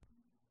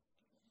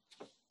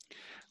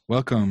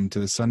Welcome to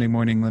the Sunday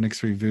Morning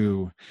Linux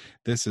Review.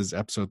 This is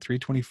episode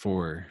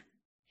 324.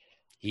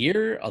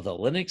 Year of the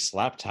Linux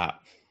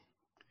Laptop.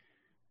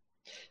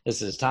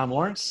 This is Tom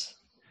Lawrence.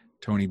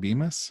 Tony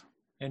Bemis.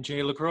 And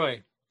Jay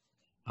LaCroix.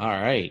 All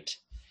right.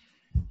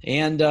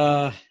 And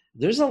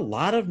there's a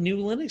lot of new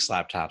Linux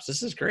laptops.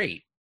 This is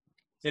great.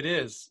 It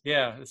is.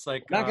 Yeah. It's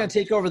like we're not going to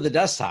take over the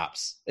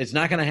desktops. It's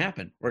not going to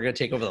happen. We're going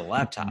to take over the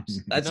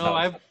laptops. That's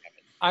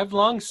I've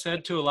long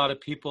said to a lot of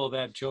people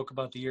that joke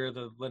about the year of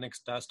the Linux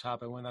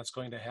desktop and when that's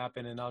going to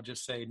happen, and I'll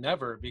just say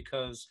never,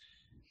 because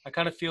I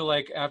kind of feel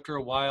like after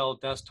a while,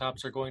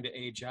 desktops are going to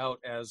age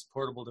out as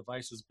portable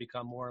devices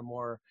become more and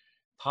more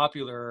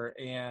popular,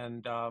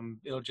 and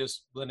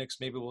Linux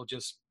maybe will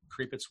just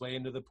creep its way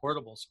into the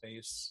portable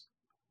space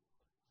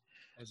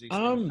as these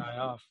things die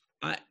off.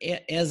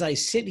 As I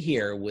sit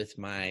here with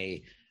my,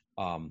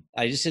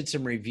 I just did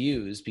some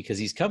reviews because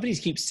these companies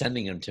keep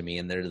sending them to me,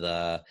 and they're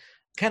the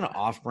kind of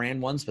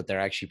off-brand ones, but they're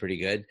actually pretty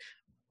good.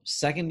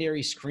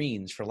 Secondary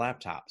screens for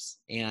laptops,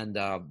 and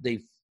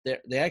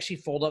they actually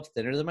fold up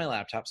thinner than my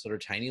laptop, so they're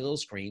tiny little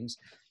screens.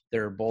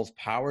 They're both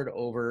powered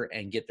over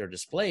and get their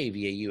display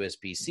via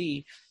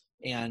USB-C,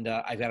 and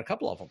I've got a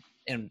couple of them.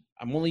 And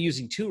I'm only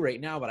using 2 right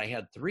now, but I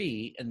had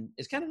 3, and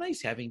it's kind of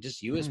nice having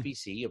just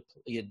USB-C.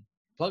 You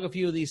plug a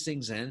few of these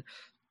things in,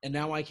 and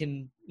now I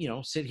can,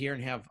 sit here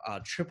and have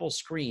triple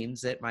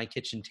screens at my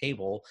kitchen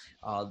table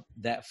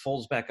that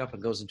folds back up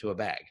and goes into a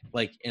bag,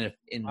 like in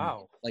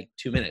like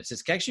 2 minutes.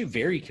 It's actually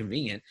very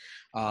convenient.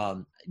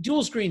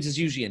 Dual screens is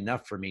usually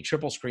enough for me.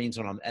 Triple screens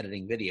when I'm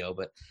editing video,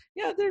 but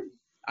yeah,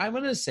 I'm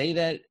going to say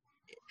that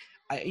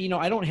I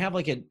don't have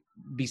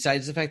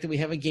besides the fact that we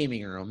have a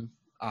gaming room,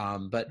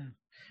 but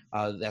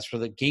that's where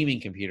the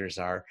gaming computers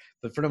are.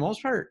 But for the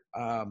most part,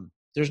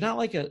 there's not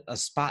like a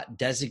spot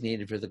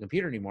designated for the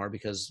computer anymore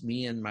because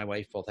me and my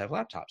wife both have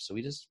laptops. So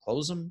we just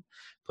close them,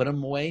 put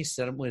them away,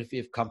 set them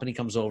if company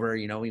comes over,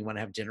 we want to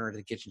have dinner at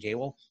the kitchen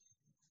table.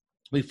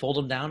 We fold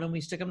them down and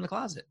we stick them in the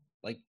closet.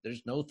 Like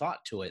there's no thought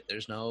to it.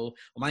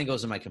 Mine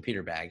goes in my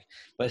computer bag,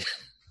 but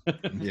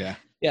yeah,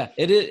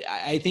 it is.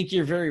 I think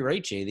you're very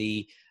right,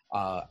 Jay.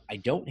 I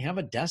don't have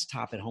a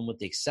desktop at home with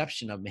the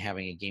exception of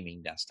having a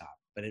gaming desktop,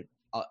 but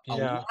a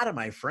lot of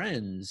my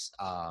friends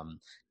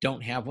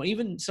don't have one,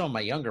 even some of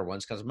my younger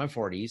ones, because of my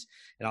 40s,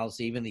 and I'll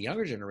see even the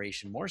younger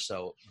generation more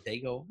so, they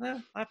go,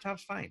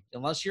 laptop's fine.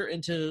 Unless you're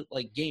into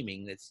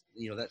gaming, that's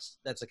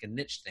like a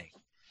niche thing.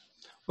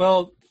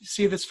 Well,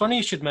 see, that's funny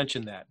you should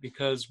mention that,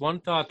 because one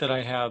thought that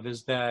I have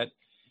is that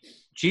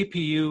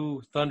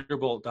GPU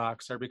Thunderbolt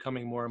docks are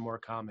becoming more and more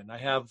common. I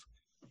have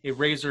a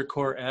Razer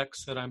Core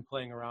X that I'm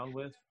playing around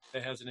with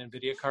that has an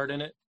NVIDIA card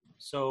in it,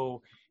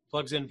 so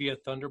plugs in via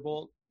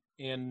Thunderbolt.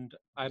 And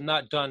I'm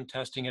not done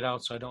testing it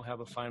out, so I don't have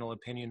a final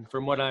opinion.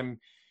 From what I'm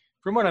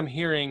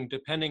hearing,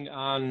 depending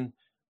on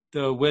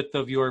the width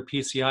of your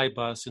PCI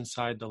bus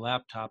inside the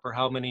laptop or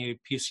how many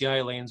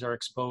PCI lanes are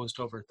exposed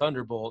over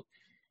Thunderbolt,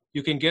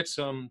 you can get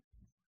some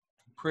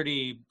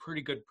pretty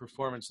good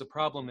performance. The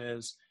problem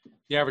is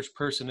the average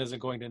person isn't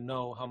going to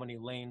know how many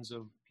lanes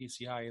of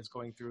PCI is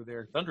going through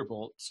their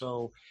Thunderbolt.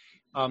 So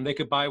they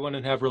could buy one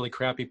and have really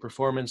crappy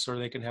performance, or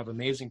they can have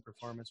amazing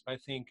performance.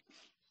 But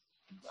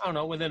I don't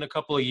know, within a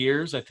couple of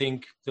years, I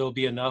think there'll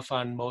be enough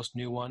on most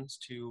new ones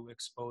to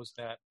expose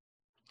that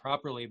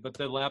properly. But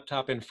the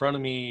laptop in front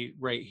of me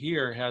right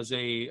here has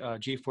a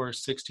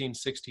GeForce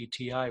 1660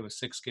 Ti with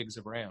 6 gigs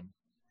of RAM.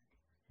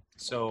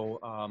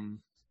 So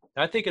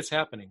I think it's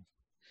happening.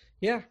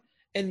 Yeah.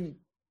 And,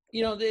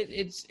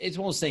 it's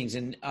one of those things.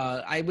 And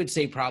I would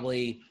say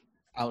probably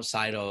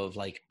outside of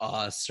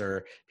us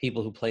or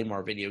people who play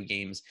more video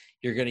games,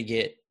 you're going to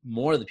get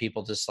more of the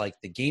people just like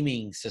the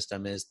gaming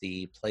system is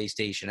the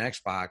PlayStation,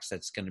 Xbox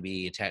that's going to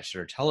be attached to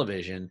their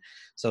television.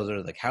 So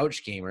they're the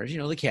couch gamers,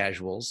 the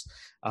casuals,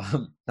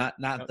 not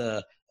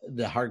the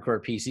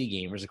hardcore PC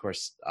gamers. Of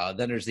course,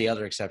 then there's the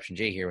other exception,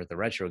 Jay, here with the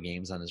retro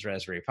games on his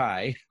Raspberry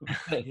Pi.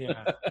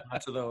 Yeah,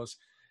 lots of those.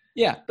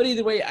 Yeah, but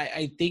either way,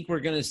 I think we're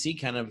going to see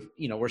kind of,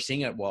 we're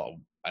seeing it. Well,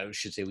 I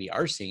should say we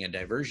are seeing a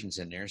divergence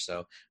in there.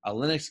 So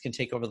Linux can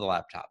take over the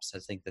laptops. I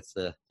think that's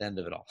the end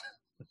of it all.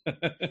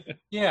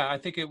 Yeah, I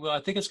think it will. I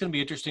think it's going to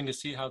be interesting to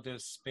see how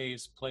this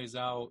space plays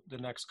out the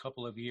next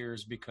couple of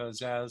years,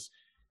 because as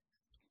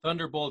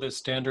Thunderbolt is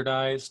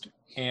standardized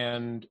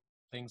and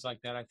things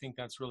like that, I think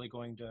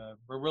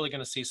we're really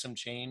going to see some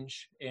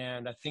change.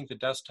 And I think the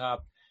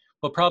desktop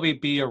will probably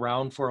be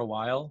around for a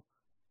while,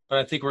 but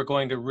I think we're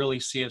going to really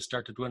see it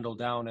start to dwindle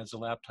down as the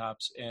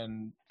laptops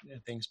and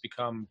things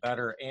become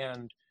better.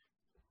 And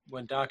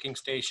when docking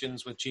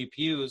stations with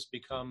GPUs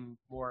become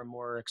more and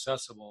more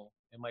accessible,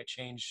 it might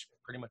change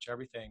pretty much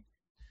everything.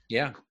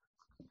 Yeah.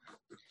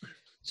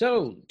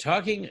 So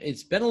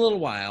it's been a little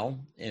while,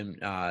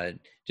 and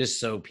just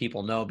so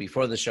people know,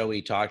 before the show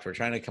we talked, we're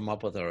trying to come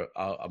up with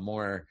a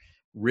more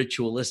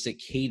ritualistic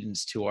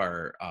cadence to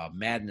our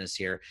madness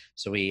here.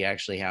 So we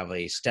actually have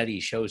a steady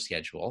show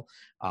schedule.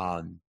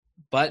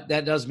 But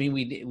that does mean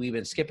we've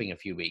been skipping a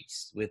few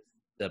weeks with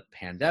the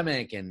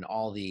pandemic and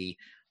all the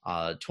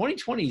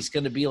 2020 is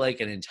going to be like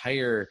an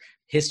entire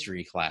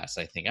history class,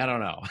 I think. I don't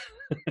know.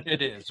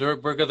 It is. They're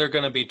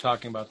going to be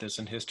talking about this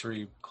in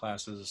history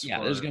classes.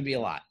 Yeah, there's going to be a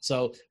lot.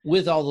 So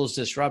with all those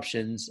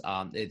disruptions,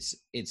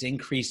 it's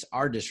increased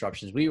our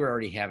disruptions. We were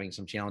already having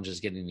some challenges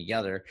getting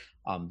together.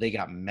 They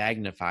got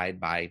magnified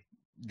by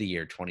the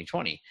year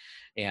 2020.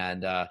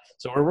 And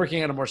so we're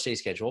working on a more steady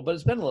schedule, but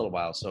it's been a little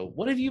while. So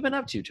what have you been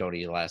up to,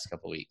 Tony, the last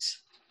couple of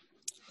weeks?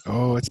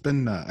 Oh, it's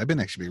been, I've been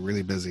actually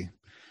really busy.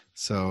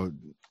 So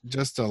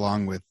just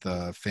along with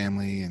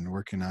family and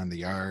working on the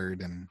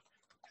yard and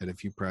had a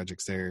few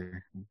projects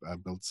there,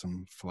 built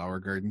some flower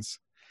gardens.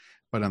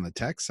 But on the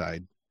tech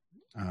side,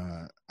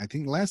 I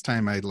think last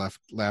time I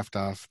laughed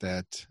off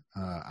that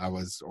I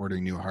was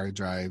ordering new hard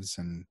drives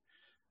and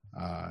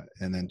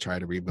then try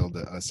to rebuild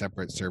a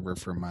separate server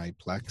for my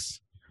Plex.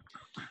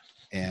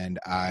 And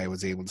I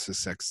was able to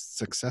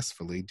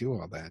successfully do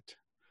all that.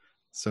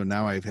 So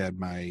now I've had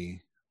my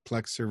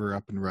Plex server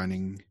up and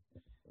running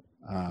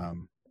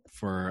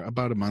for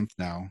about a month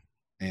now,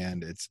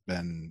 and it's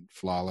been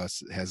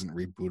flawless. It hasn't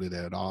rebooted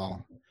at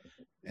all,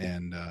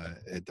 and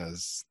it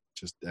does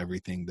just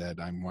everything that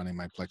I'm wanting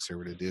my Plex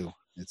server to do.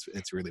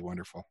 It's really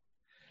wonderful.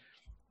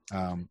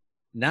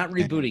 Not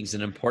rebooting is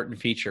an important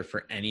feature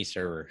for any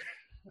server.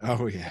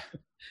 Oh yeah.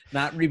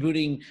 Not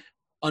rebooting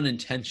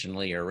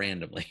unintentionally or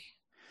randomly.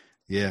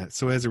 Yeah.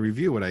 So as a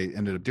review, what I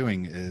ended up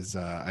doing is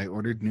I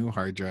ordered new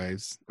hard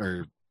drives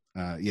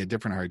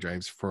different hard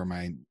drives for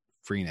my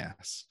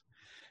FreeNAS.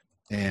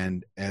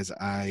 And as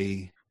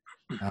I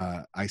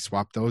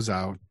swapped those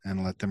out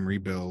and let them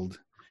rebuild,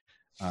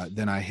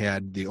 then I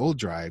had the old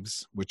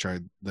drives, which are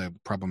the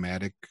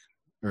problematic,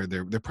 or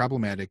they're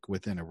problematic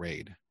within a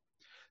RAID.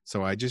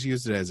 So I just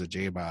used it as a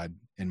JBOD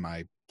in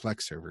my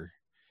Plex server,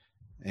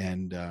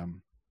 and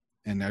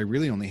I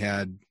really only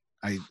had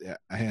I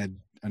had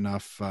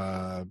enough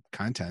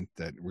content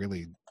that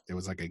really it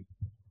was like a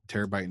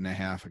terabyte and a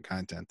half of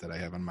content that I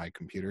have on my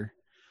computer.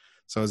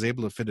 So I was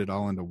able to fit it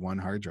all into one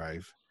hard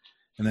drive.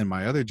 And then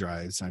my other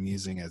drives I'm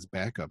using as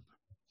backup.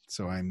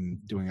 So I'm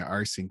doing an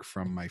rsync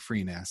from my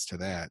FreeNAS to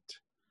that,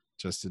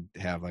 just to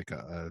have like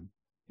a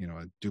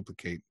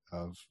duplicate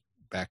of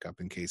backup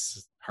in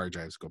case hard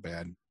drives go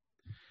bad.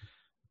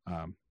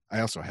 I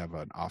also have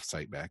an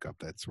offsite backup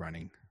that's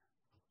running.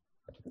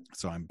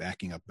 So I'm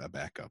backing up a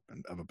backup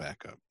of a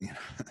backup.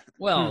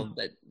 Well,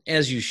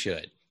 as you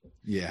should.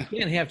 Yeah. You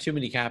can't have too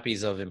many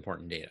copies of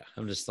important data.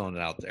 I'm just throwing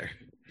it out there.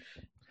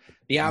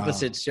 The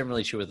opposite's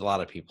generally true with a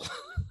lot of people.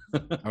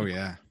 Oh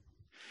yeah.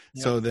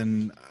 Yep. So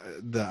then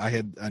I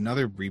had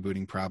another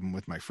rebooting problem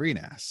with my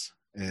FreeNAS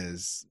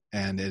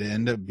and it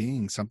ended up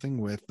being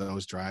something with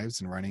those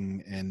drives and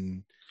running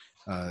in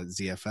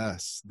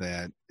ZFS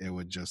that it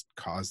would just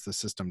cause the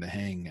system to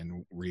hang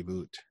and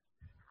reboot.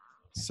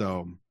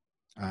 So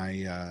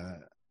I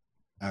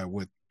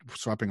with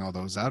swapping all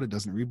those out, it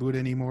doesn't reboot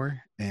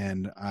anymore,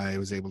 and I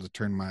was able to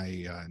turn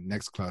my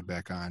Nextcloud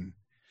back on,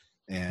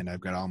 and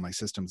I've got all my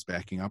systems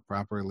backing up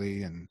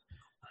properly, and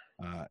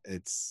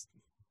it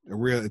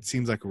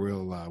seems like a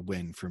real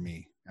win for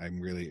me. I'm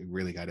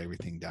really got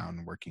everything down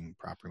and working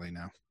properly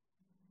now.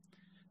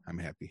 I'm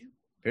happy.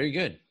 Very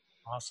good.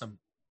 Awesome.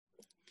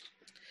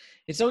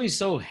 It's always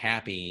so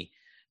happy.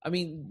 I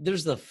mean,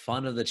 there's the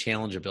fun of the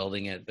challenge of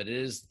building it, but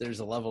there's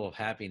a level of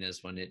happiness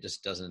when it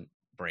just doesn't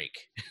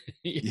break.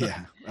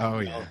 Yeah. Oh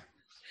yeah.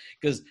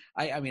 Because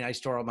I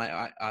store all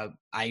my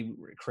I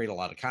create a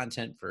lot of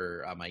content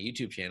for my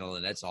YouTube channel,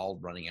 and that's all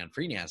running on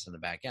FreeNAS in the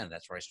back end.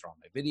 That's where I store all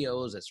my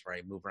videos. That's where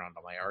I move around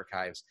all my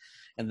archives,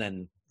 and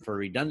then for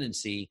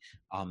redundancy,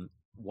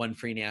 one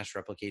FreeNAS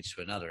replicates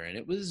to another. And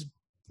it was,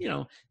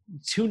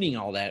 tuning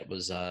all that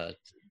was a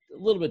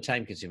little bit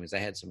time consuming. I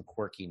had some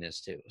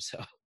quirkiness too.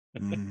 So.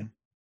 Mm-hmm.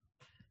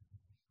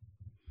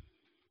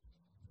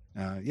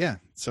 Yeah,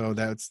 so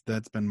that's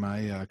been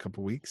my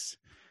couple weeks.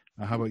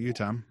 How about you,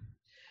 Tom?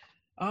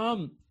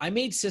 I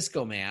made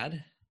Cisco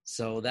mad,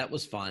 so that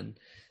was fun.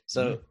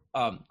 So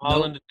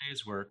all in a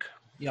day's work.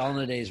 Yeah, all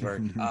in a day's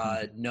work.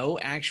 No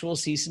actual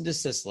cease and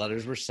desist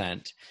letters were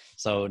sent,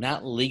 so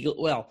not legal.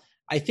 Well,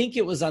 I think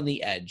it was on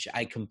the edge.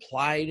 I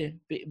complied,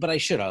 but I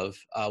should have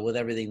with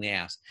everything they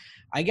asked.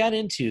 I got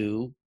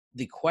into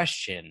the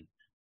question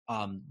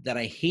that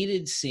I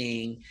hated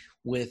seeing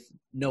with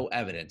no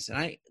evidence.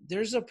 And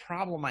there's a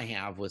problem I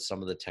have with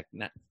some of the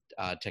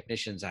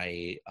technicians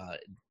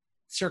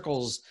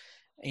circles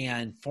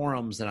and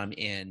forums that I'm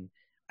in.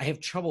 I have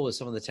trouble with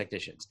some of the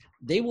technicians.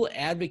 They will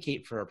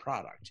advocate for a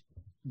product,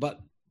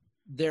 but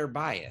they're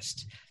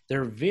biased.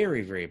 They're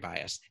very, very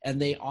biased,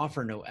 and they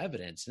offer no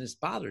evidence. And it's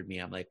bothered me.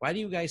 I'm like, why do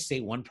you guys say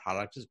one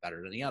product is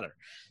better than the other?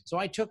 So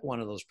I took one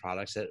of those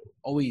products that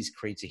always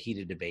creates a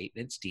heated debate,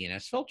 and it's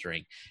DNS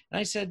filtering. And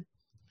I said,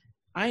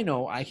 I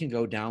know I can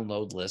go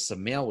download lists of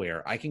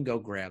malware. I can go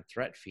grab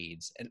threat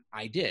feeds, and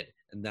I did.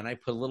 And then I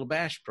put a little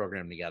bash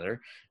program together,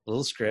 a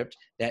little script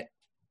that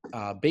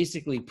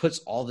basically puts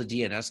all the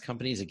DNS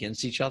companies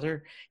against each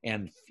other,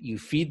 and you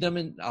feed them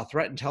in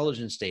threat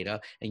intelligence data,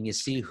 and you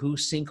see who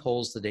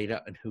sinkholes the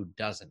data and who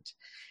doesn't.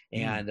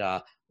 And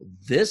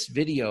this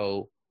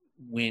video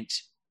went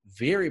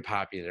very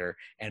popular.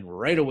 And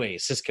right away,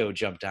 Cisco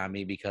jumped on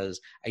me because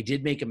I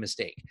did make a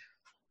mistake.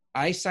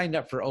 I signed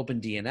up for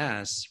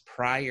OpenDNS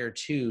prior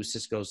to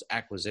Cisco's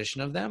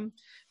acquisition of them,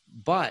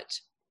 but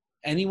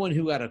anyone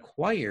who got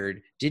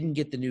acquired didn't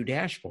get the new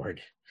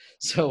dashboard.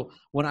 So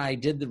when I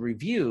did the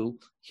review,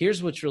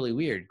 here's what's really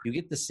weird. You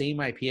get the same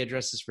IP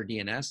addresses for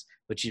DNS,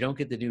 but you don't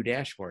get the new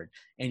dashboard,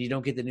 and you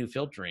don't get the new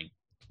filtering.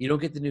 You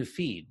don't get the new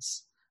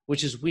feeds,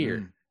 which is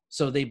weird.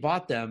 So they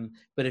bought them,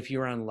 but if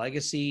you're on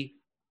legacy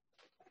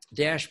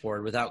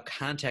dashboard without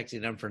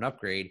contacting them for an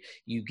upgrade,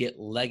 you get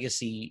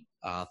legacy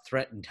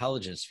threat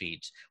intelligence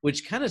feeds,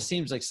 which kind of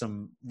seems like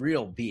some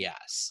real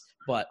BS.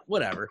 But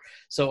whatever.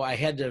 So I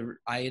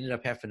ended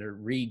up having to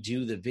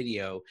redo the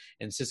video,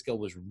 and Cisco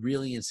was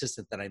really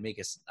insistent that I make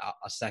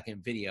a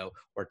second video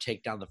or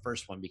take down the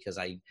first one because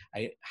I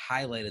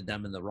highlighted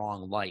them in the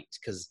wrong light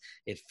because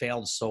it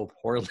failed so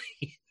poorly.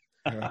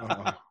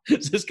 Oh.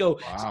 Cisco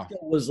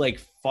was like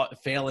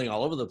failing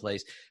all over the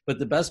place. But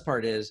the best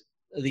part is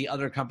the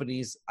other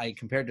companies, I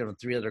compared to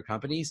 3 other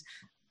companies,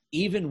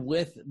 even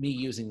with me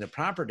using the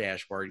proper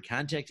dashboard,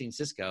 contacting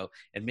Cisco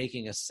and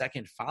making a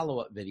second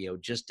follow-up video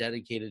just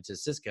dedicated to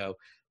Cisco,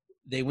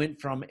 they went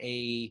from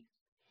I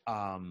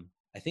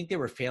think they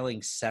were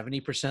failing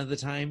 70% of the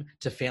time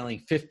to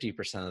failing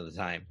 50% of the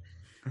time.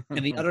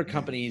 And the other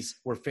companies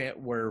were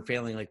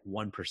failing like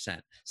 1%.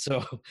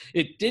 So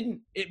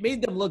it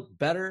made them look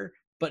better,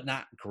 but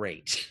not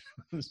great.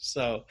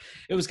 So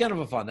it was kind of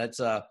a fun.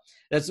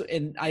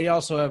 And I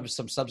also have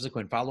some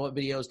subsequent follow-up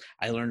videos.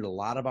 I learned a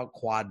lot about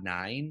Quad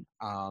 9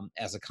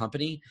 as a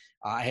company.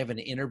 I have an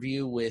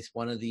interview with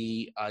one of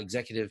the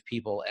executive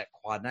people at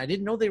Quad 9. I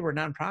didn't know they were a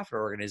nonprofit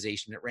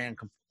organization that ran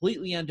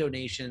completely on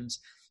donations,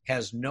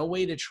 has no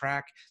way to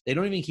track. They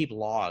don't even keep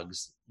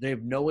logs. They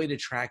have no way to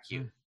track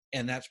you.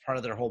 And that's part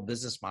of their whole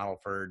business model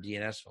for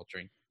DNS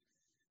filtering.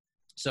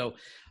 So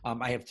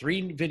I have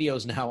 3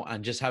 videos now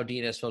on just how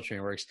DNS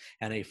filtering works,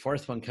 and a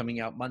 4th one coming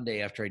out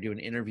Monday after I do an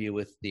interview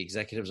with the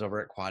executives over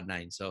at Quad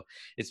 9. So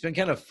it's been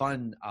kind of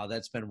fun.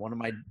 That's been one of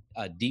my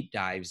deep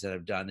dives that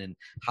I've done in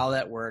how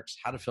that works,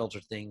 how to filter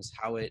things,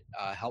 how it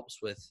helps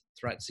with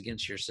threats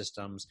against your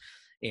systems.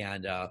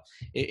 And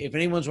if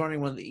anyone's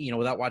wondering,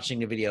 without watching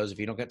the videos, if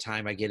you don't get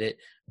time, I get it.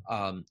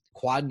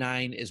 Quad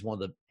 9 is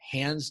one of the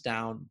hands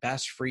down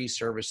best free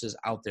services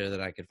out there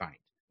that I could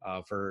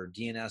find for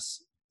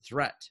DNS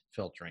threat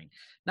filtering.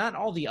 Not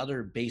all the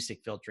other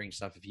basic filtering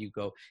stuff. If you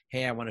go,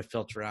 hey, I want to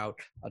filter out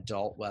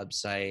adult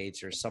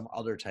websites or some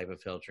other type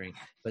of filtering,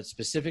 but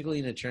specifically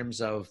in the terms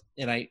of,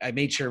 and I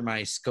made sure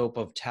my scope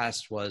of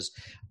test was,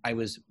 I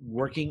was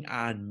working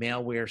on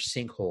malware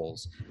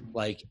sinkholes,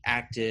 like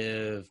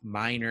active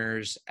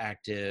miners,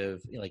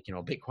 active,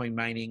 Bitcoin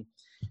mining,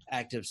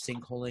 active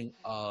sinkholing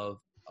of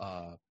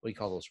what do you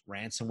call those,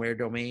 ransomware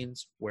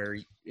domains where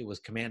it was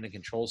command and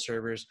control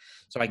servers.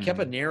 So I kept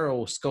a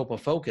narrow scope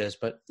of focus,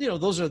 but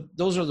those are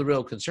the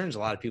real concerns a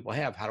lot of people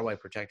have. How do I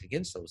protect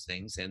against those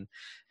things? And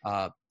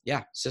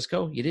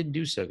Cisco, you didn't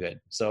do so good.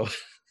 So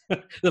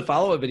the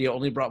follow-up video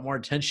only brought more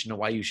attention to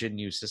why you shouldn't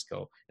use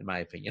Cisco, in my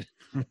opinion.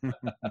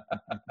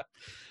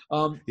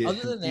 Other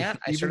than that,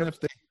 even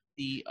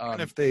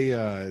if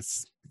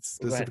they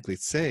specifically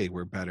say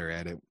we're better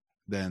at it,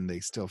 then they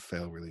still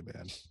fail really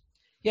bad.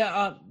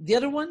 Yeah, the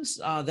other ones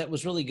that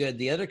was really good,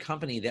 the other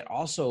company that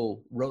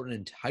also wrote an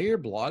entire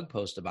blog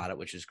post about it,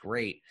 which is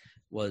great,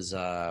 was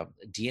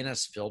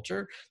DNS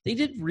Filter. They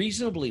did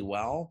reasonably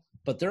well,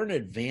 but they're an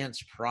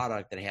advanced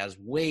product that has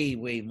way,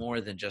 way more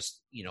than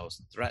just,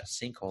 threat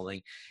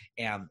sinkholing.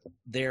 And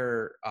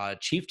their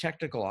chief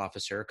technical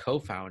officer,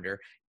 co-founder,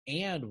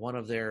 and one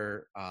of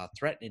their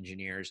threat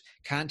engineers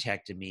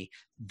contacted me.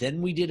 Then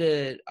we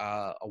did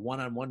a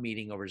one-on-one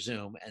meeting over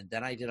Zoom, and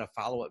then I did a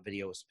follow-up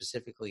video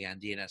specifically on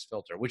DNS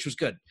Filter, which was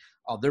good.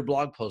 Their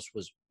blog post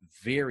was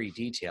very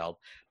detailed,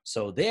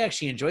 so they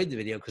actually enjoyed the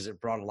video because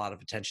it brought a lot of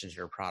attention to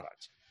their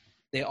product.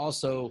 They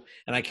also,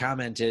 and I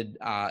commented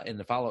in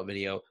the follow-up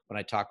video when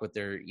I talked with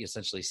their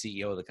essentially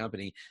CEO of the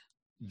company,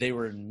 they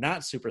were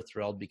not super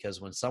thrilled because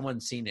when someone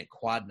seen that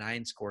Quad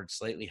 9 scored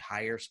slightly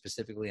higher,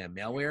 specifically on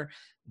malware,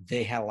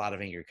 they had a lot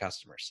of angry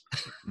customers.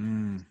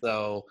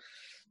 So,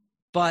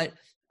 but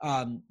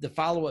the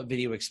follow-up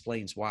video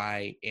explains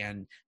why,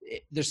 and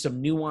there's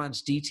some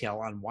nuanced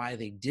detail on why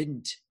they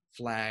didn't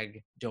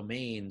flag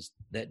domains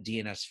that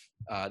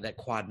that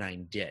Quad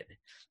 9 did.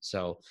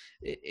 So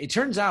it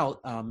turns out,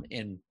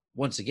 and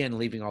once again,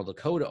 leaving all the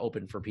code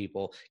open for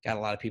people, got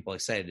a lot of people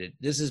excited.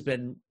 This has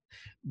been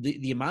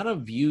the amount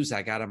of views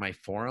I got on my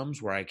forums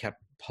where I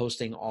kept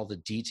posting all the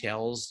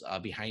details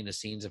behind the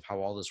scenes of how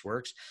all this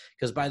works.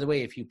 Because by the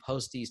way, if you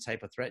post these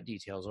type of threat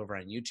details over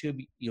on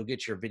YouTube, you'll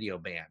get your video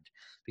banned.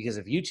 Because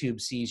if YouTube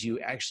sees you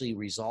actually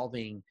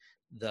resolving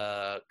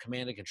the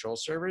command and control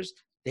servers,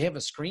 they have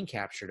a screen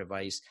capture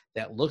device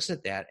that looks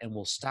at that and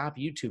will stop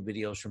YouTube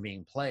videos from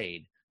being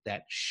played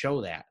that show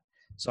that.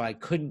 So I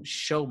couldn't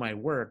show my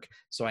work,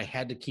 so I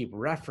had to keep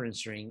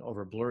referencing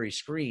over blurry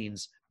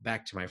screens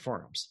back to my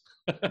forums.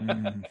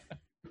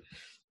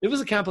 It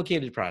was a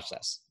complicated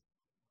process,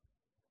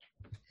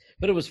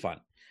 but it was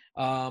fun.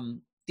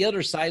 The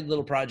other side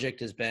little project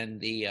has been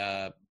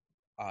the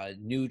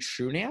new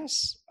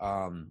TrueNAS.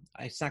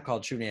 It's not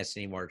called TrueNAS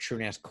anymore.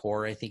 TrueNAS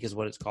Core, I think, is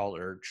what it's called,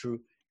 or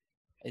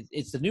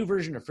It's the new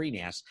version of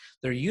FreeNAS.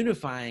 They're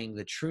unifying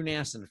the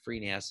TrueNAS and the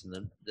FreeNAS,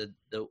 and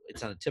the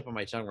it's on the tip of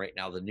my tongue right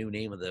now. The new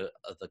name of the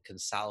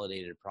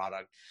consolidated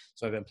product.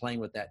 So I've been playing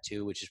with that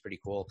too, which is pretty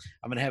cool.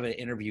 I'm going to have an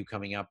interview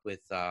coming up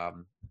with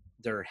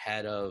their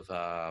head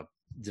of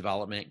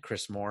development,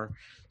 Chris Moore.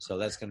 So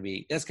that's going to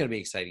be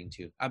exciting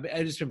too. I've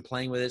just been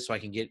playing with it so I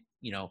can get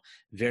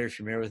very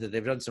familiar with it.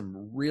 They've done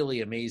some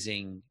really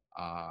amazing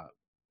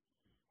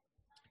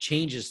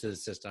changes to the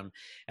system,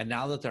 and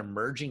now that they're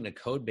merging the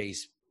code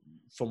base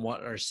from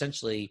what are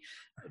essentially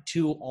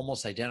two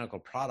almost identical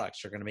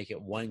products, are going to make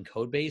it one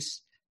code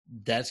base.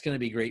 That's going to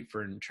be great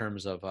for in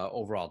terms of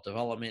overall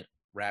development,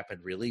 rapid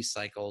release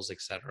cycles,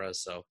 etc.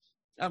 So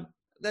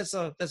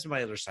that's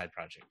my other side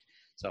project.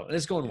 So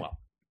it's going well.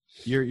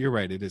 You're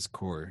right. It is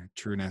Core,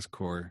 TrueNAS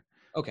Core.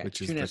 Okay, which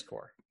TrueNAS is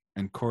Core.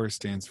 And Core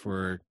stands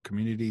for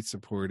community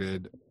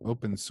supported,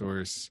 open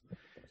source,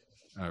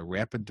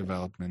 rapid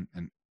development,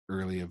 and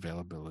early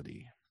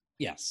availability.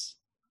 Yes.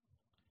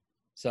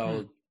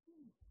 So,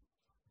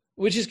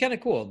 which is kind of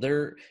cool.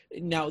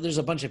 There's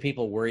a bunch of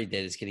people worried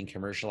that it's getting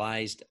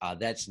commercialized.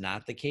 That's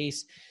not the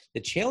case.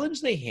 The challenge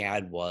they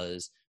had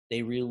was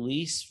they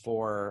released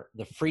for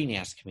the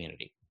FreeNAS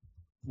community.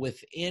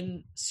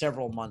 Within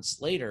several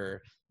months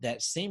later,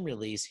 that same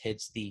release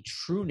hits the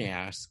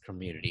TrueNAS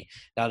community.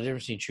 Now, the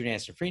difference between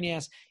TrueNAS and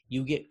FreeNAS,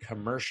 you get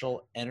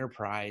commercial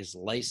enterprise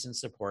license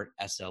support,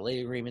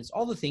 SLA agreements,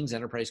 all the things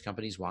enterprise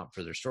companies want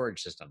for their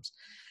storage systems.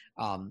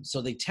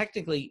 So they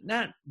technically,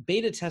 not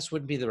beta test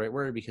wouldn't be the right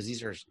word, because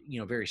these are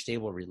very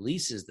stable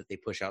releases that they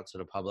push out to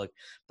the public,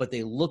 but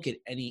they look at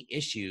any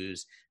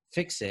issues,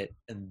 fix it,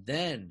 and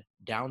then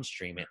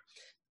downstream it.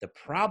 The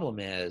problem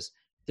is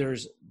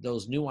there's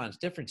those nuanced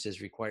differences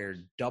require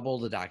double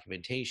the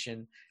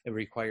documentation. It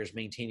requires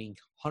maintaining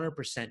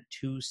 100%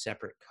 two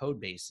separate code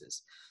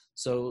bases.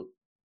 So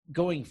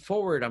going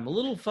forward, I'm a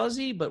little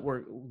fuzzy, but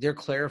they're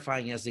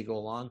clarifying as they go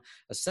along.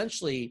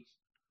 Essentially,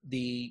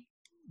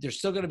 there's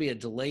still going to be a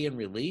delay in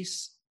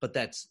release, but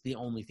that's the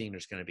only thing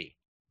there's going to be.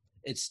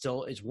 It's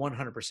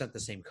 100% the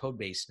same code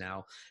base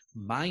now,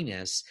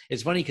 minus,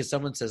 it's funny because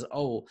someone says,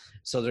 oh,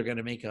 so they're going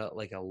to make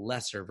a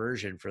lesser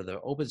version for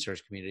the open source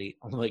community.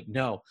 I'm like,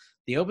 no,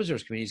 the open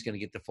source community is going to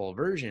get the full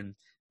version.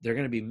 They're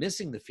going to be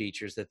missing the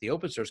features that the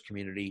open source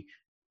community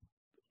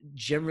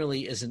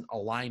generally isn't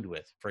aligned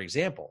with. For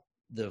example,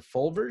 the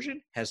full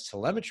version has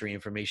telemetry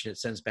information it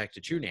sends back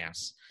to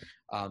TrueNAS,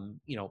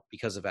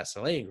 because of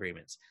SLA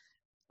agreements.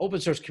 Open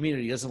source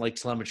community doesn't like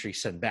telemetry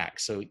sent back.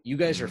 So you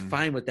guys are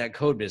fine with that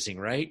code missing,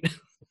 right?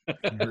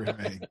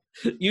 Right.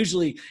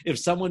 Usually if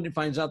someone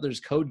finds out there's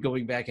code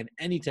going back in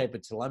any type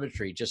of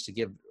telemetry just to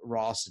give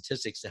raw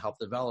statistics to help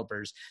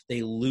developers,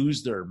 they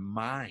lose their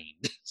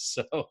mind.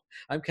 So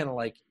I'm kind of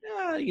like,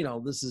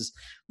 this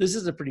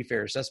is a pretty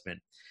fair assessment.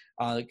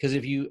 Because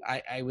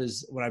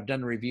when I've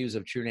done reviews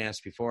of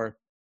TrueNAS before,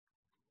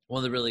 one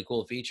of the really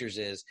cool features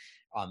is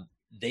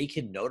they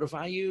can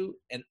notify you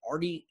and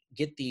already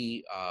get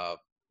the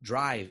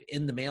drive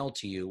in the mail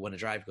to you when a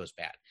drive goes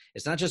bad.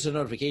 It's not just a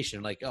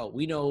notification like, oh,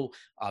 we know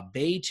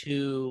Bay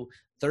 2,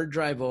 third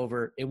drive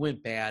over, it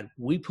went bad.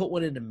 We put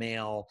one in the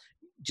mail.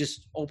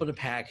 Just open a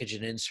package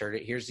and insert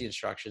it. Here's the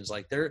instructions.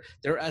 Like their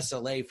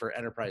SLA for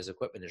enterprise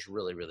equipment is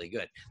really, really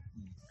good.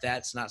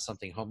 That's not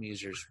something home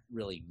users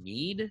really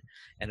need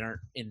and aren't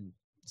in.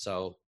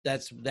 So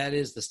that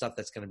is the stuff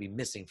that's going to be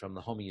missing from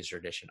the home user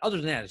edition. Other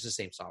than that, it's the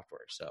same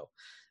software. So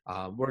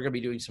we're going to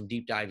be doing some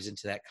deep dives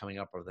into that coming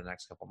up over the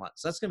next couple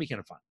months. So that's going to be kind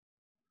of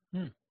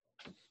fun.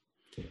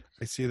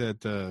 I see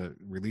that the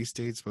release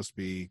date's supposed to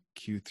be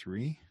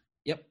Q3.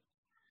 Yep.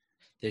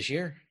 This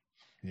year.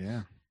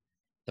 Yeah.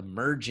 The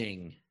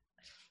merging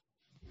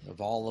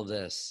of all of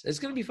this. It's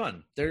going to be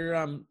fun.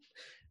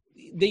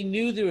 They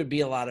knew there would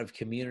be a lot of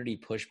community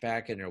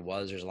pushback, and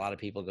there's a lot of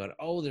people going,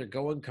 oh, they're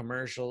going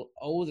commercial.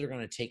 Oh, they're going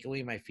to take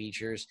away my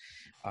features.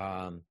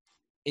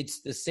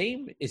 It's the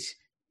same. It's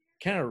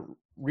kind of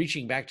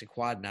reaching back to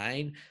Quad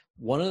 9.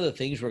 One of the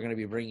things we're going to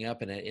be bringing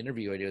up in an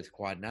interview I did with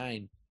Quad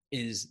 9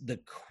 is the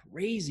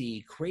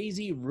crazy,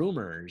 crazy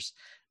rumors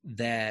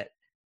that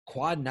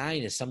Quad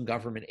 9 is some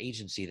government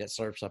agency that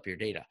slurps up your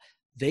data.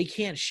 They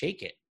can't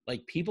shake it.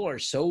 Like, people are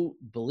so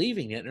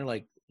believing it, and they're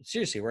like,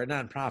 seriously, we're a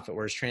nonprofit.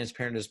 We're as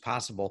transparent as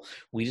possible.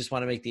 We just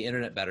want to make the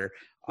internet better.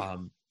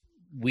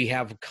 We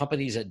have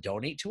companies that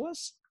donate to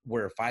us.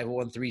 We're a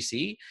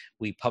 501(c)(3).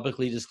 We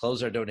publicly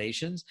disclose our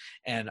donations,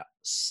 and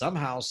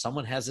somehow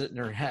someone has it in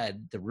their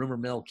head, the rumor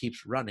mill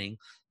keeps running,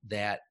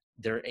 that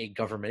they're a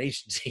government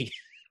agency.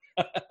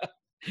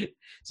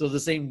 So the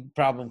same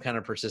problem kind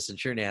of persists in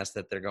TrueNAS,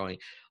 that they're going,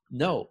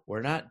 no,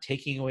 we're not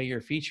taking away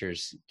your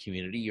features,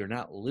 community. You're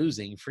not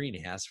losing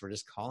FreeNAS. We're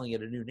just calling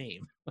it a new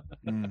name.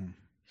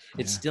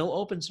 It's still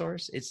open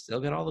source. It's still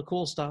got all the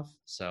cool stuff.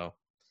 So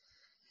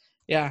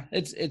yeah,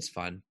 it's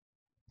fun.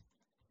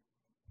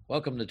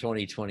 Welcome to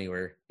 2020,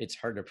 where it's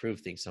hard to prove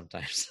things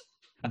sometimes.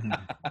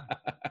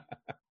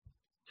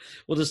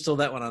 We'll just throw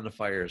that one on the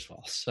fire as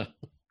well. So,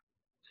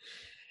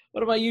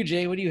 what about you,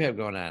 Jay? What do you have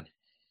going on?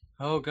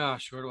 Oh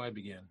gosh, where do I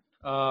begin?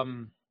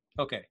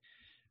 Okay,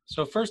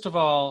 so first of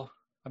all,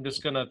 I'm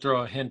just going to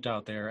throw a hint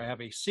out there. I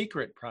have a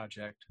secret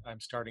project I'm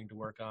starting to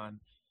work on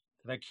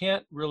that I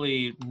can't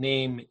really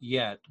name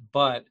yet,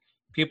 but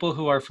people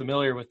who are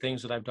familiar with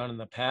things that I've done in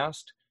the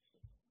past,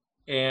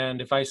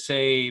 and if I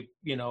say,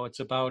 it's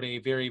about a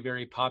very,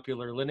 very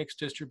popular Linux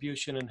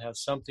distribution and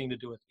has something to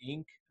do with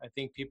ink, I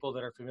think people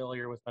that are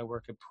familiar with my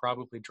work could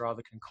probably draw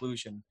the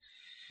conclusion.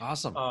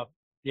 Awesome.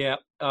 Yeah,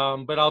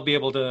 but I'll be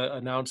able to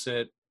announce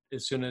it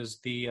as soon as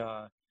the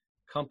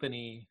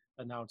company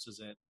announces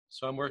it.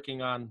 So I'm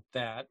working on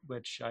that,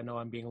 which I know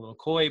I'm being a little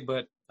coy,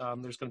 but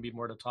there's going to be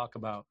more to talk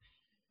about.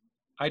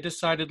 I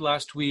decided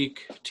last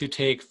week to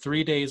take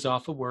 3 days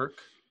off of work,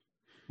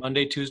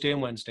 Monday, Tuesday,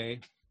 and Wednesday,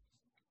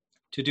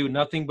 to do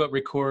nothing but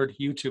record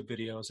YouTube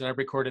videos. And I've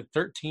recorded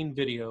 13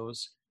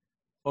 videos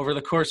over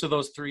the course of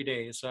those 3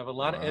 days. So I have a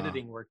lot of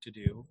editing work to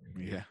do.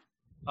 Yeah.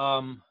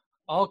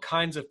 All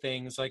kinds of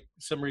things, like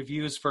some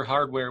reviews for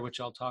hardware, which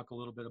I'll talk a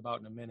little bit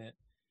about in a minute,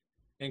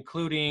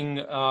 including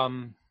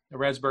a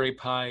Raspberry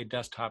Pi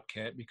desktop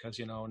kit, because,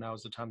 now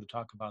is the time to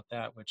talk about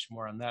that, which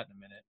more on that in a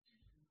minute.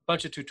 A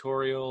bunch of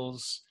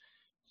tutorials.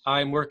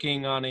 I'm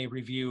working on a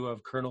review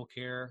of Kernel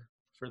Care.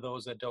 For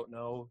those that don't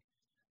know,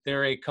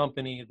 they're a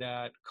company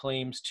that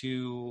claims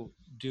to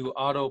do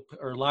auto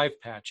or live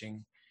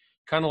patching,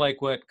 kind of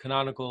like what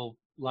Canonical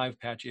Live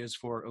Patch is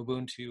for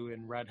Ubuntu,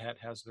 and Red Hat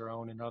has their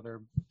own, and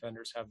other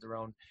vendors have their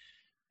own.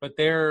 But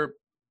their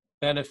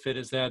benefit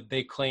is that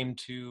they claim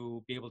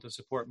to be able to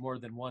support more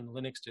than one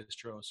Linux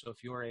distro. So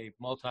if you're a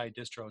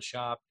multi-distro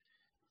shop,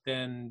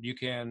 then you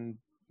can,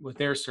 with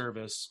their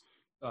service,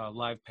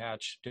 live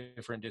patch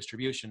different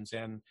distributions.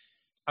 And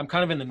I'm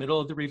kind of in the middle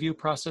of the review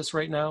process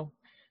right now.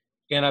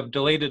 And I've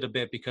delayed it a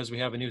bit because we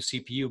have a new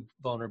CPU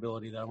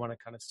vulnerability that I want to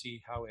kind of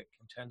see how it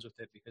contends with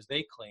it, because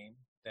they claim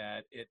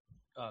that it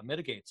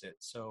mitigates it.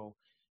 So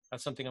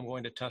that's something I'm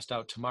going to test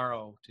out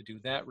tomorrow to do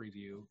that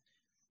review.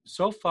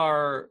 So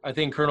far, I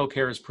think Kernel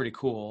Care is pretty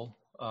cool.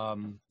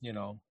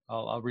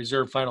 I'll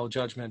reserve final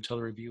judgment until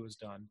the review is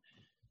done.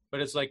 But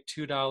it's like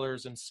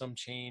 $2 and some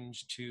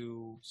change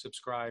to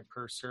subscribe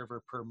per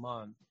server per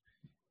month.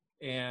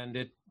 And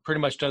it pretty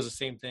much does the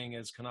same thing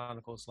as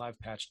Canonical's Live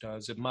Patch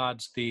does. It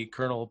mods a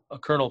kernel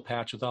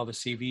patch with all the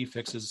CV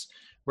fixes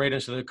right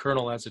into the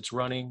kernel as it's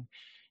running.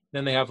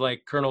 Then they have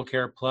like Kernel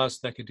Care Plus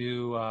that could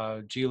do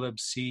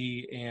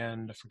glibc,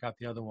 and I forgot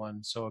the other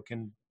one. So it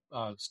can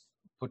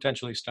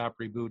potentially stop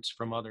reboots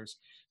from others.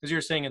 Because you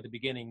were saying at the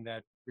beginning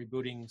that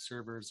rebooting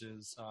servers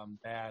is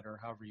bad, or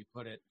however you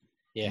put it.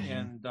 Yeah.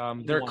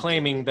 And they're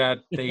claiming that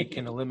they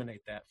can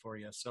eliminate that for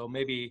you. So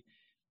maybe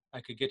I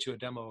could get you a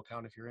demo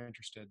account if you're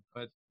interested.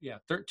 But yeah,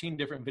 13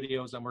 different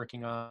videos I'm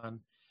working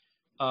on.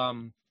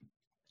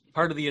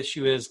 Part of the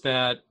issue is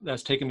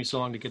that's taken me so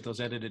long to get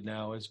those edited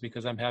now is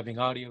because I'm having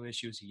audio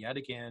issues yet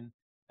again.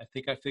 I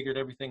think I figured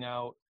everything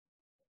out,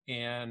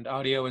 and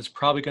audio is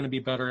probably going to be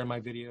better in my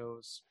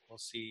videos. We'll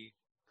see.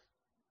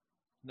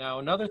 Now,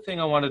 another thing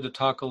I wanted to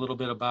talk a little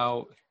bit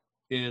about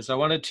is I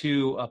wanted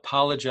to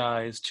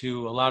apologize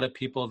to a lot of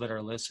people that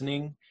are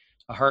listening,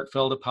 a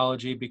heartfelt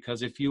apology,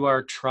 because if you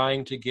are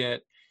trying to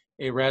get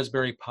a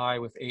Raspberry Pi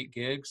with 8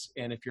 gigs,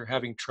 and if you're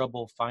having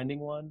trouble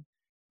finding one,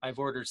 I've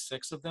ordered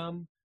 6 of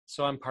them,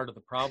 so I'm part of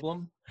the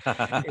problem,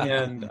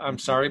 and I'm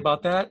sorry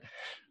about that.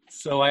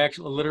 So I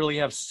actually literally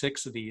have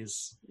 6 of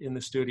these in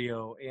the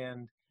studio,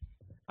 and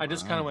I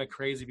just kind of went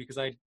crazy because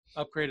I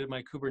upgraded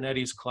my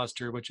Kubernetes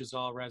cluster, which is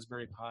all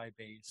Raspberry Pi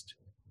based,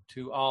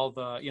 to all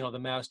the, the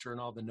master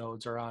and all the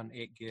nodes are on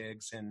 8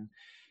 gigs, and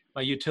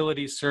my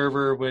utility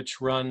server,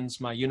 which runs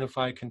my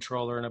Unified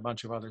controller and a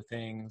bunch of other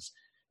things,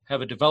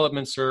 have a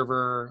development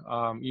server.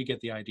 You get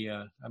the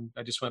idea.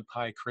 I just went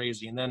Pi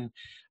crazy. And then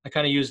I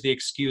kind of used the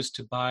excuse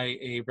to buy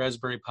a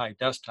Raspberry Pi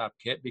desktop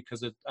kit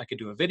because I could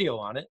do a video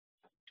on it,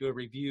 do a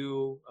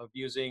review of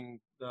using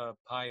the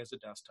Pi as a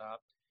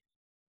desktop.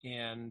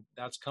 And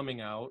that's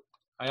coming out.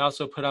 I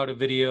also put out a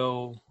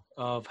video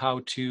of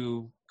how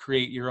to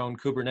create your own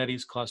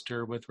Kubernetes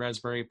cluster with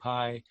Raspberry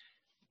Pi,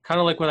 kind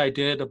of like what I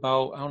did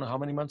about, I don't know how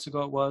many months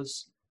ago it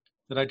was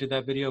that I did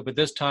that video, but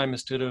this time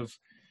instead of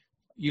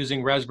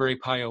using Raspberry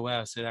Pi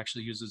OS, it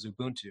actually uses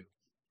Ubuntu.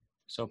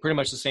 So pretty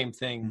much the same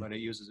thing, but it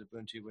uses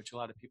Ubuntu, which a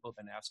lot of people have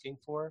been asking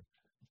for.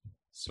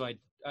 So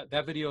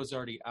that video is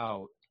already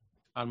out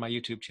on my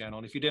YouTube channel.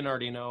 And if you didn't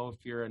already know,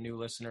 if you're a new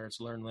listener, it's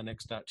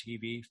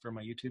learnlinux.tv for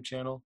my YouTube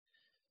channel.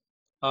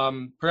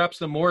 Perhaps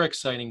the more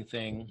exciting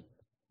thing,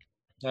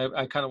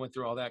 I kind of went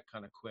through all that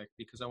kind of quick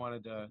because I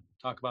wanted to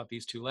talk about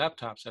these 2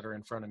 laptops that are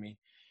in front of me.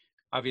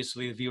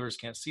 Obviously, the viewers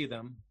can't see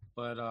them,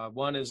 but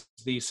one is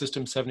the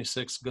System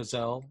 76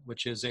 Gazelle,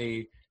 which is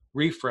a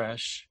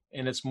refresh,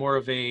 and it's more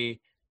of a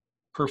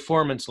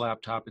performance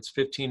laptop. It's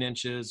 15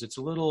 inches. It's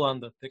a little on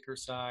the thicker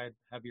side,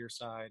 heavier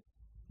side.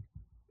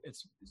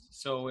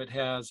 So it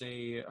has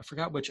I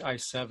forgot which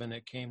i7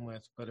 it came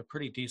with, but a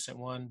pretty decent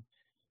one.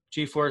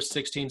 GeForce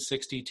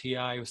 1660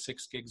 Ti with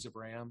 6 gigs of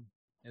RAM.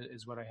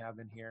 is what I have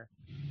in here.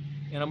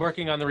 And I'm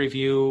working on the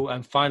review.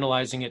 I'm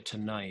finalizing it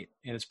tonight,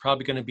 and it's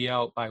probably going to be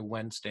out by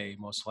Wednesday,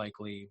 most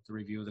likely, the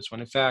review of this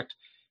one. In fact,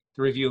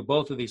 the review of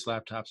both of these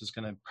laptops is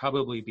going to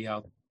probably be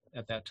out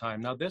at that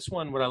time. Now, this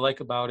one, what I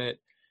like about it,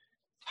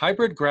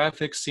 hybrid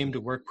graphics seem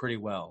to work pretty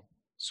well.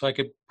 So I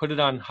could put it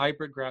on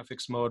hybrid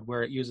graphics mode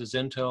where it uses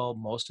Intel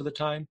most of the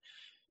time,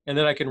 and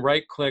then I can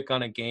right-click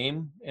on a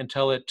game and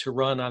tell it to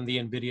run on the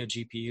NVIDIA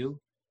GPU,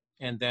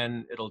 and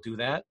then it'll do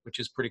that, which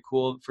is pretty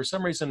cool. For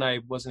some reason, I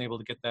wasn't able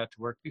to get that to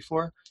work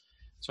before.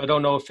 So I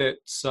don't know if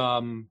it's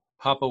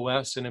Pop!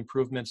 OS and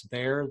improvements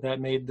there that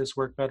made this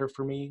work better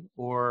for me,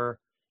 or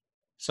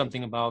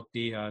something about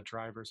the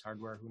driver's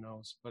hardware, who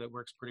knows, but it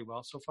works pretty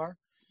well so far.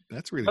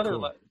 That's really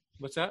cool.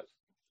 What's that?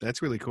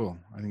 That's really cool.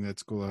 I think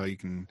that's cool how you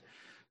can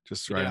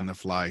just right on the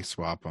fly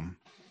swap them.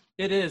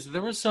 It is.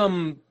 There were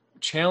some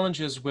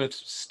challenges with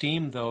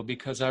Steam, though,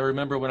 because I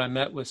remember when I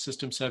met with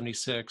System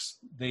 76,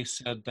 they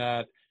said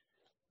that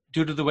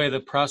due to the way the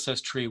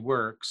process tree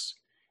works,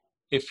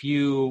 if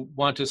you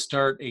want to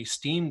start a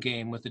Steam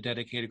game with a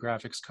dedicated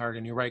graphics card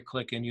and you right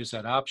click and use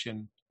that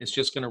option, it's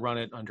just going to run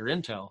it under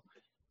Intel,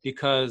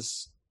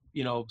 because,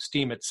 you know,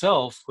 Steam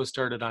itself was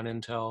started on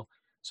Intel.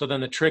 So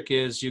then the trick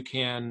is you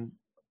can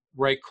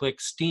right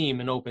click Steam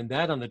and open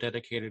that on the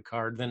dedicated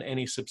card, then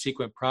any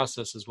subsequent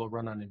processes will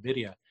run on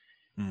NVIDIA.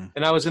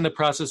 And I was in the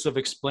process of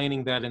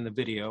explaining that in the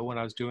video when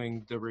I was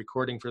doing the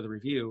recording for the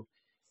review.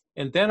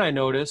 And then I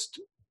noticed,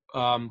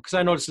 because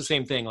I noticed the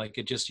same thing, like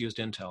it just used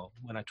Intel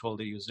when I told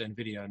it to use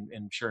NVIDIA.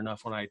 And sure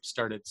enough, when I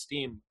started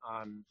Steam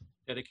on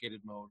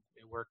dedicated mode,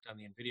 it worked on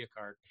the NVIDIA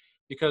card,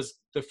 because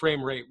the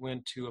frame rate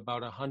went to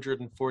about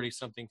 140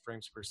 something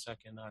frames per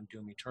second on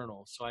Doom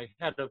Eternal. So I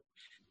had a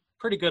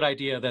pretty good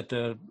idea that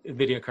the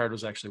NVIDIA card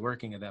was actually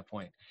working at that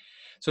point.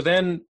 So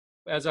then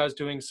as I was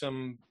doing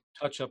some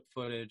touch-up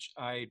footage,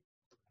 I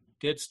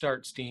did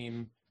start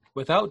Steam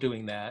without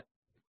doing that.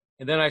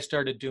 And then I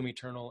started Doom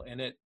Eternal, and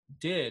it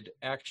did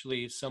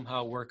actually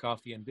somehow work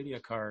off the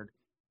NVIDIA card.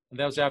 And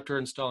that was after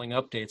installing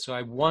updates. So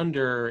I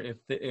wonder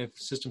if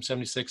System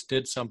 76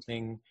 did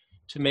something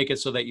to make it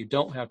so that you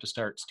don't have to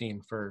start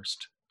Steam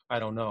first. I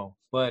don't know.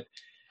 But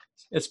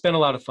it's been a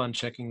lot of fun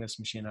checking this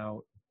machine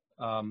out.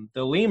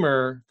 The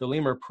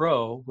Lemur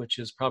Pro, which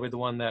is probably the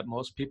one that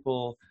most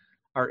people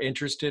are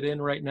interested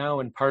in right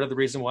now, and part of the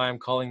reason why I'm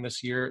calling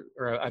this year,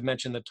 or I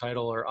mentioned the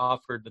title or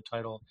offered the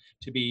title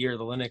to be Year of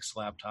the Linux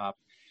laptop,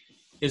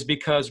 is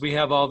because we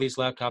have all these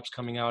laptops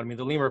coming out. I mean,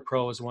 the Lemur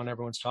Pro is the one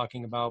everyone's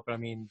talking about, but I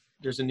mean,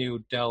 there's a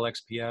new Dell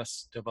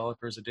XPS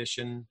Developers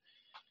Edition.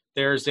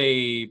 There's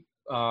a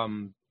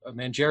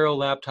Manjaro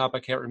laptop. I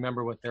can't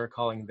remember what they're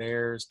calling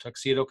theirs.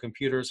 Tuxedo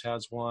Computers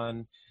has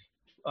one.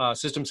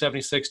 System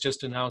 76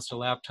 just announced a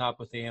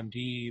laptop with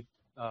AMD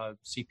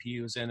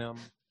CPUs in them.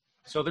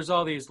 So there's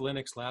all these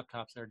Linux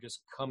laptops that are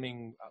just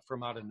coming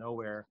from out of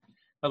nowhere.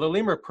 Now, the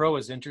Lemur Pro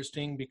is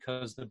interesting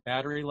because the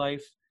battery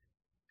life,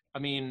 I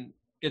mean,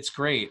 it's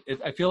great.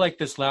 I feel like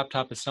this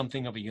laptop is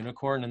something of a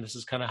unicorn, and this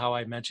is kind of how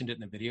I mentioned it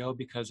in the video,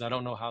 because I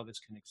don't know how this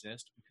can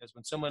exist. Because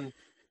when someone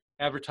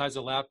advertises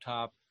a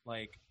laptop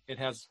like it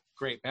has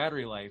great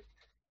battery life,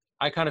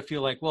 I kind of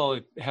feel like, well,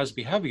 it has to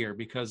be heavier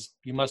because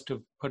you must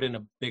have put in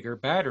a bigger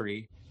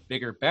battery,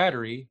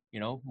 you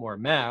know, more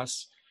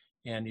mass,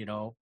 and you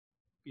know,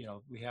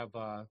 we have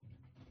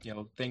you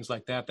know, things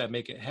like that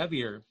make it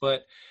heavier,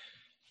 but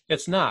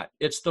it's not.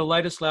 It's the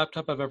lightest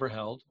laptop I've ever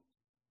held.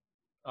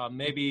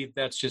 Maybe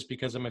that's just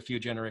because I'm a few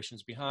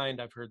generations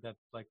behind. I've heard that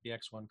like the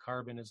X1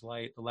 Carbon is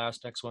light. The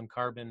last X1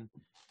 Carbon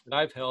that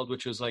I've held,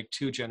 which was like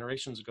 2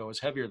 generations ago, is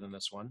heavier than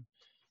this one.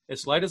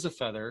 It's light as a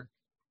feather.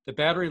 The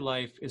battery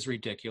life is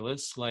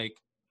ridiculous. Like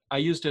I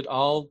used it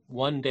all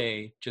one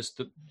day,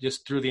 just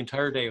through the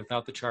entire day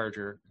without the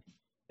charger.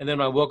 And then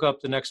when I woke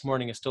up the next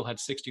morning, it still had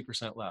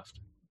 60% left.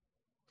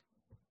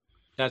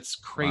 That's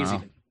crazy.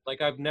 Wow.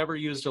 Like I've never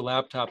used a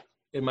laptop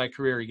in my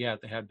career yet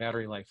that had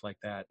battery life like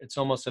that. It's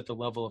almost at the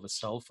level of a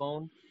cell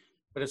phone,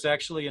 but it's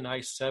actually an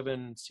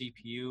i7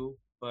 CPU.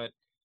 But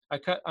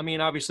I mean,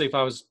 obviously if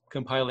I was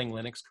compiling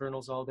Linux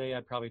kernels all day,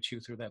 I'd probably chew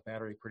through that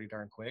battery pretty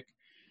darn quick.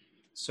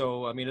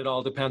 So, I mean, it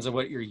all depends on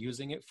what you're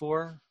using it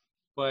for,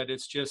 but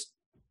it's just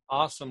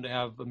awesome to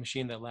have a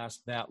machine that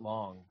lasts that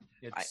long.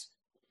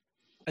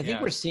 I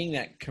think we're seeing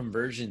that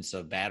convergence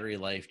of battery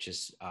life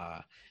just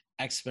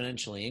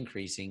exponentially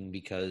increasing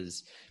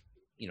because,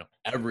 you know,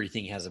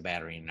 everything has a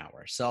battery now.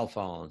 Our cell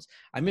phones.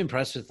 I'm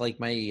impressed with like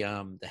my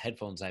the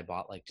headphones I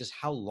bought, like just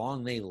how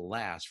long they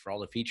last for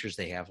all the features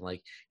they have.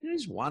 Like you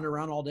just wander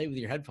around all day with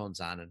your headphones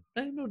on,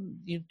 and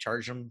you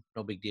charge them,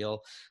 no big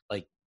deal.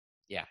 Like,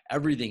 yeah,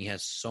 everything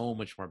has so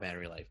much more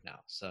battery life now.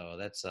 So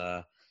that's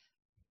an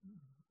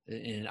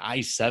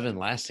i7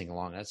 lasting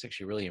long. That's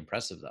actually really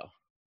impressive, though.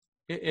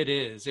 It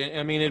is.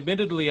 I mean,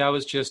 admittedly, I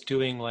was just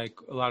doing like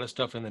a lot of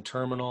stuff in the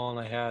terminal, and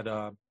I had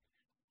a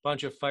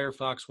bunch of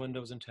Firefox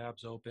windows and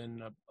tabs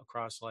open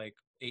across like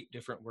 8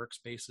 different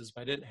workspaces.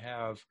 But I didn't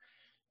have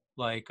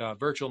like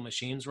virtual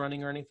machines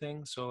running or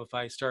anything. So if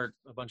I start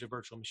a bunch of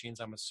virtual machines,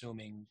 I'm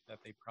assuming that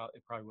it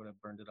probably would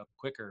have burned it up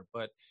quicker.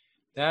 But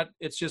that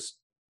it's just,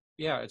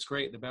 yeah, it's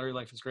great. The battery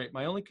life is great.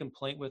 My only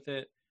complaint with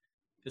it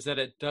is that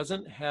it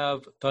doesn't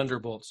have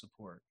Thunderbolt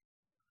support,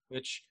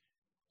 which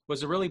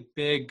was a really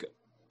big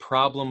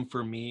problem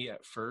for me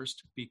at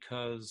first,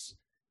 because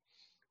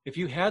if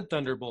you had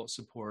Thunderbolt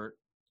support,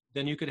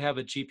 then you could have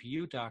a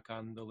GPU dock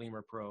on the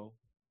Lemur Pro.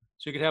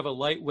 So you could have a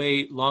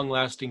lightweight,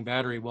 long-lasting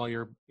battery while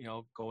you're,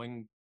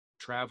 going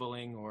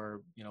traveling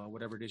or,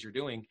 whatever it is you're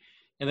doing.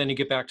 And then you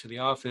get back to the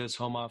office,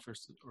 home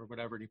office, or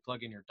whatever, and you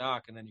plug in your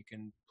dock, and then you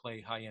can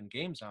play high-end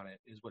games on it,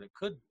 is what it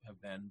could have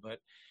been. But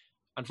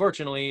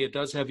unfortunately, it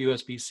does have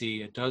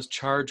USB-C. It does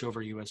charge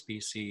over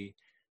USB-C,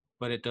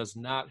 but it does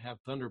not have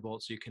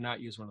Thunderbolt, so you cannot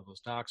use one of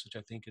those docks, which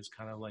I think is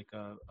kind of like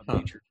a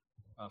major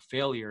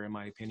failure, in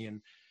my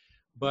opinion.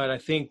 But I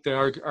think the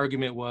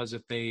argument was,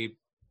 if they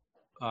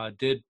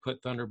did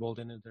put Thunderbolt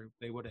in it,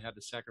 they would have had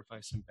to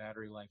sacrifice some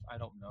battery life. I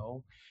don't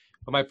know.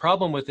 But my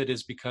problem with it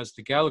is because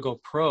the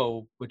Galago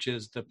Pro, which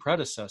is the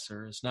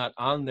predecessor, is not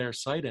on their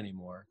site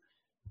anymore.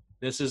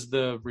 This is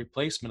the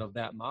replacement of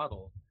that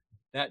model.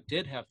 That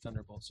did have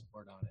Thunderbolt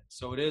support on it.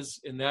 So it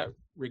is, in that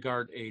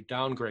regard, a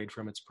downgrade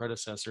from its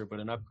predecessor, but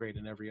an upgrade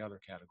in every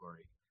other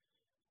category.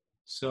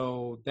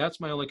 So that's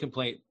my only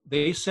complaint.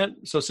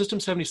 System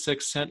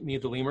 76 sent me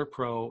the Lemur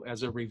Pro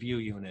as a review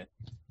unit.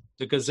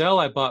 The Gazelle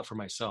I bought for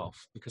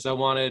myself because I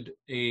wanted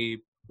a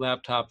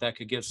laptop that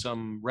could get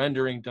some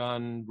rendering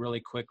done really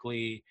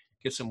quickly,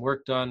 get some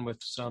work done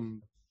with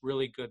some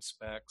really good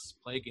specs,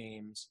 play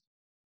games.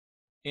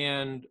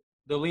 And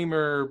the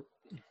Lemur,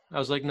 I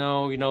was like,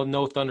 no,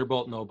 no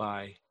Thunderbolt, no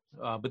buy.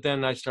 But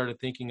then I started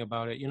thinking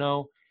about it.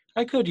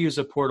 I could use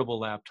a portable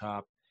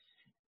laptop,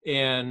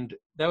 and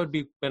that would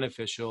be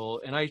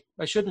beneficial. And I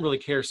shouldn't really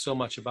care so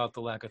much about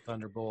the lack of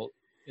Thunderbolt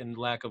and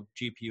lack of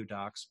GPU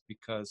docks,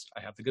 because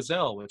I have the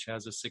Gazelle, which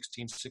has a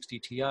 1660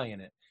 Ti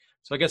in it.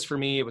 So I guess for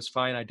me, it was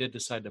fine. I did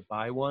decide to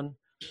buy one.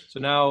 So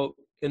now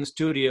in the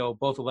studio,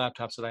 both the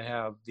laptops that I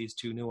have, these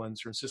two new ones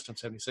from System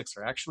 76,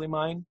 are actually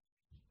mine.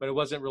 But it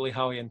wasn't really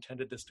how I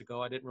intended this to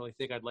go. I didn't really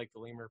think I'd like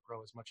the Lemur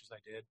Pro as much as I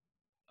did.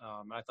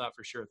 I thought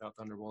for sure without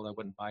Thunderbolt I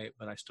wouldn't buy it,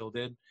 but I still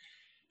did.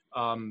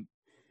 I'm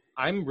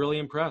really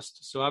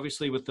impressed. So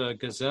obviously with the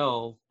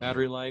Gazelle,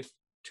 battery life,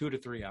 2 to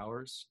 3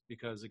 hours,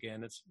 because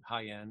again, it's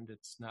high end.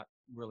 It's not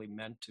really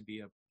meant to be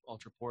a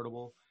ultra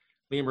portable.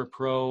 Lemur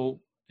Pro,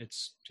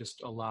 it's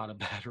just a lot of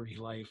battery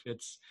life.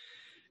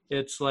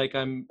 It's like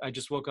I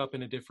just woke up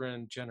in a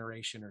different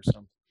generation or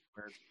something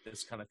where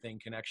this kind of thing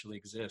can actually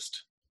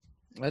exist.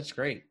 That's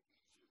great.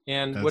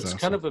 And That's what's awesome.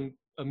 kind of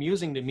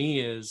amusing to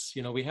me is,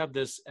 we have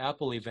this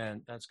Apple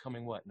event that's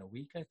coming, in a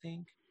week, I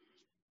think,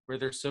 where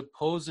they're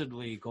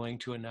supposedly going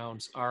to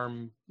announce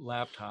ARM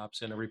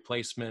laptops and a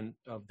replacement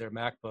of their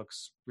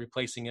MacBooks,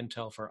 replacing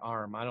Intel for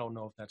ARM. I don't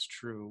know if that's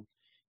true,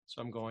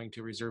 so I'm going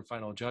to reserve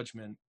final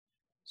judgment.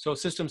 So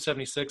System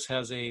 76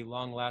 has a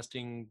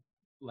long-lasting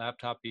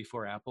laptop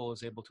before Apple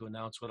is able to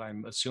announce what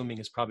I'm assuming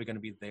is probably going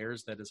to be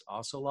theirs that is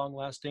also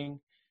long-lasting.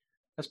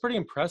 That's pretty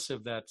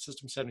impressive that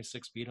System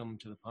 76 beat them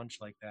to the punch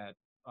like that.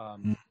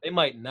 They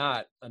might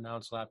not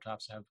announce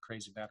laptops that have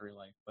crazy battery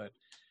life, but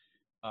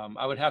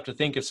I would have to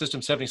think if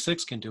System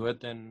 76 can do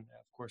it, then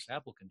of course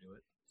Apple can do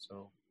it.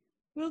 So,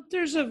 well,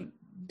 there's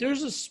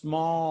a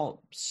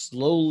small,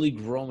 slowly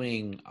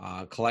growing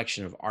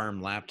collection of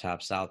ARM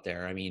laptops out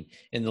there. I mean,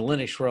 in the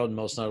Linux world,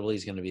 most notably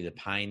is going to be the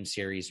Pine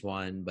Series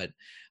one, but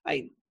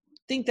I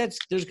think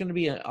there's going to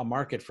be a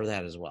market for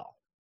that as well.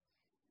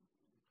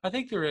 I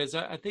think there is.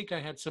 I think I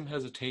had some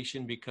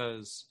hesitation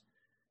because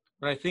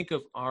when I think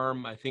of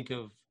ARM, I think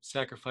of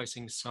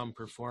sacrificing some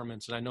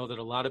performance. And I know that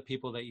a lot of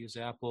people that use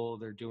Apple,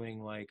 they're doing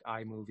like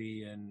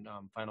iMovie and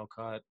Final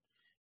Cut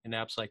and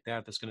apps like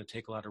that. That's going to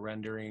take a lot of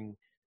rendering.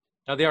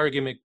 Now, the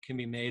argument can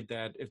be made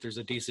that if there's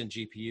a decent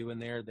GPU in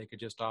there, they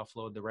could just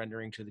offload the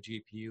rendering to the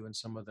GPU and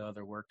some of the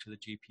other work to the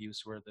GPU,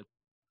 so where the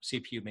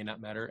CPU may not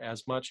matter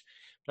as much.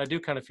 But I do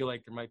kind of feel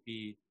like there might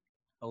be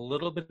a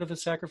little bit of a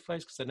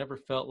sacrifice, because I never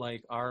felt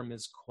like ARM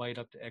is quite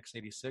up to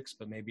x86,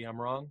 but maybe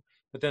I'm wrong.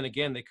 But then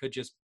again, they could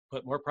just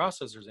put more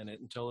processors in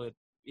it until it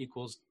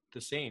equals the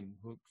same,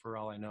 for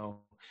all I know.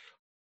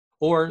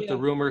 Or the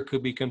rumor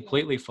could be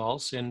completely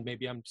false, and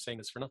maybe I'm saying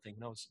this for nothing.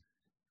 Who knows?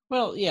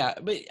 Well, yeah,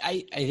 but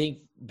I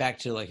think back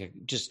to like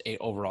just a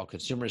overall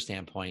consumer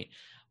standpoint,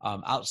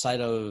 outside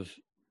of,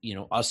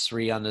 us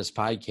three on this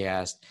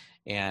podcast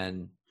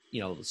and,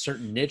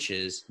 certain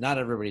niches, not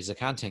everybody's a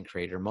content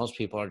creator. Most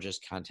people are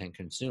just content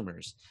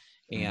consumers.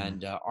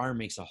 And ARM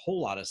makes a whole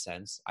lot of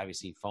sense.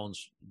 Obviously,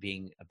 phones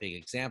being a big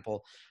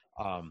example,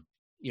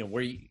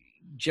 where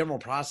general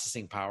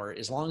processing power,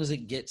 as long as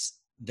it gets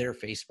their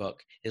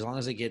Facebook, as long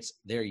as it gets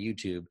their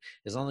YouTube,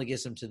 as long as it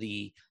gets them to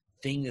the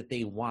thing that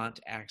they want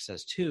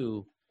access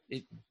to,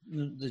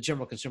 the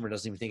general consumer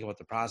doesn't even think about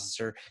the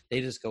processor. They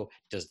just go,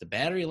 does the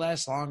battery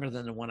last longer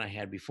than the one I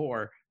had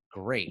before?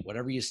 Great.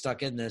 Whatever you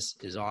stuck in this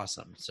is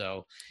awesome.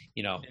 So,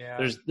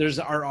 there's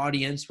our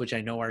audience, which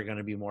I know are going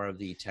to be more of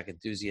the tech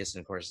enthusiasts,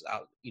 and of course,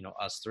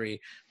 us three,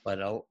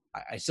 but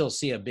I still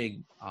see a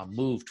big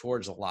move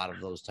towards a lot of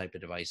those type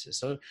of devices.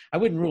 So I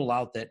wouldn't rule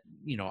out that,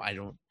 I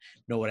don't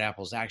know what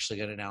Apple's actually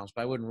going to announce,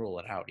 but I wouldn't rule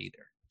it out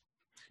either.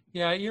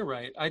 Yeah, you're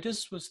right. I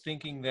just was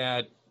thinking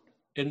that,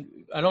 and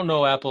I don't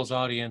know Apple's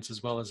audience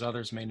as well as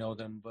others may know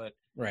them, but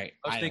Right.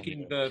 I was I don't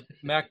thinking either.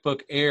 the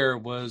MacBook Air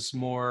was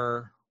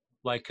more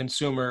like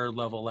consumer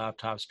level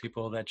laptops,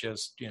 people that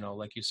just,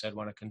 like you said,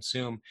 want to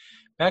consume.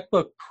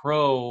 MacBook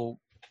Pro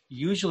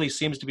usually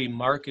seems to be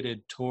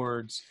marketed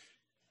towards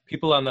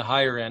people on the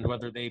higher end,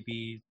 whether they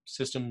be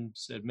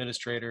systems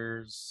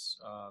administrators,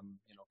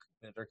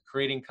 that are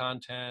creating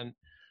content,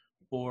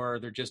 or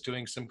they're just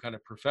doing some kind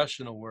of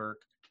professional work.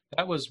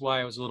 That was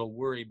why I was a little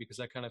worried, because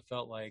I kind of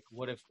felt like,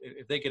 what if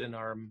they get an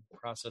ARM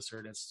processor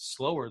and it's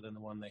slower than the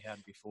one they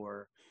had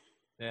before,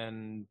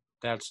 then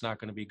that's not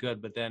going to be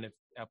good. But then if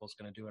Apple's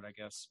going to do it, I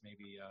guess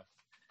maybe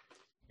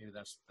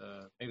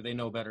they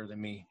know better than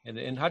me.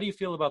 And how do you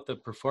feel about the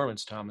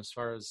performance, Tom, as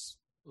far as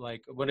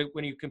like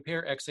when you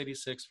compare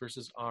x86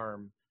 versus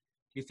ARM?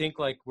 Do you think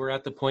like we're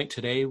at the point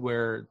today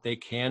where they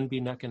can be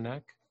neck and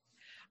neck?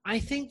 I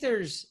think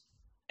there's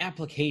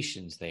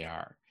applications they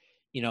are.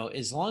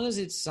 As long as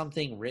it's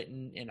something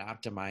written and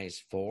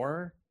optimized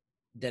for,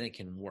 then it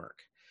can work.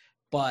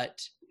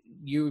 But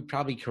you would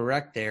probably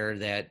correct there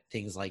that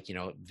things like,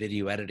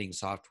 video editing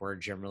software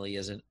generally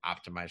isn't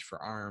optimized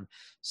for ARM.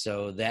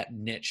 So that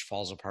niche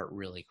falls apart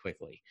really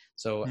quickly.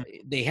 So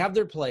they have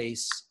their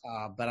place,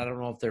 but I don't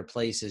know if their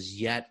place is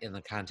yet in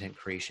the content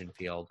creation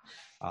field.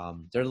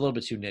 They're a little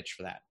bit too niche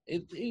for that.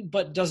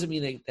 But doesn't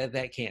mean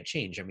that can't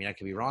change. I mean, I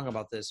could be wrong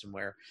about this, and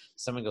where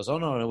someone goes, oh,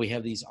 no, we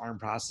have these ARM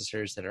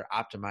processors that are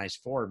optimized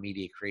for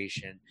media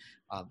creation.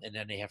 And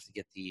then they have to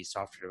get the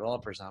software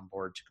developers on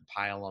board to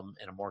compile them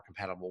in a more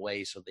compatible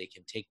way so they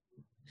can take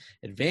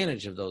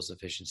advantage of those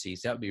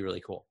efficiencies. That would be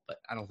really cool. But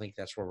I don't think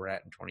that's where we're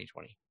at in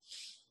 2020.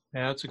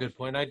 Yeah, that's a good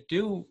point. I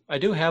do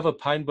have a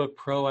Pinebook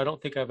Pro. I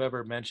don't think I've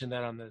ever mentioned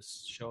that on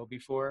this show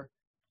before.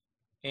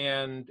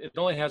 And it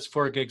only has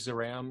 4 gigs of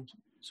RAM,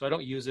 so I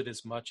don't use it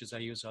as much as I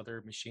use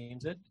other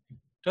machines. It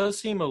does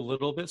seem a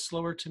little bit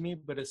slower to me,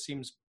 but it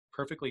seems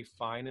perfectly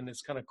fine, and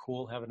it's kind of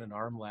cool having an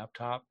ARM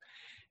laptop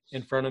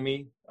in front of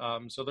me.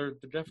 So they're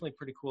definitely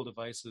pretty cool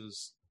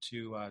devices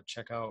to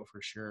check out for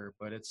sure.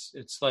 But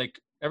it's like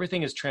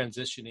everything is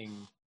transitioning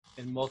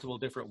in multiple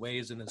different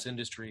ways in this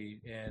industry,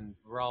 and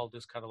we're all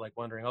just kind of like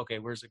wondering, okay,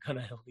 where's it going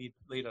to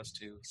lead us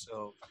to?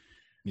 So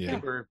I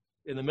think we're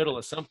in the middle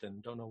of something.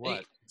 Don't know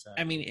what.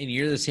 I mean, and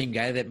you're the same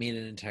guy that made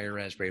an entire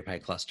Raspberry Pi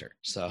cluster.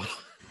 So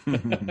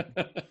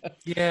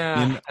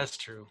yeah, that's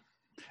true.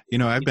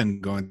 I've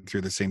been going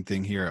through the same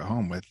thing here at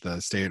home with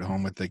stay at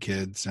home with the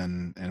kids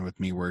and with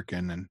me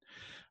working.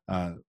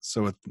 And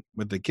so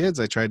with the kids,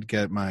 I tried to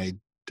get my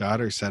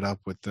daughter set up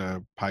with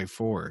the Pi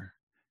 4.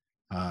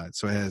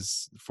 So it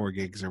has 4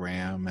 gigs of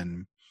RAM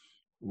and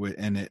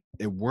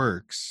it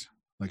works.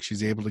 Like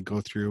she's able to go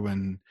through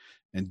and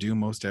do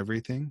most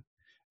everything,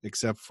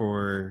 except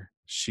for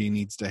she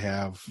needs to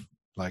have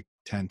like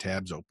 10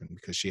 tabs open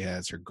because she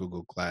has her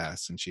Google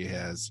Glass and she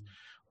has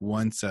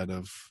one set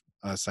of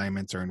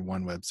assignments are in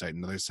one website,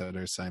 another set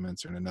of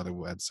assignments are in another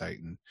website,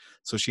 and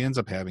so she ends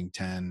up having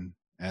 10,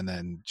 and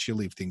then she'll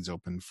leave things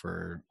open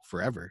for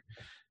forever,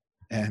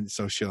 and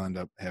so she'll end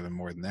up having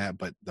more than that,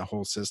 but the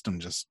whole system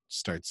just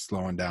starts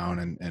slowing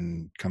down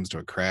and comes to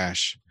a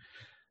crash.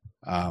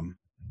 And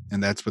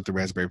that's with the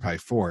Raspberry Pi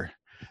 4.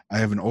 I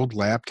have an old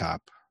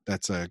laptop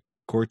that's a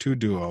Core 2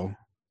 Duo,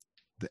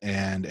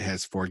 and it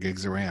has 4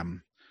 gigs of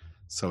RAM,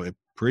 so it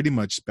pretty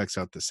much specs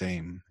out the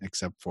same,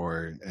 except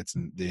for it's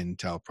the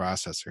Intel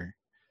processor,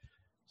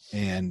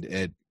 and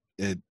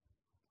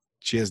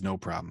she has no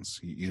problems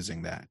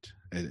using that.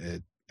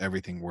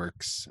 Everything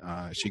works.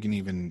 She can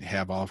even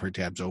have all of her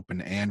tabs open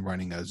and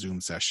running a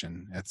Zoom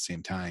session at the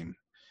same time,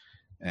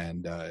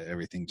 and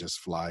everything just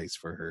flies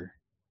for her.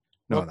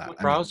 What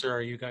browser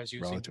are you guys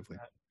using? Relatively,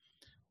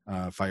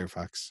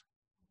 Firefox.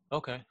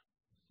 Okay.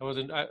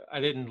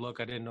 I didn't look.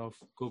 I didn't know if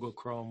Google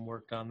Chrome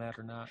worked on that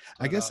or not.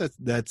 I guess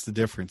that's the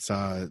difference.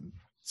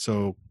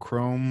 So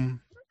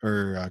Chrome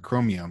or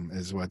Chromium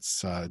is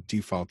what's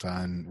default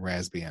on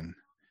Raspbian,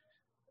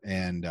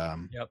 and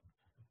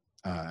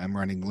I'm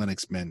running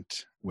Linux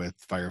Mint with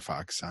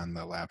Firefox on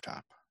the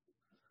laptop.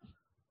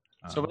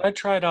 So when I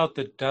tried out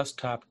the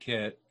desktop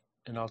kit,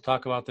 and I'll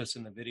talk about this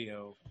in the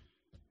video,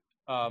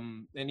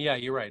 and yeah,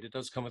 you're right. It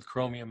does come with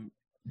Chromium.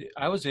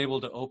 I was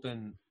able to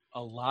open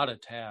a lot of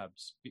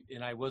tabs,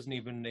 and I wasn't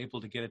even able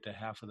to get it to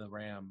half of the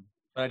RAM.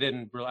 But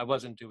I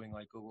wasn't doing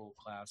like Google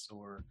Class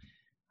or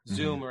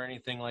Zoom or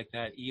anything like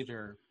that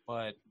either.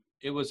 But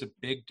it was a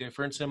big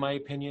difference in my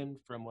opinion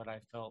from what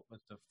I felt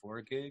with the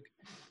 4 gig.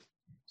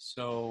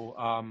 So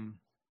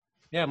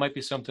yeah, it might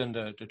be something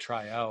to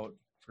try out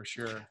for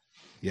sure.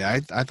 Yeah,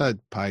 I thought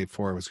Pi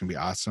 4 was going to be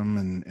awesome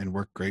and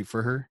work great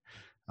for her.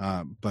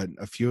 But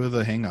a few of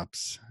the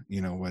hangups,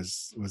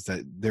 was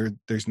that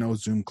there's no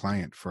Zoom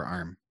client for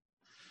ARM.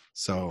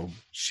 So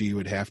she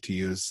would have to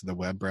use the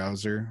web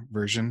browser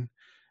version,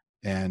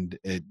 and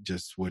it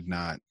just would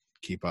not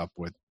keep up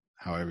with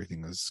how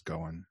everything was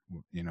going,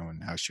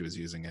 and how she was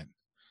using it.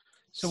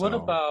 So what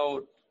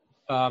about,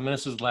 and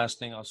this is the last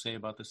thing I'll say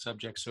about the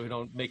subject, so we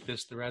don't make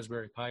this the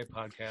Raspberry Pi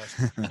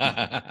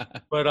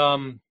podcast. But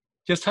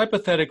Just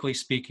hypothetically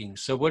speaking,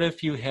 so what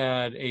if you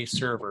had a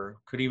server,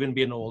 could even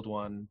be an old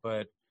one,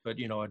 but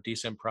a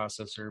decent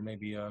processor,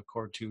 maybe a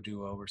Core 2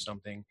 Duo or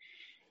something,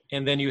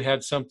 and then you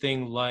had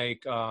something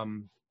like,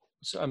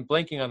 so I'm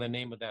blanking on the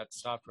name of that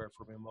software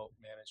for remote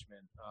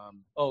management.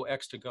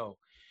 X2Go.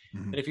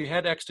 Mhm. And if you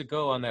had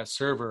X2Go on that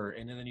server,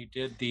 and then you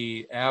did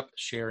the app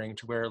sharing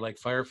to where like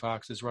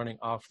Firefox is running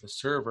off the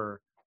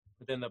server,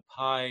 but then the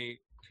Pi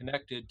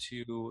connected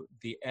to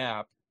the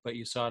app, but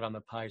you saw it on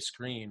the Pi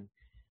screen.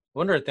 I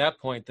wonder at that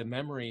point, the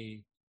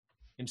memory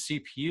and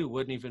CPU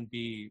wouldn't even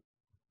be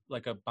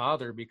like a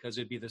bother because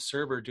it'd be the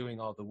server doing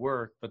all the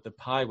work, but the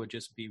Pi would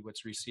just be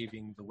what's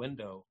receiving the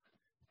window.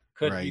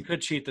 You Right.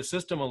 could cheat the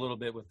system a little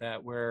bit with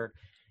that, where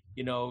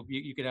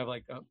you could have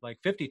like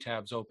 50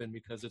 tabs open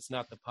because it's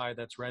not the Pi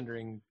that's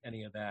rendering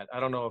any of that. I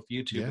don't know if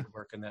YouTube Yeah. would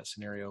work in that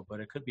scenario, but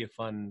it could be a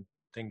fun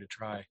thing to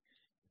try.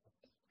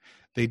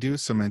 They do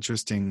some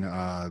interesting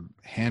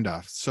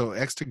handoffs. So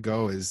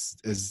X2Go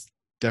is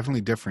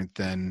definitely different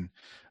than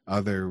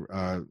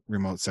other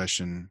remote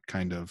session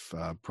kind of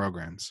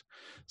programs.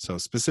 So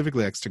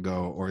specifically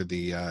X2Go or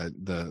the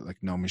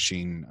like no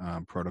machine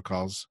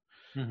protocols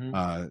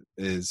Mm-hmm.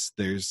 is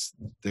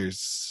there's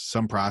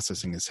some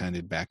processing is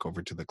handed back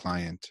over to the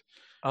client,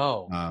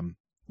 Oh,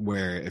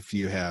 where if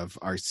you have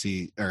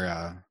RC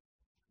or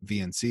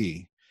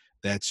VNC,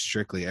 that's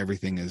strictly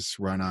everything is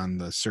run on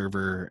the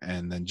server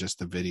and then just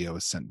the video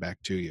is sent back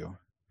to you.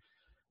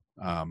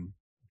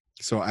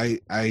 So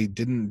I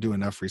didn't do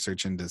enough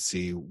research into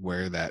see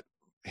where that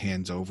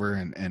hands over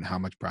and how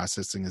much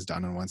processing is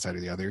done on one side or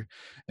the other,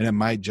 and it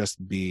might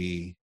just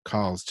be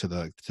calls to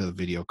the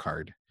video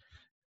card,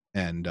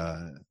 and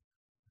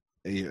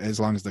as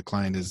long as the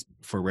client is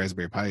for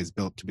Raspberry Pi is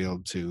built to be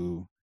able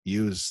to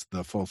use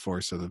the full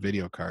force of the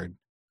video card,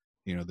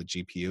 the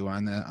GPU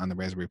on the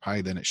Raspberry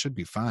Pi, then it should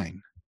be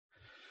fine.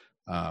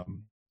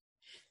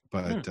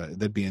 But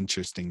that'd be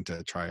interesting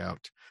to try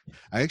out.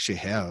 I actually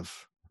have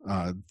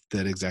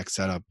that exact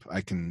setup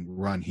I can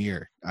run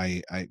here.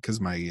 I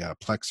because my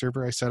Plex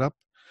server I set up,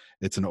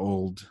 it's an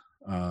old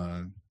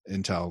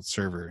Intel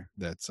server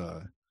that's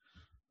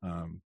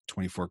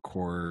 24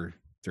 core,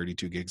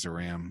 32 gigs of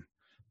RAM,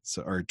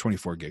 so or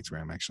 24 gigs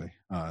RAM actually.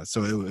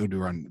 So it would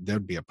run. That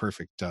would be a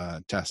perfect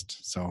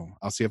test. So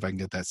I'll see if I can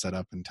get that set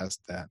up and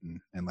test that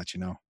and let you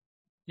know.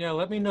 yeah,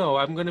 let me know.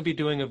 I'm going to be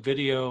doing a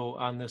video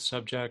on this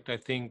subject, I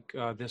think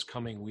this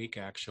coming week,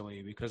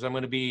 actually, because I'm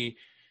going to be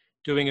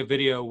doing a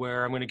video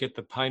where I'm going to get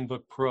the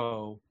Pinebook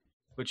Pro,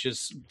 which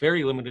is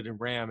very limited in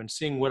RAM, and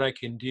seeing what I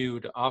can do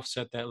to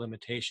offset that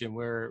limitation,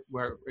 where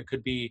it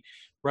could be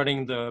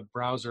running the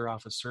browser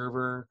off a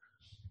server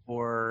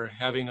or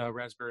having a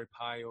Raspberry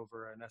Pi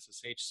over an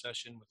SSH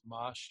session with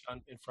Mosh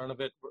in front of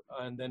it,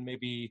 and then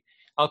maybe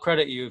I'll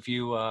credit you if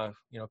you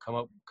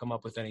come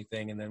up with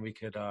anything, and then we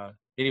could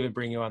maybe even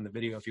bring you on the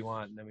video if you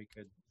want, and then we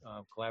could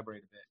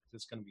collaborate a bit.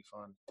 It's going to be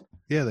fun.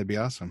 Yeah, that'd be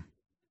awesome.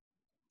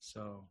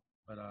 So,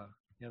 but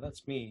yeah,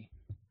 that's me.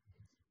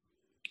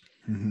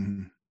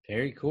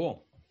 Very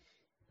cool.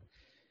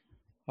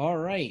 All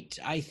right.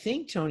 I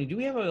think, Tony, do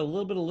we have a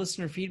little bit of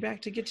listener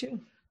feedback to get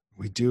to?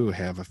 We do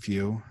have a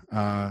few.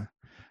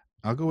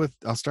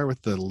 I'll start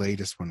with the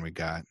latest one we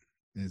got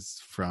is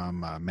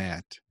from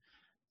Matt.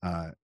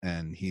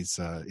 And he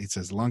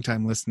says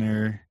longtime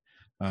listener,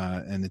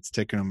 and it's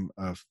taken him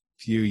a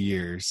few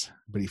years,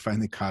 but he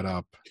finally caught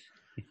up.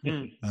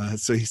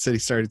 So he said he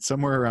started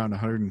somewhere around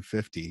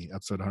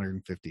episode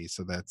 150.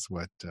 So that's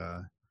what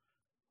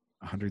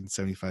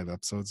 175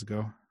 episodes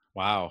ago.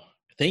 Wow.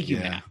 Thank you,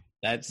 Yeah. Matt.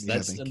 That's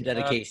some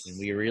dedication. That's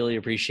we really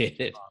appreciate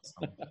it.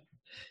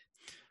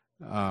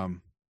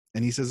 awesome.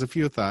 And he says a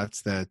few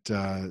thoughts that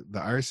the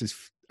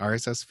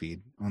RSS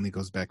feed only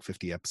goes back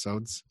 50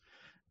 episodes,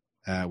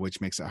 which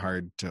makes it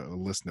hard to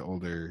listen to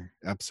older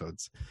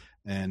episodes.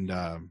 And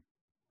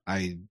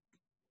I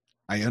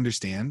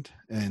understand.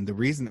 And the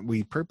reason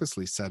we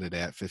purposely set it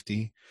at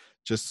 50,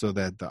 just so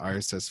that the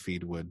RSS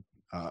feed would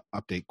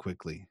update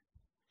quickly.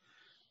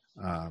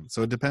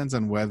 So it depends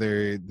on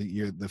whether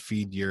the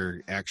feed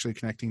you're actually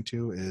connecting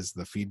to is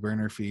the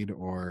FeedBurner feed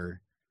or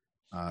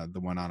the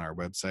one on our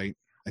website.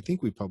 I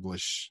think we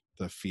publish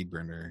the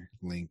FeedBurner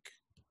link.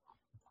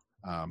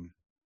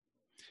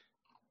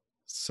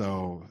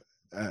 So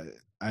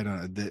I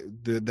don't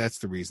know. That's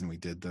the reason we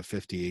did the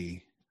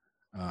 50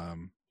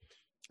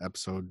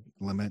 episode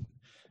limit.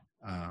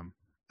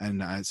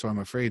 So I'm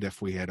afraid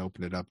if we had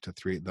opened it up to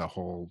the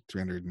whole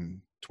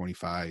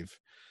 325,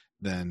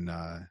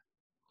 then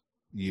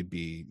you'd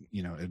be,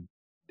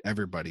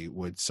 everybody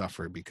would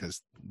suffer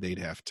because they'd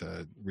have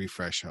to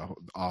refresh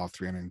all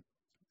 300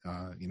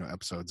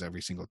 episodes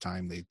every single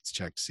time they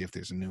check to see if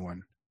there's a new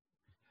one.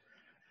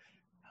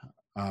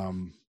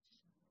 And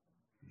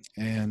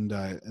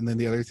then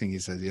the other thing he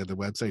says, the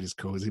website is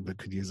cozy but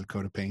could use a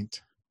coat of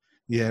paint.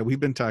 Yeah, we've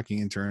been talking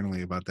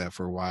internally about that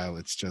for a while.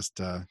 It's just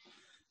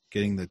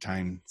getting the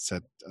time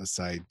set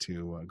aside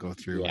to go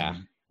through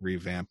and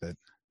revamp it.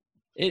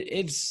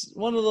 It's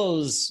one of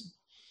those.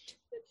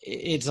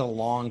 It's a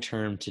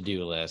long-term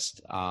to-do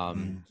list.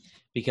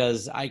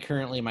 because I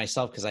currently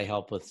myself, because I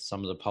help with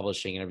some of the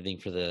publishing and everything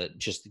for to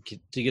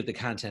get the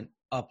content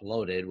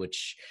uploaded,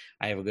 which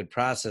I have a good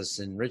process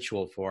and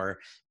ritual for,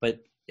 but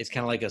it's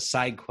kind of like a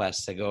side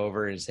quest to go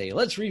over and say,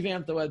 let's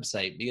revamp the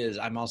website, because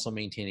I'm also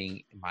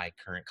maintaining my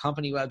current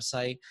company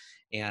website.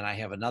 And I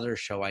have another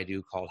show I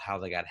do called How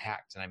They Got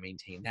Hacked, and I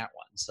maintain that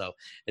one. So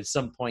at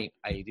some point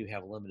I do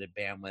have limited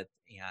bandwidth.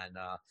 And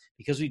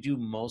because we do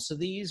most of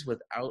these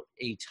without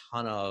a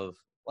ton of,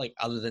 like,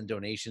 other than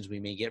donations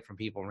we may get from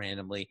people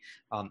randomly,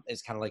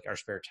 it's kind of like our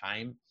spare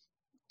time.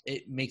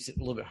 It makes it a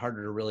little bit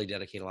harder to really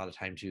dedicate a lot of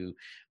time to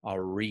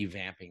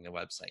revamping the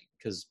website,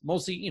 because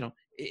mostly,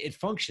 it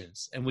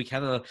functions. And we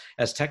kind of,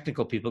 as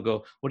technical people,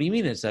 go, what do you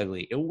mean it's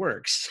ugly? It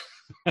works.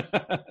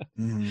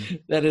 Mm-hmm.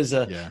 That is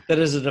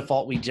a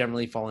default we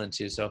generally fall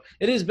into. So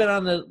it has been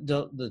on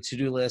the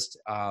to-do list.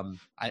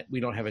 We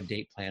don't have a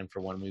date plan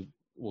for when we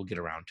will get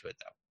around to it,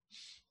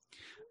 though.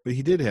 But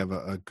he did have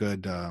a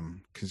good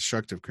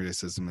constructive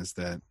criticism, is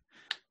that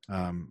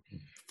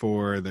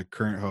for the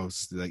current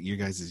hosts, like you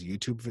guys'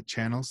 YouTube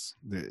channels,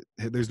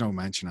 there's no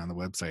mention on the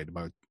website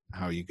about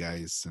how you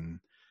guys and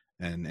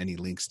any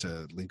links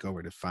to link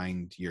over to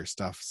find your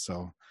stuff.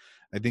 So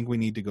I think we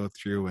need to go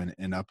through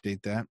and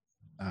update that.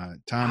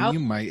 Tom, you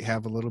might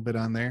have a little bit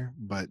on there,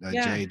 but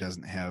Jay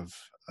doesn't have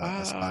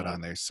a spot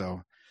on there.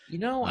 So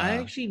I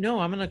actually know,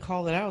 I'm going to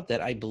call it out,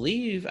 that I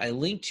believe I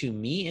linked to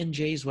me and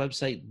Jay's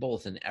website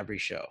both in every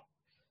show.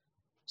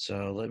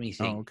 So let me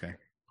think. Oh, okay.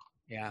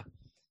 Yeah.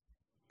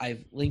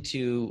 I've linked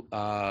to,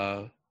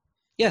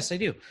 yes, I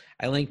do.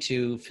 I linked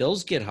to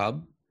Phil's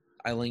GitHub.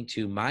 I linked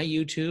to my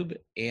YouTube,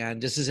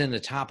 and this is in the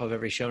top of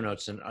every show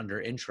notes and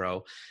under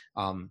intro.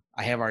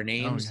 I have our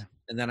names,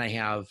 and then I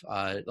have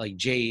like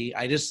Jay.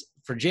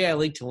 For Jay, I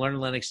linked to Learn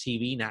Linux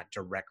TV, not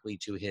directly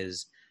to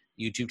his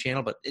YouTube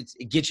channel, but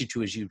it gets you to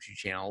his YouTube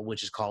channel,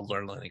 which is called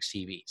Learn Linux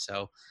TV.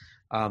 So,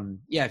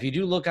 if you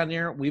do look on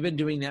there, we've been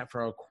doing that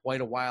for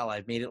quite a while.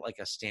 I've made it like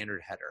a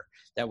standard header.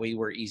 That way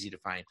we're easy to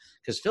find.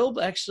 Because Phil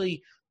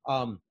actually,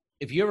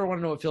 if you ever want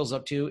to know what Phil's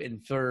up to,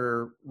 and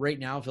for right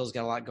now, Phil's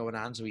got a lot going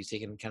on, so he's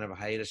taking kind of a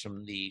hiatus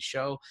from the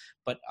show,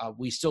 but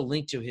we still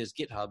link to his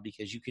GitHub,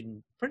 because you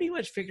can pretty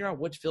much figure out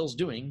what Phil's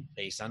doing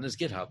based on his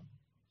GitHub.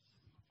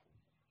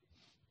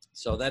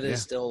 So that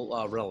is still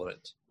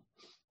relevant.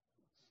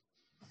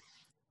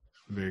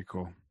 Very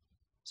cool.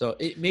 So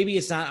maybe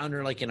it's not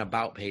under like an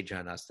about page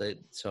on us,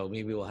 so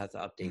maybe we'll have to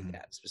update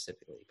that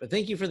specifically. But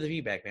thank you for the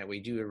feedback, Matt. We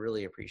do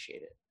really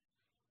appreciate it.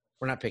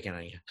 We're not picking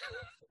on you.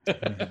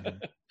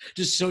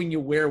 Just showing you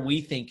where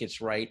we think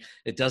it's right.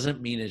 It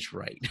doesn't mean it's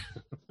right.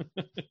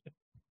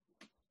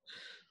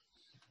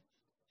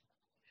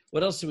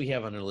 What else do we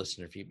have under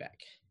listener feedback?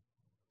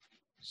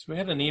 So we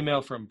had an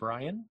email from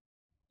Brian,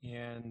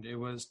 and it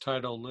was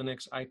titled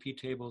Linux IP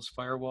Tables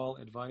Firewall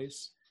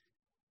Advice.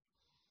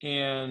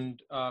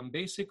 And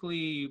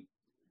basically,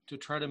 to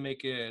try to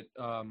make it,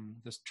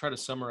 try to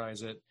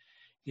summarize it,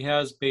 he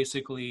has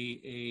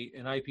basically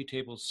an IP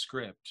tables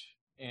script,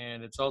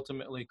 and it's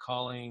ultimately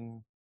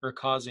causing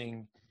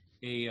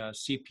a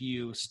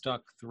CPU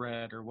stuck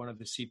thread, or one of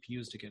the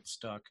CPUs to get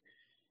stuck.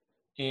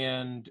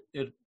 And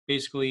it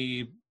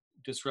basically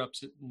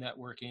disrupts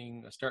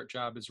networking. A start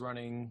job is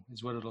running,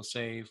 is what it'll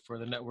say, for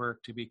the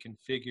network to be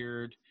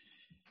configured.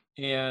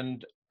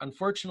 And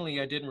unfortunately,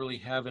 I didn't really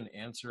have an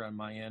answer on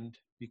my end,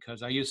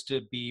 because I used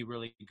to be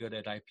really good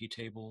at IP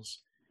tables,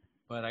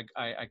 but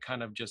I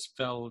kind of just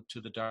fell to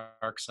the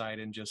dark side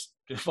and just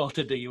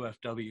defaulted to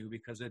UFW,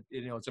 because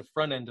it's a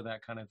front end to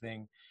that kind of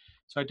thing.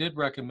 So I did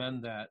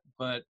recommend that,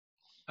 but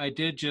I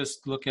did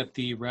just look at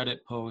the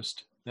Reddit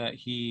post that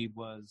he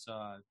was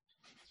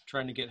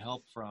trying to get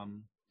help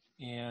from,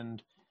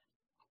 and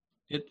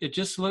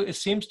it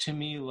seems to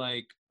me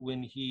like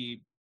when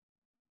he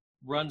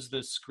runs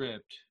this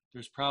script,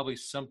 there's probably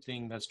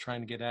something that's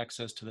trying to get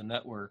access to the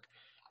network,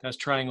 that's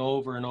trying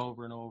over and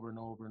over and over and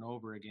over and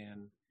over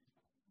again.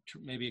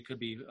 Maybe it could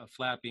be a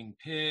flapping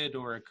PID,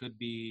 or it could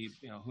be,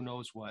 who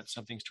knows what.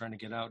 Something's trying to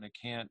get out and it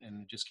can't,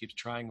 and it just keeps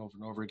trying over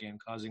and over again,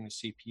 causing the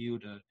CPU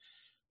to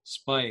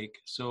spike.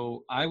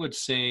 So I would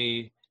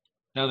say,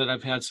 now that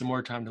I've had some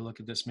more time to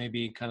look at this,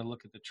 maybe kind of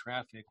look at the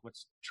traffic,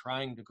 what's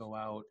trying to go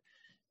out,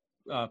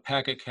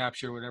 packet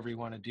capture, whatever you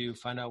want to do,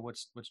 find out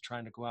what's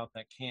trying to go out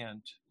that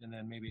can't, and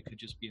then maybe it could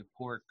just be a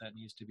port that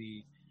needs to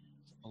be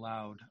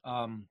allowed.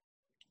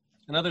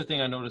 Another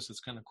thing I noticed that's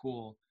kind of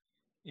cool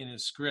in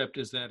his script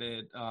is that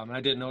and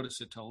I didn't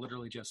notice it till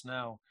literally just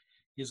now,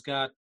 he's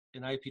got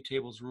an IP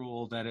tables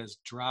rule that is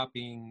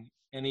dropping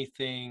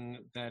anything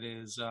that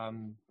is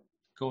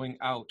going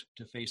out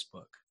to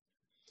Facebook.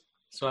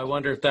 So I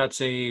wonder if that's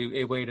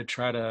a way to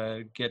try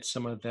to get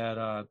some of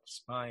that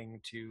spying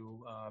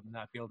to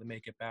not be able to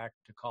make it back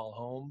to call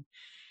home,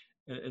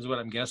 is what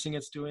I'm guessing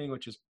it's doing,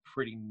 which is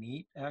pretty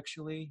neat,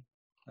 actually.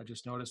 I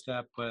just noticed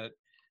that. But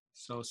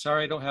so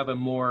sorry I don't have a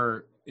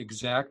more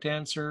exact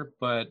answer,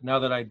 but now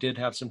that I did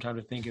have some time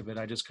to think of it,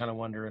 I just kind of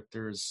wonder if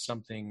there's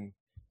something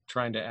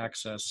trying to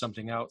access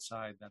something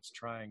outside that's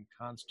trying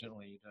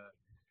constantly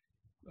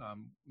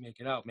make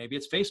it out. Maybe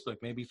it's Facebook.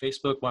 Maybe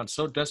Facebook wants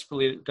so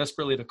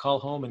desperately to call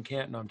home and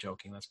can't. No, I'm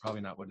joking. That's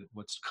probably not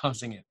what's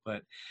causing it,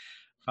 but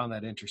found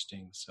that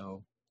interesting.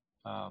 So,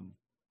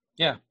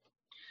 yeah,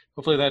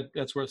 hopefully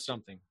that's worth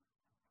something.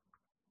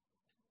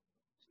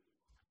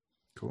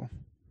 Cool.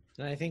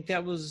 And I think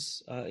that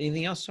was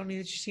anything else, Tony,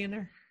 that you see in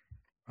there?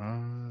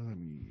 Let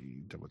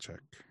me double check.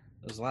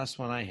 That was the last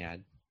one I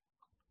had.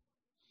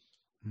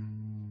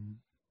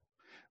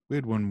 We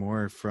had one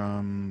more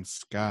from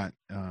Scott.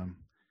 I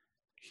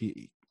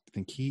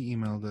think he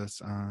emailed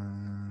us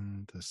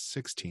on the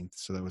 16th,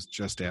 so that was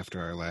just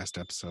after our last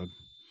episode.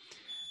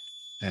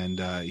 And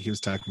he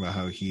was talking about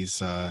how he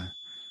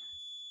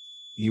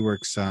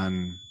works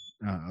on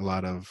a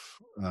lot of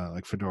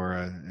like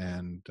Fedora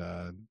and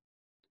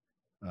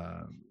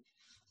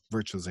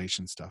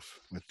virtualization stuff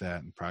with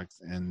that,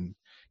 and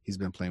he's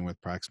been playing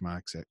with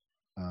Proxmox at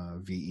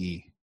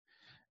VE.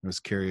 I was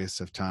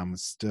curious if Tom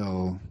was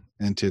still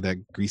into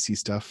that greasy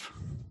stuff.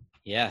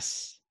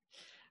 Yes,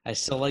 I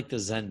still like the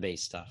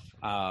Zen-based stuff.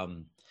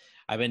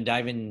 I've been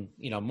diving,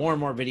 more and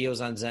more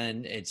videos on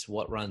Zen. It's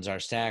what runs our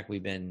stack.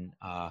 We've been,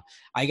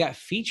 I got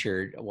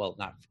featured. Well,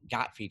 not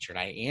got featured.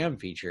 I am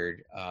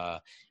featured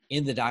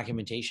in the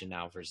documentation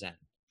now for Zen.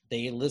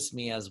 They list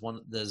me as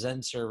the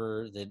Zen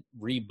server that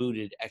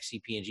rebooted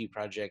XCP&G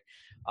project.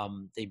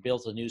 They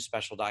built a new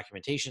special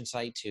documentation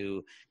site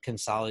to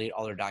consolidate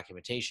all their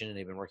documentation, and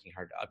they've been working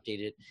hard to update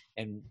it.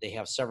 And they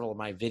have several of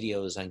my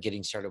videos on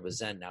getting started with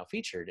Zen now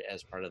featured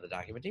as part of the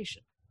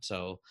documentation.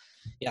 So,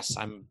 yes,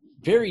 I'm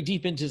very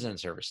deep into Zen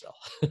server still.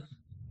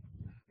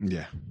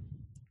 Yeah.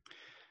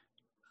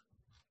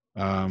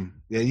 Yeah,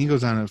 he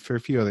goes on for a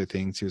few other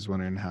things. He was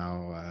wondering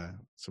how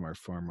some of our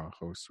former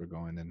hosts were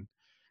going, and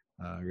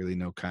really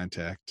no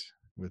contact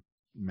with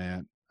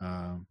Matt.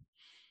 But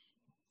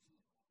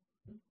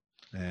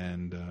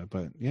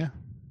yeah.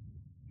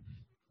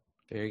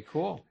 Very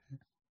cool.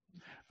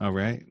 All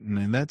right. And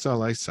then that's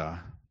all I saw.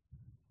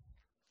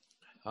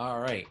 All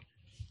right.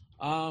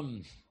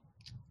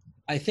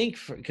 I think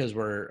because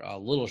we're a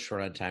little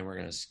short on time, we're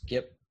going to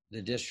skip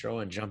the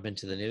distro and jump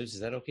into the news. Is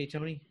that okay,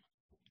 Tony?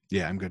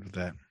 Yeah, I'm good with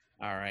that.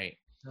 All right.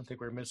 I don't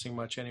think we're missing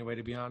much anyway,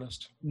 to be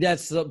honest.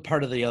 That's the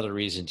part of the other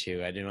reason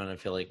too. I didn't want to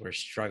feel like we're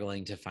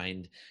struggling to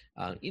find.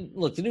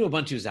 Look, the new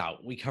Ubuntu's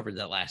out. We covered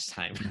that last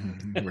time.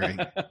 Right.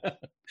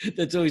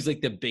 That's always like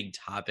the big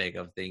topic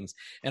of things,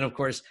 and of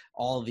course,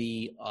 all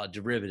the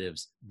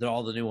derivatives.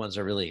 All the new ones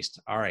are released.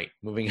 All right,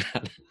 moving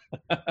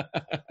on.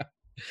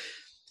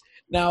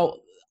 Now,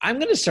 I'm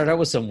going to start out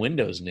with some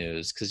Windows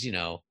news because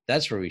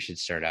that's where we should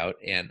start out,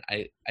 and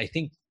I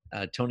think.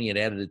 Tony had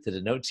added it to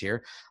the notes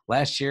here.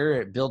 Last year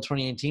at Build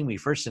 2018, we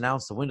first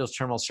announced the Windows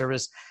Terminal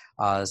Service.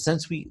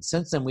 Since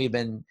then, we've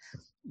been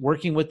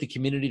working with the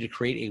community to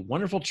create a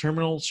wonderful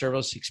terminal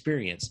service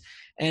experience.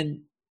 And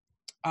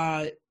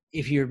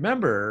if you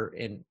remember,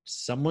 and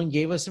someone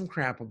gave us some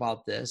crap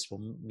about this,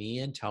 well, me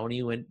and Tony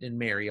and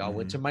Mary all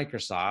went to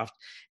Microsoft,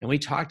 and we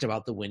talked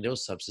about the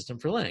Windows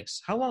subsystem for Linux.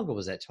 How long ago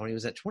was that, Tony?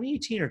 Was that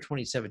 2018 or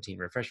 2017?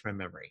 Refresh my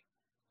memory.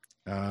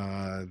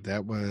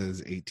 That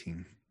was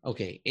 18.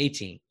 Okay,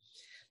 18.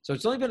 So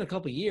it's only been a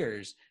couple of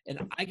years,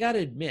 and I got to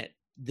admit,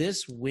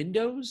 this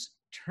Windows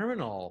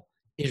terminal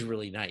is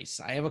really nice.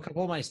 I have a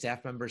couple of my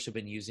staff members who've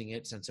been using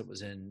it since it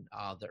was in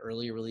the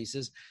earlier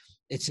releases.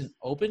 It's an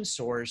open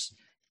source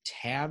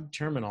tab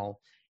terminal,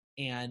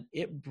 and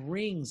it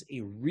brings a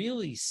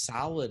really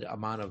solid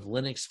amount of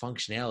Linux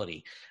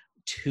functionality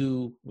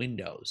to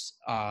Windows.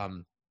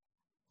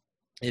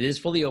 It is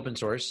fully open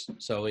source,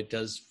 so it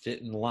does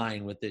fit in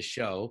line with this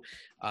show.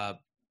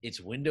 It's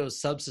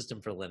Windows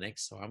subsystem for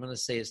Linux, so I'm going to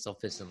say it still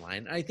fits in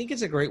line. I think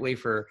it's a great way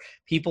for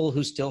people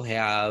who still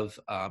have,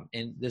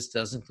 and this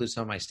does include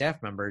some of my staff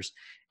members,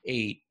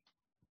 a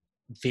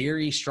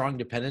very strong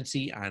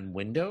dependency on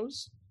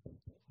Windows,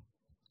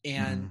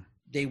 and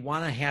they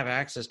want to have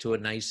access to a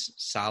nice,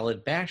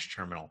 solid Bash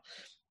terminal.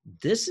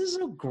 This is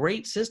a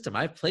great system.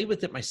 I've played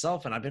with it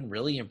myself, and I've been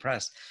really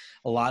impressed.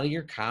 A lot of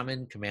your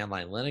common command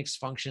line Linux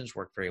functions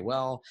work very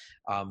well.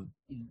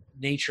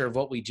 Nature of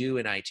what we do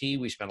in IT,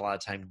 we spend a lot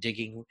of time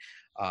digging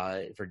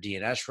for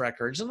DNS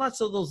records and lots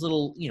of those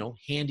little,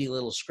 handy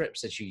little scripts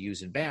that you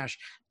use in Bash.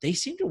 They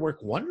seem to work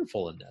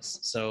wonderful in this.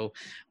 So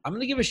I'm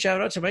going to give a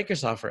shout out to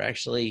Microsoft for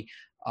actually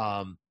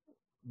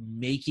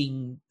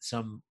making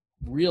some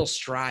real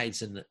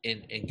strides in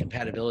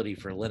compatibility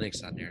for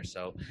Linux on there.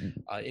 So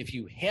if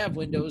you have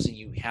Windows and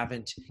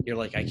you're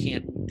like, I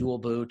can't dual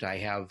boot, I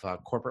have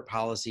corporate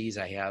policies,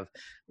 I have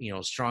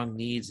strong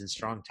needs and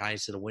strong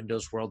ties to the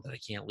Windows world that I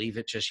can't leave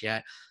it just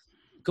yet,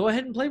 go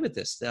ahead and play with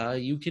this.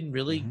 You can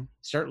really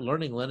start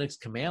learning Linux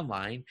command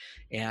line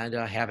and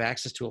have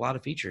access to a lot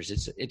of features.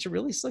 It's a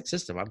really slick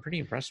system. I'm pretty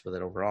impressed with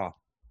it overall.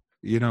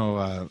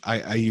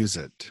 I use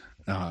it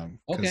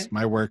because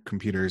my work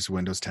computer is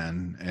Windows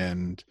 10,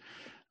 and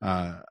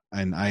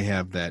I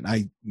have that.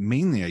 I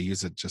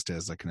use it just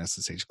as like an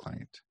SSH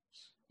client.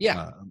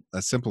 Yeah.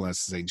 A simple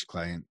SSH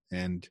client.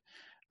 And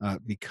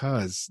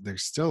because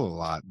there's still a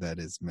lot that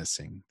is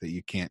missing that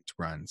you can't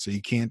run. So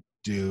you can't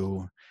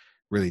do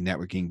really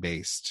networking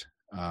based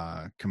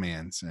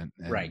commands and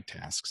Right.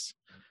 tasks.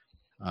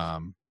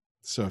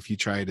 So if you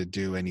try to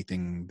do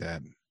anything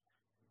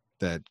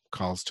that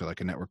calls to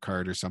like a network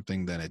card or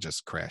something, then it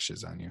just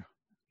crashes on you.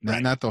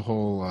 Right. Not the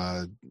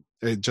whole,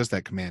 just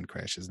that command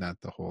crashes,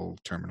 not the whole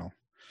terminal.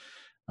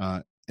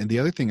 And the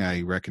other thing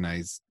I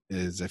recognize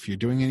is if you're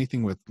doing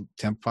anything with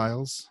temp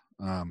files,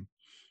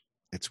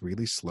 it's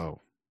really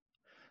slow.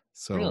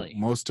 So Really?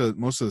 most of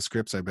the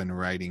scripts I've been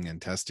writing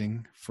and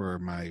testing for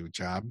my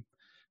job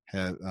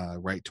have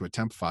write to a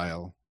temp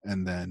file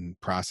and then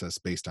process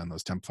based on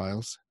those temp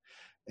files,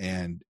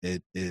 and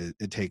it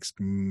takes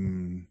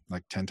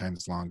like 10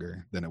 times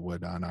longer than it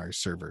would on our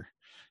server.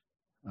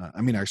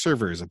 I mean, our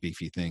server is a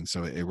beefy thing,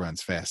 so it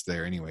runs fast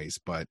there anyways,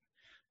 but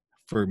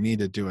for me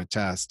to do a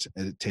test,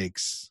 it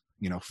takes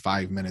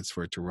 5 minutes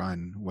for it to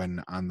run,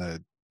 when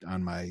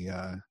on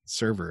my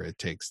server it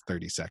takes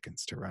 30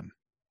 seconds to run.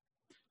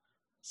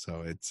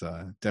 So it's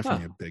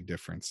definitely a big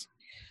difference.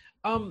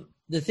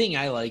 The thing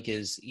I like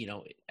is,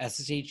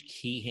 SSH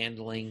key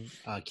handling,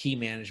 key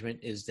management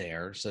is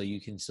there, so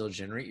you can still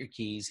generate your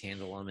keys,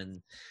 handle them,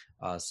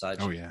 and such.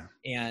 Oh yeah.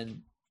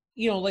 And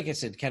like I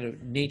said, kind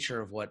of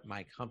nature of what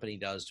my company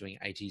does, doing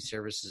IT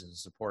services and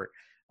support.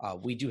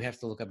 We do have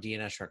to look up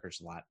DNS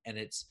records a lot,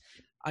 and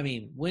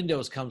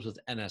Windows comes with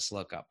NS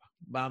lookup,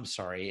 but I'm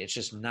sorry, it's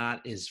just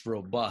not as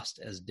robust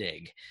as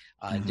DIG.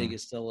 DIG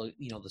is still,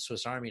 the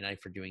Swiss Army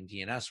knife for doing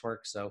DNS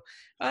work, so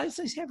it's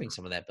nice having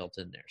some of that built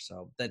in there.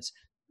 So that's,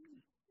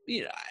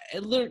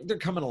 they're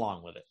coming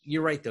along with it.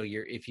 You're right, though.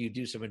 If you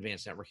do some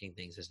advanced networking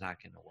things, it's not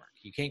going to work.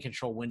 You can't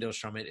control Windows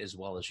from it as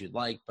well as you'd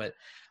like, but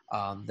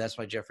that's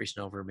why Jeffrey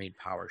Snover made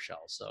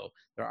PowerShell. So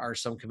there are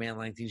some command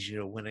line things you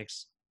do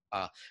Linux.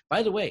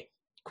 By the way,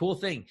 cool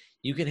thing,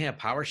 you can have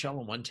PowerShell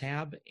in one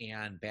tab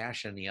and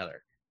Bash in the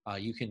other.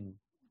 You can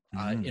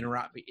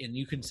interrupt, and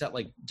you can set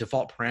like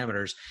default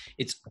parameters.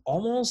 It's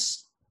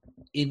almost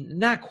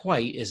not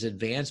quite as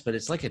advanced, but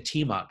it's like a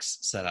tmux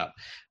setup.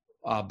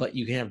 But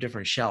you can have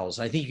different shells.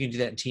 I think you can do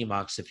that in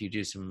tmux if you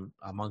do some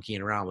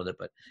monkeying around with it,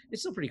 but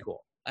it's still pretty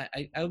cool.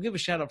 I'll give a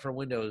shout out for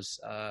Windows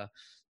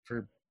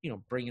for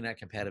bringing that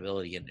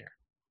compatibility in there.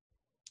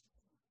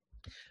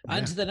 Yeah.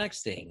 On to the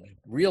next thing,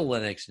 real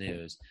Linux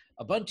news.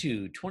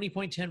 Ubuntu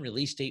 20.10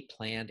 release date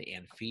planned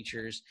and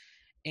features.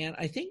 And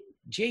I think,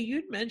 Jay,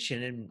 you'd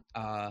mentioned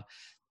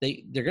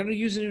they're going to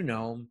use a new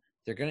GNOME.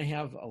 They're going to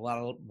have a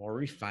lot more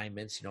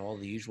refinements, all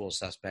the usual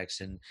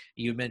suspects. And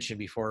you mentioned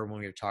before when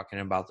we were talking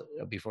about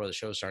before the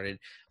show started,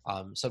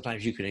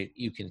 sometimes you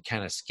can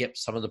kind of skip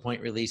some of the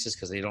point releases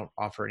because they don't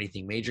offer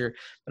anything major.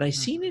 But I've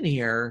seen in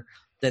here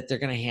that they're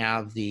going to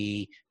have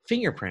the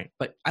fingerprint,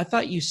 but I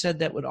thought you said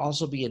that would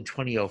also be in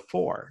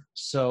 2004.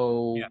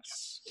 So,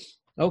 yes.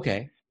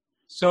 Okay.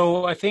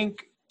 So I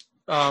think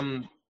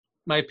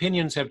my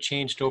opinions have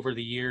changed over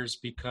the years,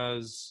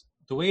 because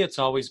the way it's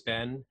always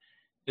been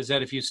is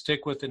that if you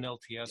stick with an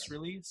LTS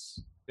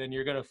release, then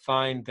you're going to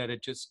find that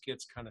it just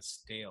gets kind of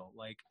stale.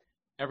 Like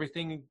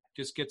everything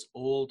just gets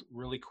old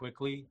really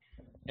quickly.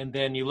 And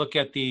then you look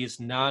at these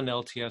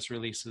non-LTS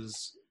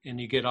releases and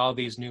you get all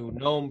these new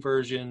GNOME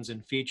versions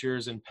and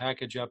features and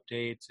package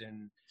updates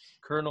and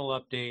kernel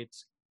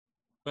updates.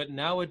 But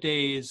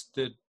nowadays,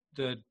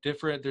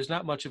 there's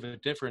not much of a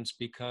difference,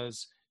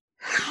 because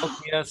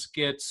LTS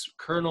gets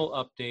kernel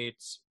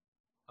updates.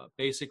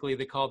 Basically,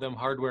 they call them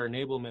hardware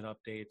enablement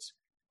updates.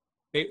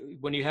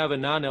 When you have a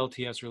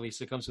non-LTS release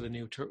that comes with a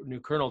new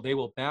kernel, they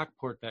will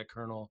backport that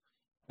kernel.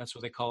 That's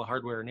what they call a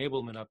hardware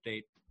enablement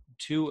update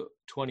to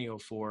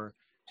 2004.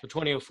 So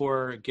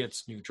 2004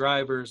 gets new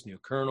drivers, new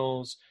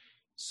kernels.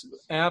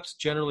 Apps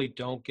generally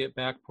don't get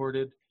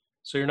backported,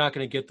 so you're not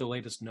going to get the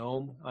latest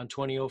GNOME on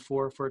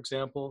 2004, for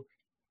example.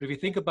 But if you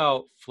think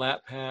about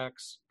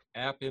Flatpaks,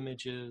 app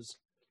images,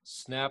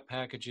 snap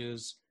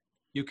packages,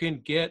 you can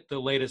get the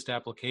latest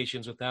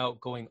applications without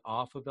going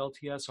off of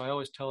LTS. So I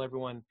always tell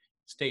everyone,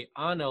 stay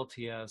on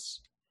LTS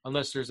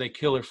unless there's a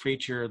killer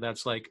feature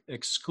that's like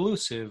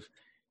exclusive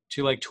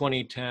to like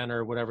 2010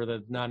 or whatever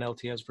the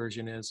non-LTS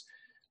version is.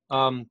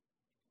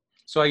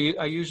 So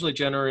I usually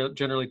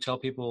generally tell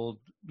people,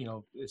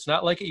 it's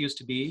not like it used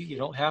to be. You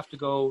don't have to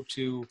go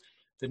to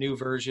the new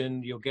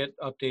version. You'll get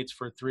updates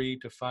for 3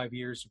 to 5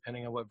 years,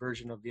 depending on what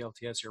version of the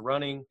LTS you're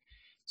running.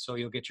 So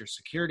you'll get your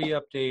security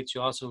updates.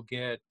 You'll also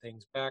get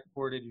things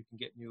backported. You can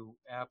get new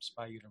apps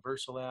by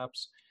Universal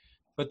Apps.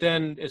 But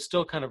then it's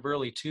still kind of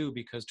early too,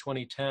 because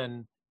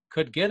 2010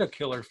 could get a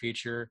killer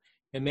feature.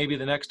 And maybe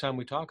the next time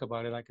we talk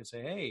about it, I could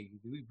say, hey,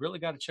 we really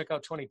got to check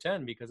out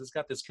 2010 because it's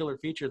got this killer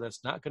feature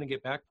that's not going to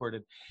get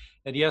backported.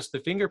 And yes, the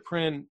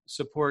fingerprint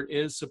support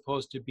is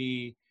supposed to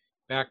be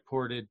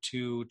backported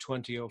to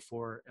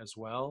 2004 as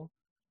well.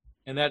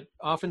 And that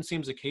often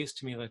seems the case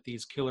to me, that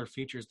these killer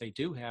features they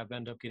do have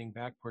end up getting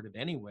backported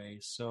anyway.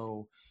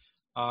 So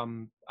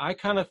I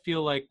kind of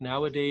feel like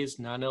nowadays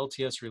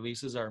non-LTS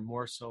releases are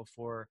more so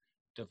for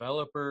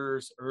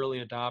developers,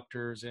 early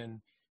adopters,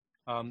 and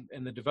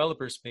in the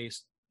developer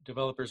space,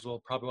 developers will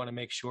probably want to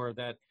make sure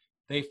that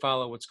they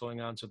follow what's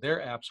going on, so their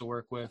apps will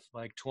work with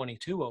like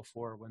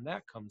 2204 when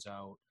that comes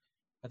out.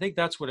 I think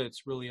that's what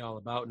it's really all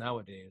about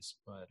nowadays.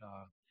 But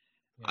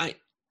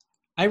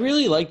I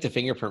really like the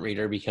fingerprint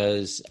reader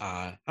because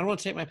I don't want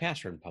to take my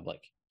password in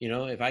public. You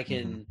know, if I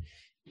can,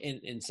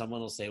 and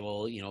someone will say,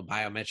 well, you know,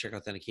 biometric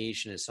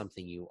authentication is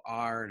something you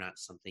are, not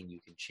something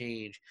you can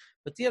change.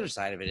 But the other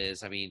side of it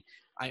is, I mean,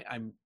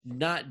 I'm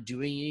not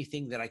doing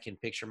anything that I can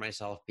picture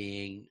myself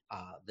being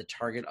the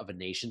target of a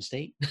nation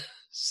state.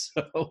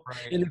 So,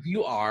 and if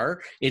you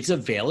are, it's a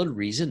valid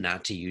reason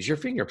not to use your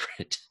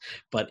fingerprint.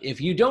 But if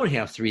you don't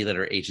have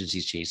 3-letter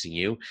agencies chasing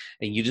you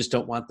and you just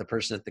don't want the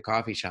person at the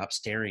coffee shop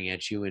staring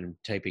at you and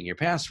typing your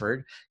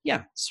password,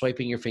 yeah,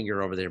 swiping your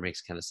finger over there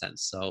makes kind of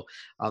sense. So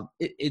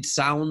it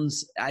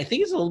sounds, I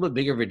think it's a little bit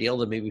bigger of a deal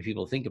than maybe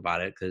people think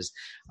about it, because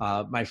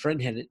my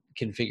friend had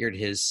configured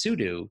his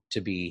Sudo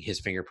to be his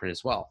fingerprint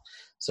as well.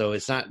 So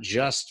it's not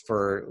just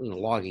for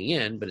logging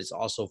in, but it's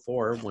also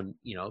for when,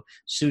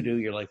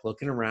 Sudo, you're like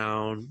looking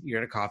around, you're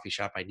at a coffee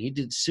shop. I need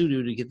to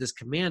Sudo to get this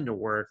command to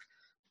work,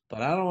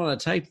 but I don't want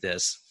to type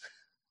this.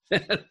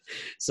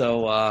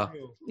 So,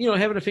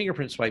 having a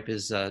fingerprint swipe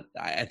is,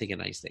 I think, a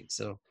nice thing.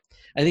 So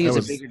I think it's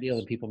a bigger deal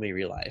than people may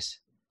realize.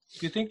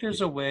 Do you think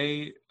there's a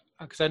way,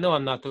 because I know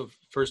I'm not the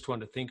first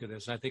one to think of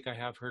this, and I think I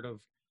have heard of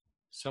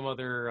some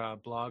other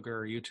blogger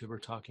or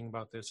YouTuber talking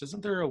about this.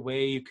 Isn't there a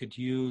way you could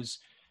use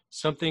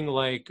something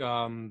like,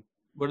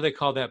 what do they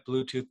call that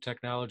Bluetooth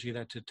technology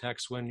that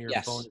detects when your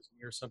phone is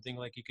near something?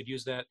 Like you could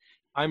use that.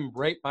 I'm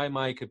right by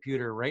my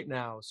computer right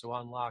now, so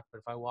unlock, but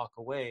if I walk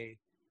away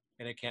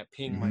and it can't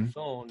ping my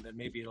phone, then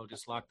maybe it'll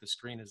just lock the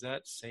screen. Is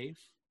that safe?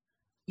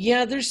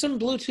 Yeah, there's some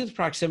Bluetooth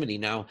proximity.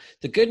 Now,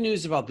 the good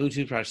news about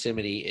Bluetooth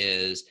proximity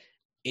is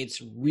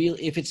it's real.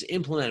 If it's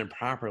implemented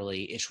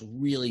properly, it's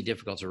really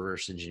difficult to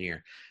reverse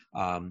engineer.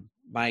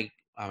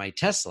 My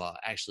Tesla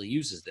actually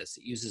uses this.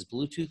 It uses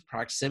Bluetooth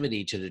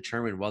proximity to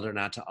determine whether or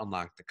not to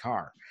unlock the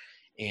car.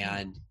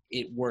 And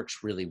it works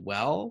really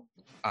well.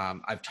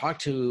 I've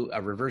talked to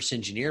a reverse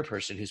engineer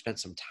person who spent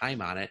some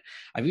time on it.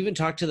 I've even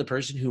talked to the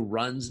person who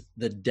runs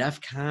the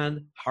DEF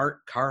CON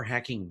Car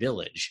Hacking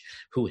Village,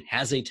 who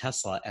has a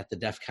Tesla at the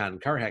DEF CON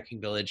Car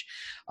Hacking Village.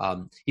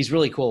 He's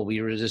really cool. We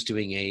were just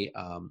doing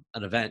an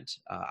event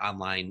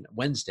online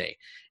Wednesday,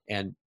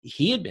 and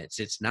he admits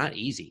it's not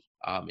easy.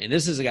 And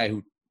this is a guy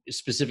who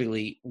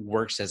specifically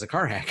works as a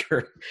car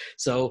hacker.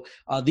 So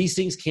these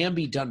things can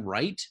be done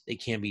right. They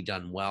can be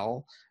done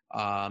well.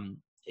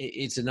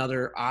 It's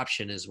another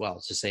option as well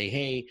to say,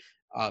 hey,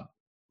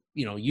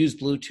 use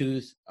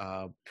Bluetooth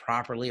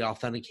properly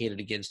authenticated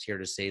against here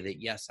to say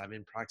that, yes, I'm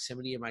in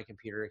proximity of my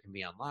computer. It can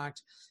be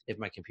unlocked. If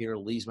my computer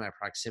leaves my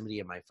proximity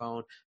of my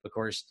phone, of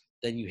course,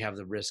 then you have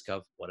the risk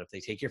of what if they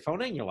take your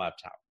phone and your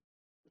laptop?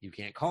 You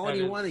can't call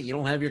anyone, and you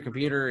don't have your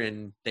computer,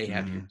 and they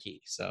have your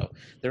key. So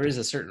there is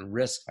a certain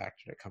risk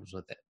factor that comes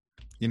with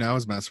it. I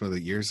was messing with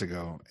it years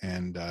ago,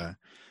 and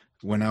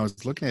when I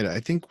was looking at it, I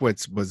think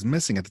what was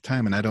missing at the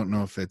time, and I don't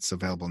know if it's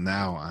available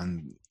now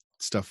on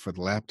stuff for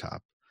the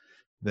laptop,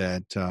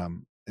 that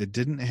it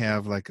didn't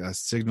have like a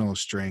signal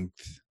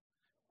strength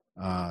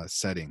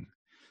setting.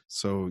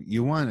 So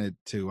you want it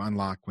to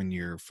unlock when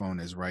your phone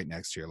is right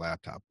next to your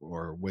laptop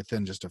or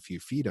within just a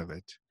few feet of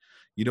it.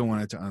 You don't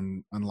want it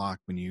to unlock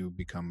when you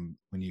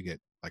get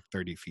like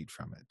 30 feet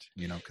from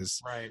it,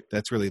 because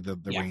that's really the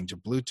range of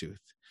Bluetooth.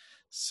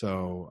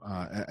 So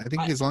I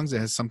think as long as it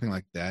has something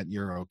like that,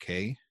 you're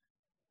okay.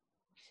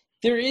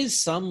 There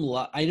is some,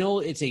 I know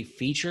it's a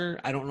feature.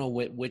 I don't know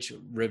which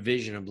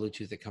revision of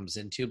Bluetooth it comes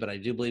into, but I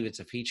do believe it's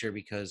a feature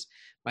because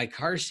my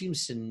car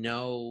seems to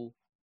know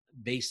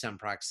based on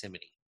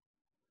proximity.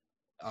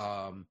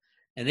 And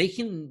they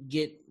can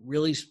get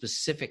really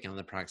specific on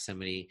the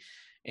proximity,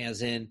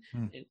 as in,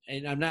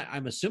 and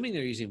I'm assuming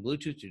they're using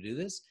Bluetooth to do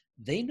this.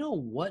 They know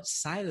what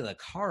side of the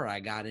car I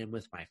got in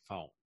with my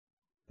phone.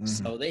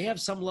 So they have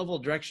some level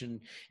of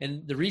direction.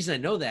 And the reason I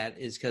know that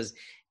is because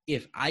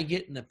if I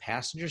get in the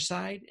passenger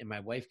side and my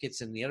wife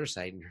gets in the other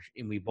side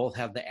and we both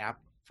have the app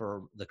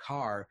for the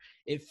car,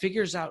 it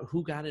figures out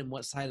who got in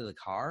what side of the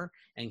car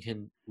and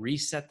can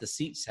reset the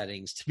seat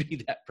settings to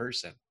be that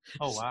person.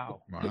 Oh,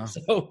 wow.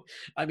 So,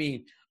 I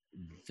mean,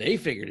 they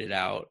figured it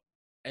out.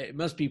 It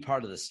must be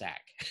part of the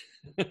stack.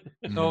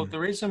 So the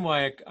reason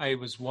why I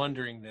was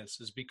wondering this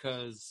is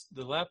because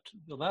the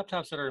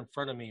laptops that are in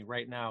front of me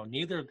right now,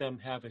 neither of them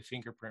have a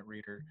fingerprint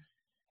reader.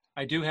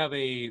 I do have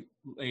a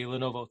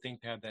Lenovo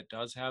ThinkPad that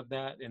does have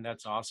that, and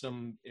that's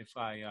awesome if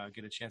I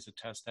get a chance to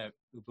test that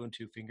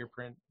Ubuntu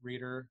fingerprint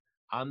reader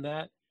on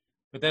that.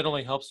 But that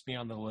only helps me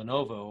on the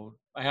Lenovo.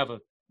 I have a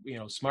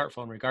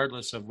smartphone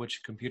regardless of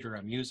which computer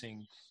I'm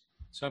using.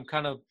 So I'm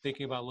kind of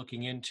thinking about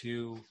looking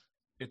into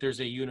if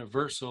there's a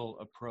universal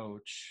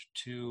approach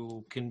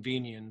to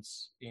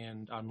convenience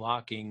and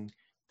unlocking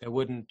that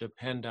wouldn't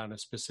depend on a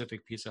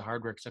specific piece of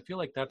hardware. Because I feel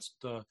like that's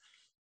a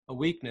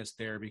weakness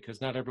there,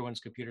 because not everyone's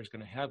computer is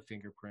going to have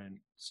fingerprint.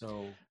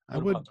 So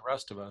what about the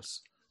rest of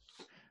us?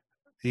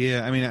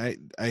 Yeah, I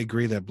mean, I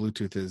agree that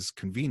Bluetooth is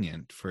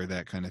convenient for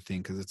that kind of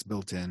thing because it's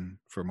built in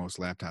for most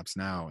laptops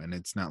now, and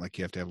it's not like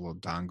you have to have a little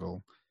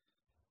dongle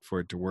for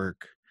it to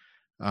work.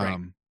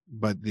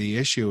 But the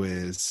issue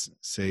is,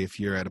 say, if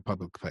you're at a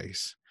public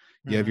place,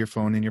 you have your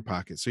phone in your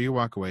pocket, so you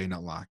walk away and it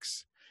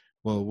locks.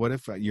 Well, what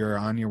if you're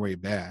on your way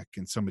back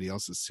and somebody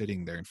else is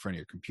sitting there in front of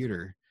your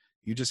computer?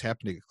 You just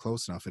happen to get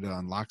close enough, it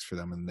unlocks for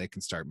them, and they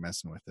can start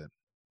messing with it.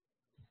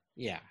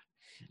 Yeah.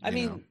 I You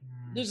mean, know?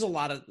 there's a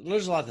lot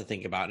to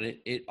think about.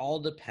 It all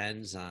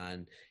depends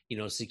on,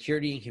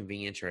 security and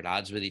convenience are at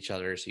odds with each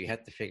other. So you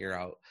have to figure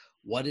out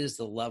what is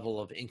the level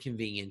of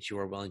inconvenience you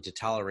are willing to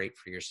tolerate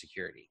for your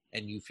security,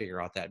 and you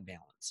figure out that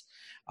balance.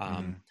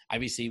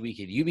 Obviously, we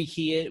could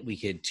YubiKey it. We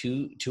could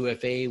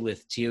 2FA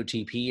with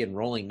TOTP and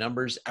rolling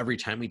numbers every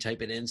time we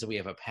type it in. So we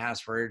have a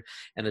password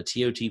and a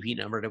TOTP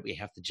number that we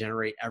have to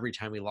generate every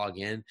time we log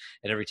in.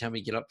 And every time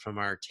we get up from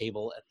our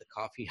table at the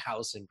coffee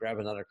house and grab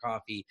another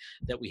coffee,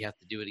 that we have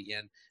to do it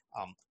again.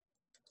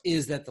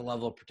 Is that the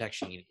level of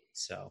protection you need?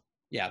 So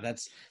yeah,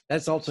 that's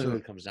ultimately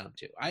what it comes down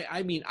to.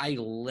 I mean, I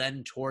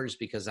lend towards,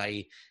 because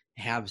I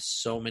have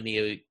so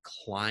many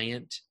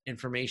client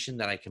information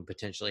that I can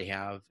potentially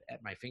have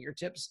at my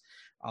fingertips.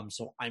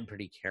 So I'm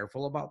pretty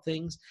careful about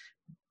things.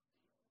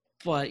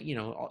 But,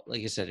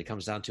 like I said, it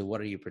comes down to,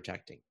 what are you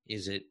protecting?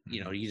 Is it,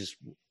 you just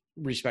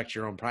respect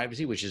your own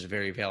privacy, which is a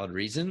very valid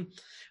reason.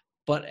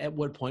 But at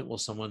what point will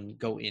someone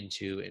go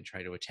into and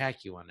try to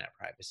attack you on that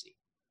privacy?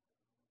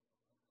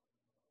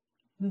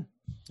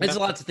 It's a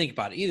lot to think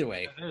about. Either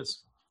way, it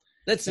is.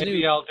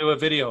 Maybe I'll do a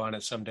video on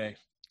it someday.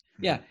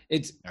 Yeah,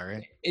 it's all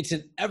right. It's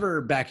an ever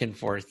back and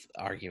forth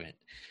argument.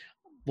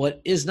 What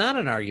is not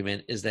an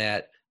argument is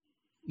that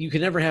you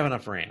can never have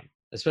enough RAM,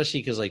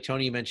 especially because, like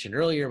Tony mentioned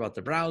earlier about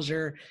the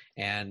browser,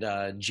 and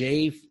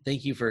Jay,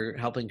 thank you for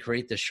helping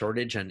create the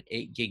shortage on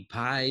 8 gig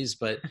pies.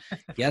 But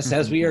yes,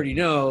 as we already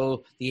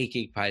know, the 8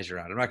 gig pies are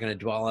out. I'm not going to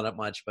dwell on it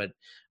much, but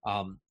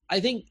I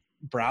think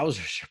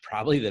browsers are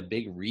probably the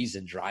big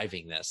reason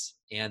driving this.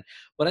 And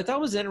what I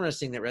thought was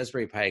interesting that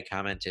Raspberry Pi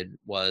commented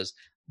was,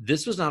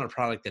 this was not a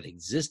product that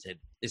existed.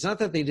 It's not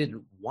that they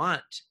didn't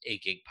want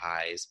 8 gig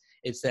pies.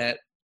 It's that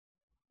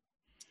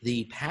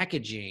the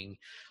packaging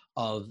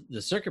of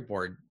the circuit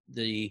board,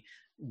 the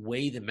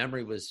way the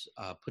memory was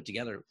put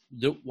together,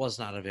 there was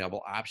not an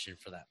available option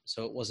for them.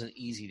 So it wasn't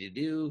easy to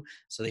do.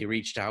 So they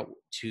reached out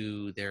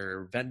to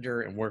their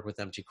vendor and worked with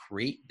them to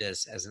create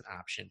this as an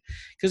option,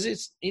 because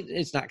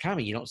it's not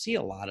common. You don't see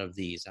a lot of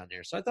these on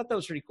there. So I thought that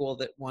was pretty cool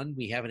that, one,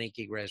 we have an 8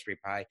 gig Raspberry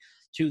Pi.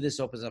 2, this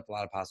opens up a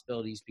lot of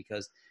possibilities,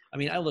 because I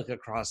mean, I look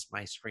across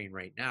my screen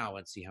right now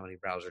and see how many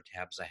browser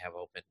tabs I have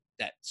open.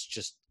 That's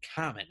just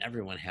common.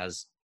 Everyone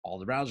has all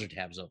the browser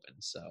tabs open.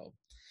 So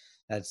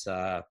that's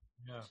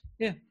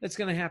that's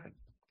going to happen.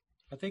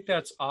 I think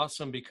that's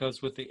awesome,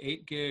 because with the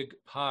 8 gig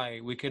Pi,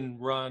 we can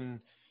run,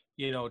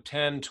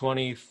 10,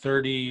 20,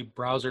 30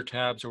 browser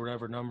tabs or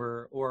whatever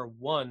number, or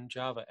one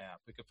Java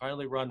app. We could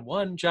finally run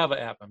one Java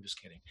app. I'm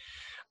just kidding.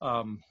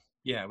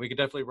 We could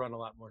definitely run a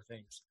lot more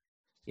things.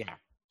 Yeah.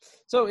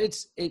 So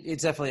it's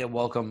definitely a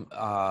welcome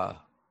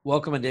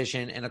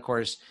addition. And of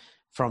course,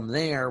 from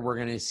there, we're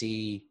going to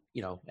see,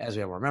 as we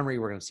have more memory,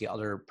 we're going to see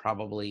other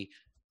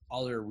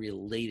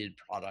related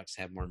products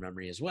have more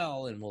memory as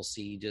well. And we'll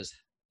see just,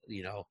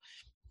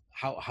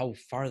 how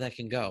far that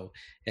can go.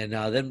 And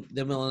then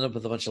we'll end up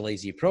with a bunch of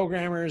lazy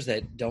programmers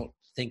that don't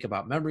think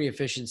about memory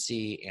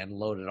efficiency and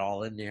load it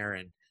all in there.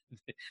 And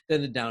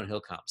then the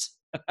downhill comes.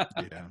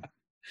 Yeah.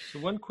 So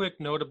one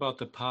quick note about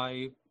the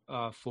Pi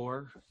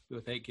 4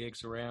 with 8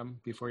 gigs of RAM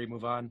before you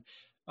move on.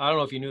 I don't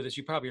know if you knew this.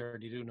 You probably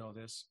already do know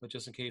this, but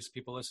just in case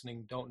people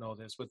listening don't know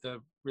this, with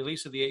the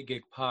release of the 8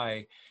 gig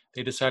Pi,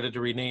 they decided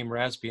to rename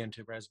Raspbian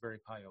to Raspberry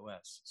Pi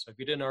OS. So if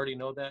you didn't already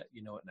know that,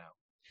 you know it now.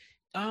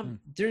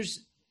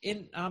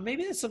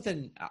 Maybe that's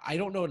something I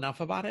don't know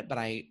enough about it, but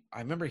I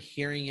remember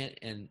hearing it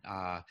and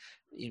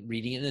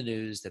reading in the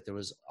news that there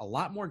was a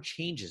lot more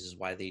changes is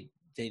why they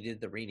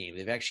did the rename.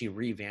 They've actually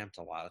revamped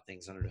a lot of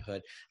things under the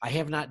hood. I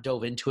have not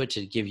dove into it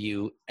to give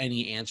you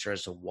any answer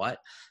as to what,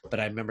 but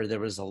I remember there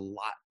was a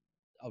lot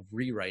of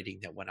rewriting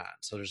that went on.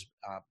 So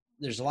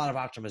there's a lot of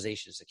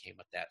optimizations that came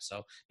with that.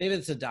 So maybe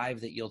it's a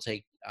dive that you'll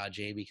take,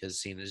 Jay, because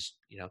seeing as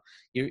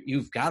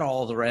you've got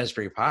all the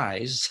Raspberry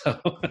Pis, so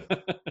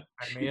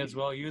I may as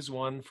well use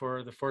one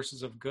for the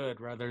forces of good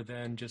rather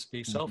than just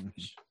be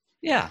selfish.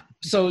 Yeah.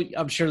 So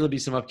I'm sure there'll be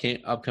some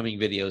upcoming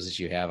videos that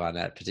you have on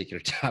that particular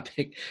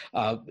topic.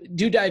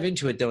 Do dive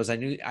into it, though, as I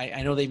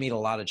know they made a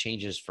lot of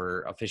changes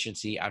for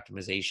efficiency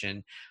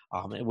optimization,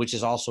 which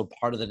is also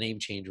part of the name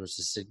change, was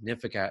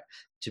significant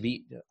to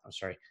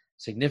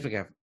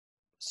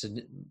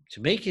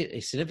make it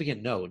a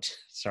significant note.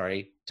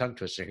 Sorry, tongue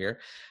twister here.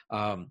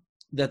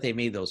 That they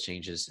made those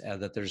changes,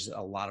 that there's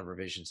a lot of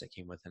revisions that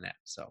came within that.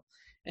 So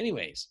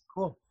anyways,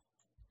 cool.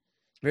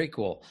 Very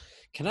cool.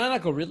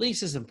 Canonical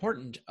release is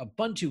important.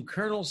 Ubuntu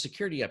kernel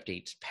security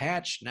updates.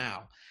 Patch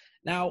now.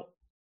 Now,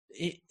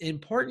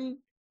 important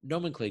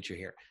nomenclature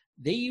here.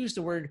 They use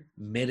the word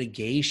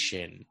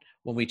mitigation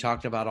when we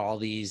talked about all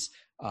these,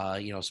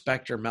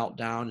 Spectre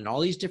meltdown and all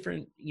these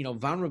different,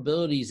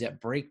 vulnerabilities that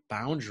break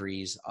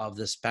boundaries of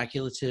the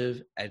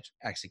speculative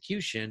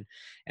execution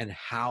and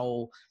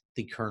how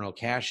the kernel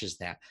caches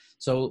that.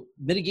 So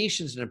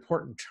mitigation is an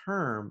important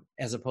term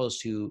as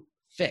opposed to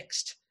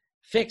fixed.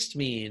 Fixed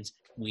means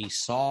we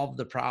solve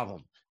the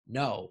problem.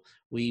 No,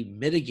 we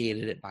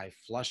mitigated it by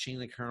flushing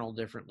the kernel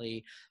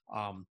differently.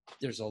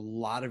 There's a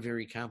lot of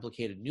very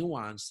complicated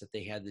nuance that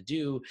they had to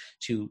do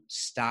to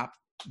stop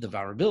the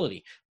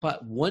vulnerability.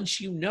 But once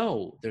you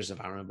know there's a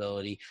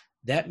vulnerability,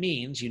 that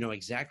means you know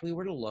exactly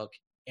where to look,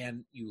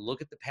 and you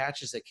look at the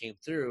patches that came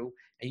through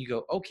and you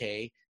go,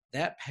 okay,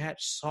 that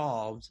patch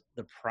solved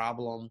the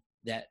problem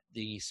that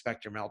the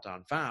Spectre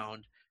meltdown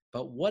found.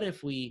 But what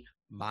if we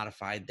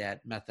modified that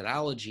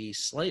methodology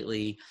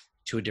slightly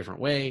to a different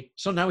way?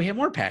 So now we have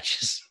more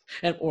patches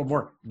or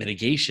more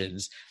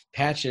mitigations,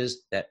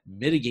 patches that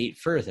mitigate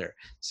further.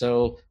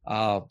 So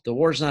the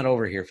war's not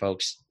over here,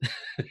 folks.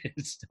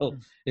 it's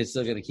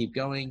still going to keep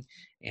going,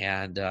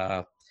 and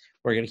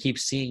we're going to keep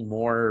seeing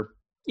more,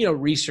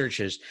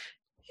 researches.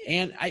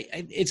 And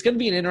it's going to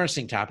be an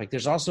interesting topic.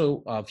 There's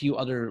also a few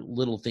other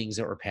little things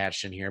that were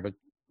patched in here, but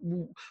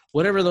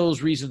whatever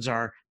those reasons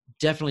are,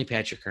 definitely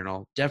patch your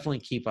kernel. Definitely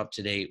keep up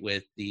to date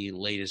with the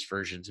latest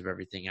versions of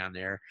everything on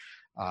there.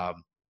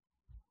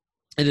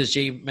 And as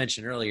Jay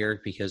mentioned earlier,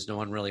 because no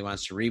one really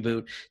wants to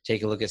reboot,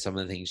 take a look at some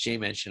of the things Jay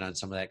mentioned on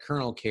some of that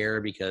kernel care,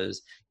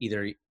 because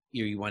either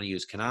you want to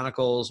use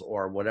canonicals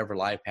or whatever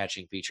live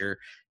patching feature,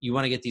 you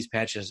want to get these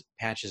patches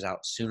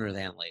out sooner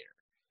than later.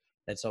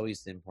 That's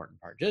always the important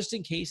part, just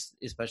in case,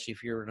 especially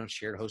if you're in a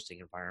shared hosting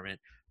environment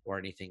or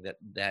anything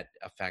that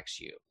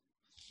affects you.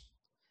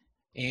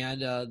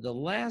 And the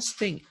last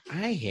thing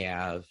I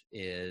have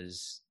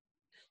is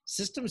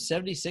System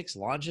 76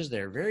 launches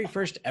their very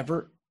first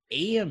ever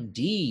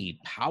AMD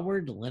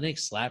powered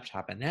Linux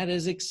laptop, and that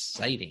is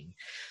exciting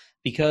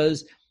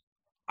because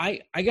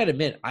I got to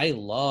admit, I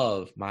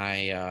love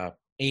my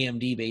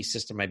AMD based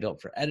system I built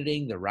for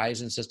editing. The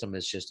Ryzen system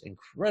is just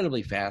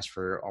incredibly fast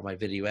for all my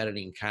video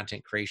editing and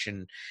content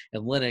creation,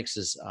 and Linux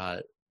is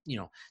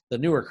the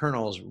newer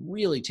kernels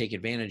really take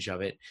advantage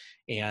of it.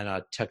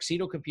 And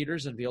Tuxedo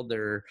Computers unveiled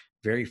their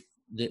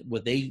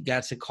what they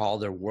got to call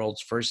their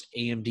world's first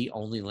AMD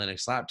only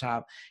Linux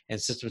laptop,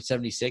 and System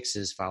 76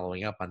 is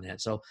following up on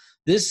that. So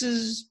this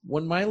is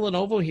when my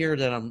Lenovo here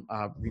that I'm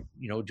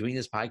doing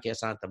this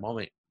podcast on at the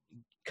moment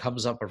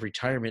comes up of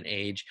retirement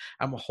age.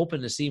 I'm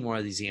hoping to see more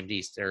of these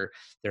AMDs.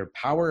 They're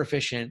power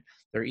efficient.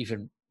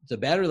 The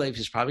battery life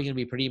is probably going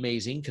to be pretty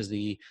amazing because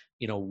the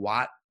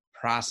watt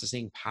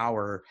processing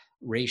power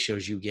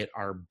ratios you get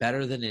are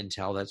better than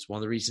Intel. That's one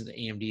of the reasons the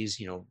AMD's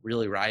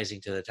really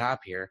rising to the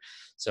top here.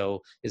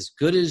 So as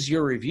good as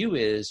your review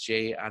is,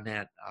 Jay, on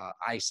that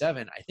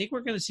i7, I think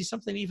we're going to see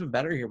something even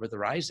better here with the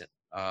Ryzen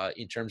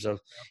in terms of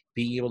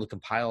being able to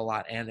compile a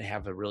lot and to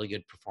have a really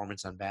good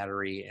performance on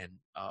battery and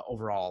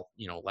overall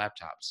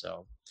laptop.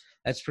 So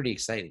that's pretty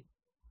exciting.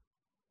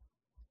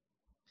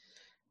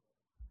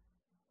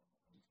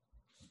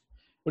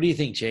 What do you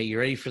think, Jay? You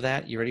ready for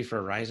that? You ready for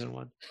a Ryzen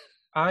one?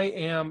 I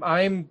am.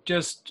 I'm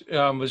just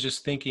was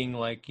just thinking,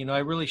 I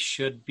really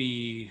should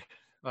be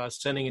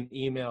sending an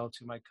email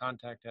to my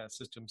contact at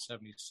System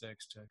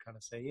 76 to kind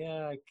of say,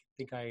 yeah, I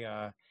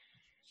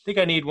think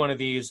I need one of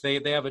these.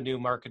 They have a new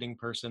marketing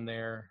person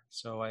there,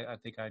 so I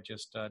think I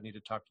just need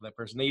to talk to that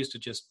person. They used to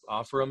just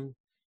offer them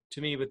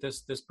to me, but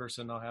this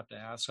person I'll have to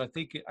ask. So I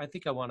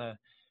think I want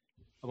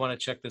to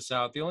check this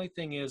out. The only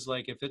thing is,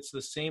 if it's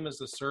the same as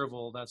the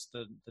Serval, that's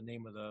the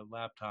name of the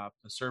laptop,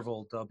 the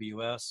Serval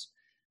WS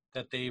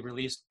that they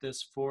released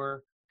this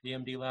for, the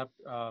AMD lab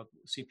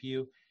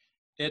CPU.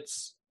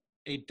 It's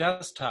a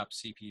desktop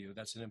CPU.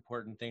 That's an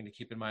important thing to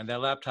keep in mind. That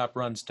laptop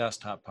runs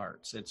desktop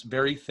parts. It's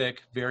very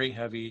thick, very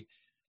heavy.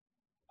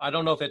 I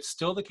don't know if it's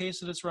still the case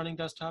that it's running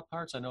desktop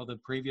parts. I know the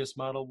previous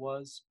model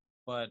was,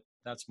 but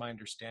that's my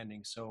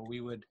understanding. So we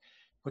would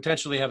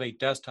potentially have a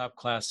desktop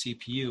class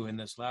CPU in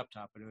this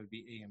laptop, but it would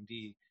be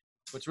AMD.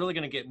 What's really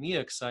going to get me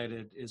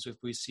excited is if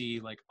we see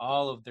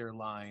all of their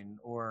line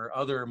or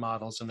other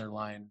models in their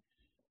line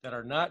that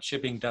are not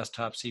shipping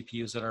desktop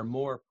CPUs that are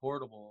more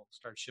portable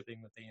start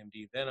shipping with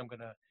AMD. Then I'm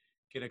going to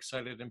get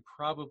excited and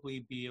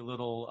probably be a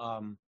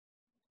little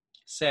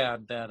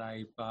sad that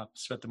I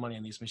spent the money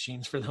on these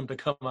machines for them to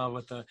come out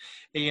with the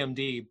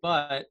AMD.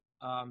 But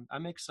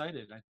I'm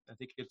excited. I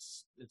think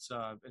it's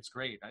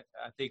great.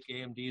 I think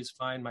AMD is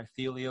fine. My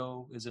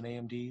Thelio is an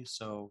AMD,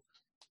 so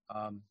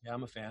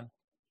I'm a fan.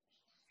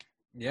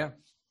 Yeah.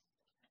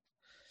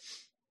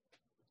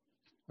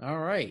 All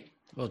right.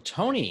 Well,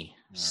 Tony,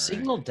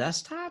 Signal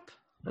Desktop?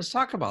 Let's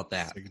talk about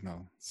that.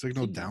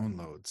 Signal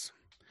downloads.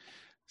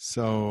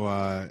 So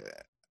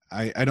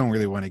I don't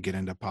really want to get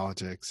into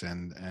politics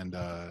and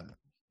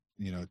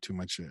too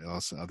much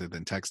else other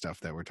than tech stuff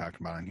that we're talking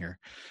about on here.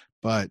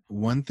 But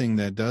one thing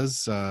that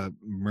does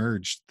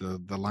merge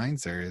the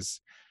lines there is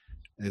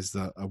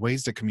the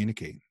ways to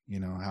communicate.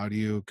 How do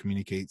you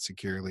communicate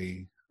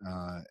securely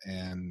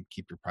and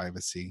keep your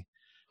privacy?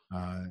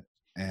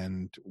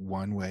 And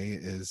one way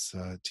is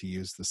to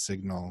use the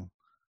Signal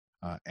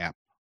app.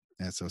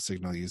 And so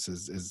Signal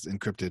is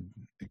encrypted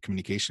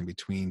communication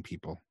between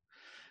people.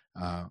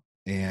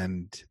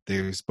 And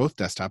there's both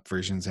desktop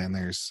versions and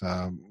there's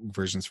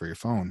versions for your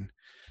phone.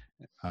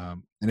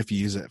 And if you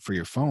use it for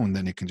your phone,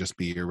 then it can just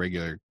be your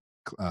regular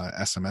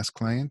SMS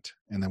client.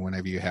 And then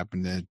whenever you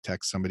happen to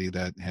text somebody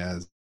that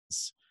has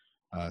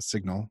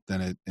signal,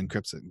 then it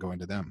encrypts it and go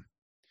into them.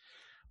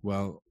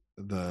 Well,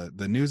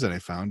 the news that I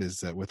found is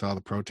that with all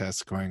the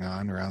protests going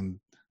on around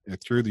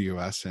through the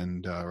U.S.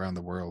 and around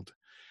the world,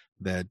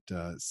 that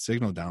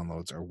signal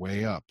downloads are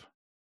way up.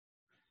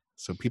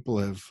 So people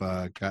have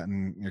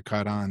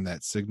caught on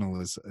that Signal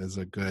is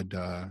a good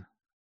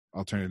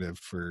alternative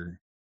for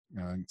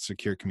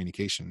secure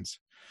communications.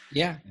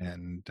 Yeah.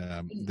 And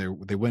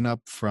they went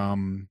up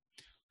from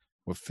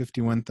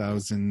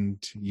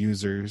 51,000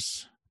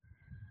 users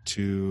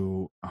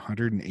to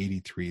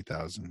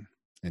 183,000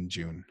 in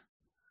June.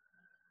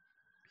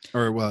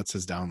 Or well, it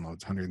says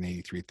downloads,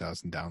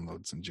 183,000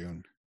 downloads in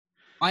June.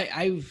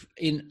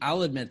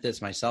 I'll admit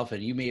this myself,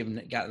 and you may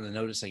have gotten the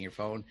notice on your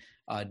phone.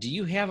 Do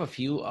you have a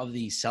few of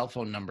the cell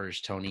phone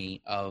numbers,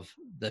 Tony, of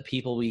the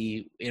people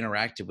we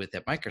interacted with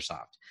at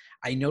Microsoft?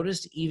 I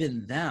noticed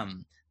even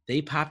them,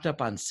 they popped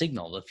up on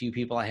Signal, the few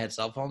people I had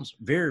cell phones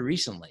very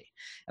recently.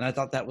 And I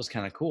thought that was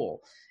kind of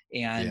cool.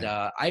 And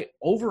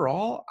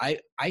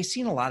I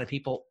seen a lot of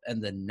people in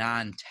the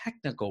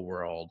non-technical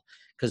world,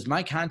 because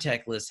my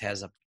contact list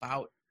has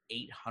about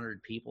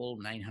 800 people,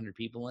 900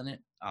 people in it.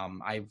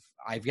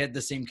 I've got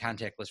the same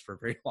contact list for a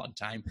very long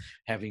time,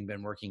 having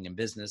been working in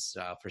business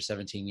for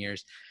 17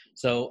 years.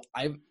 So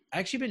I've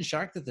actually been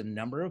shocked at the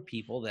number of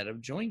people that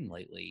have joined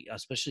lately,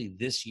 especially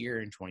this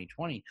year in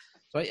 2020.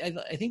 So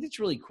I think that's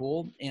really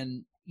cool.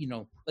 And, you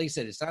know, like I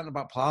said, it's not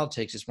about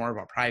politics. It's more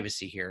about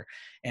privacy here.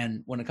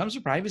 And when it comes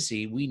to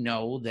privacy, we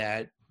know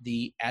that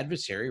the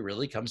adversary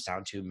really comes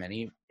down to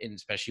many, and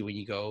especially when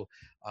you go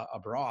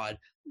abroad,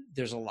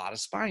 there's a lot of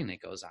spying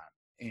that goes on.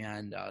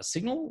 And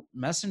Signal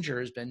Messenger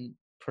has been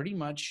pretty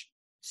much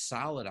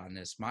solid on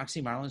this.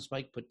 Moxie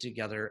Marlinspike put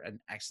together an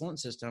excellent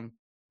system,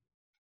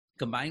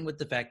 combined with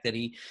the fact that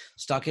he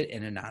stuck it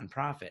in a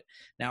nonprofit.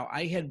 Now,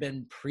 I had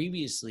been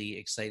previously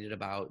excited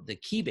about the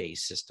Keybase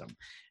system.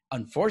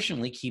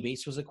 Unfortunately,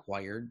 Keybase was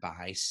acquired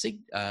by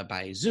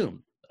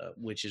Zoom,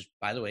 which is,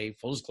 by the way,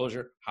 full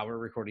disclosure, how we're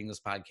recording this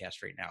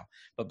podcast right now.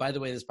 But by the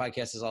way, this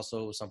podcast is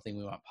also something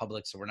we want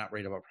public, so we're not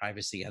worried about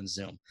privacy on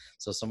Zoom.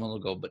 So someone will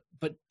go,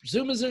 but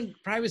Zoom isn't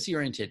privacy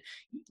oriented.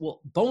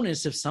 Well,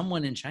 bonus if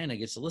someone in China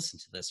gets to listen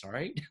to this, all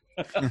right?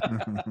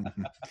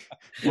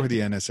 Or the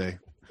NSA.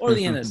 Or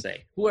the NSA,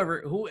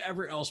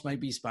 whoever else might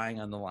be spying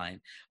on the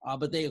line.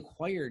 But they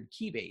acquired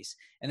Keybase,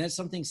 and that's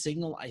something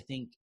Signal, I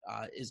think,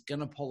 is going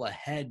to pull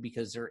ahead,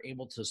 because they're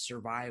able to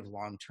survive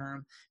long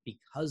term,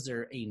 because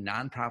they're a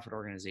nonprofit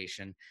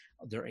organization.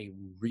 They're a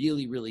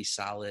really, really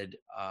solid.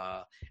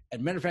 As a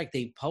matter of fact,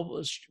 they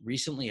published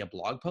recently a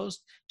blog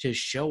post to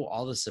show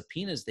all the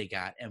subpoenas they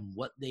got and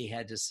what they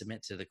had to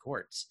submit to the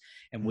courts,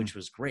 and which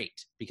was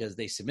great, because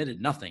they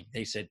submitted nothing.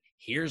 They said,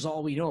 here's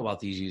all we know about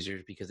these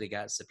users because they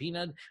got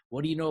subpoenaed.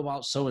 What do you know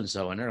about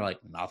so-and-so? And they're like,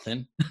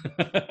 nothing.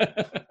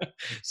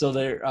 So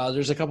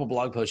there's a couple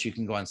blog posts you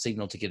can go on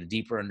Signal to get a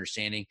deeper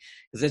understanding,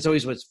 because that's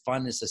always what's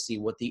fun, is to see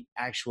what the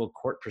actual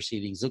court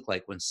proceedings look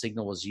like when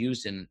Signal was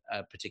used in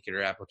a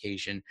particular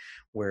application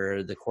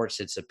where the courts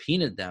had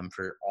subpoenaed them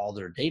for all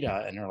their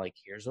data, and they're like,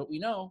 here's what we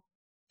know,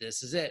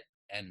 this is it,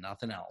 and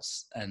nothing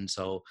else. And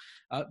so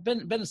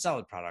been a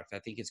solid product. I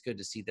think it's good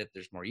to see that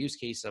there's more use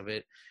case of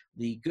it.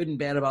 The good and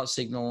bad about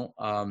Signal,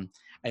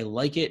 I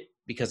like it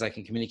because I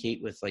can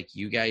communicate with like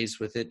you guys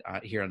with it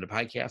here on the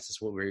podcast.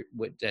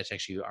 That's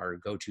actually our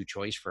go-to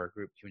choice for our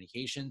group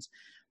communications.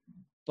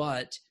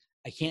 But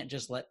I can't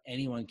just let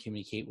anyone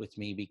communicate with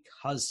me,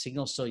 because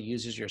Signal still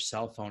uses your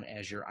cell phone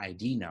as your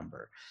ID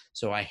number.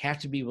 So I have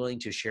to be willing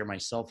to share my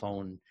cell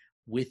phone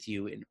with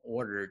you in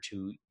order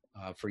to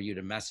for you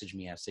to message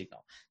me as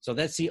Signal. So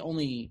that's the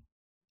only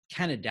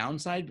kind of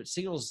downside, but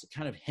Signal's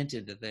kind of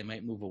hinted that they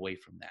might move away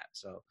from that.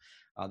 So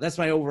that's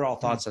my overall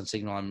thoughts on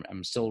Signal.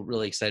 I'm still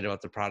really excited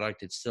about the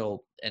product. It's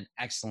still an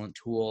excellent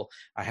tool.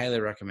 I highly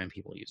recommend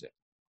people use it.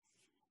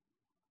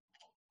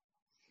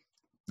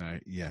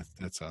 Yeah,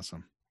 that's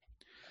awesome.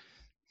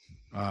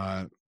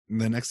 The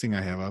next thing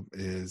I have up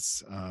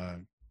is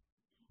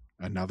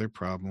another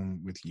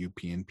problem with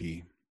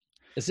UPnP.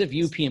 As if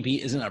UPnP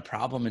isn't a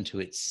problem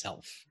into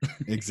itself.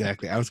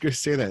 Exactly. I was going to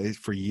say that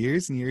for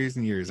years and years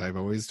and years, I've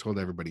always told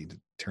everybody to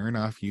turn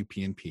off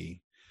UPnP,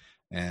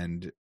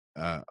 and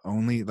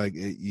only like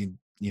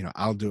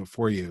I'll do it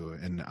for you,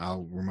 and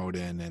I'll remote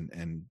in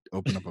and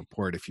open up a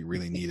port if you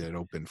really need it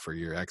open for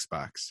your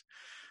Xbox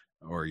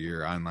or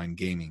your online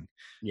gaming.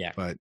 Yeah.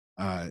 But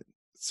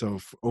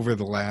so over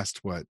the last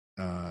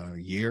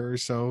year or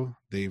so,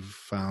 they've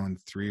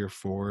found 3 or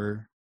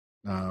 4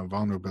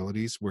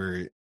 vulnerabilities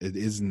where it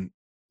isn't,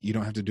 you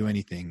don't have to do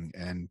anything,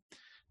 and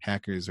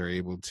hackers are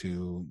able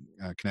to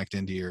connect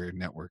into your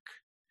network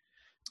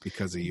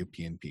because of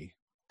UPnP.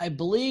 I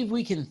believe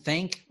we can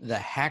thank the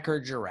Hacker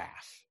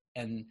Giraffe.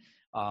 And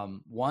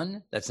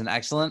one, that's an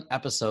excellent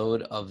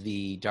episode of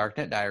the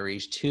Darknet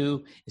Diaries.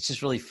 2, it's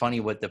just really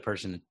funny what the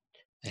person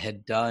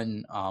had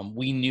done.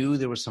 We knew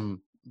there was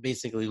some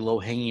basically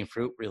low-hanging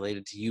fruit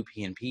related to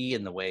UPnP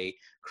and the way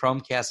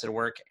Chromecast would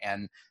work,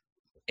 and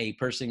a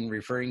person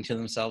referring to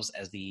themselves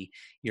as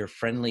your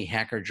friendly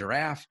Hacker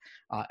Giraffe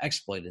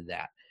exploited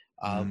that.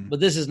 But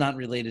this is not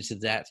related to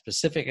that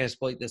specific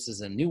exploit. This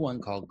is a new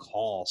one called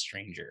Call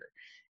Stranger.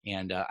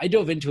 And I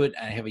dove into it.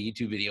 I have a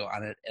YouTube video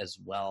on it as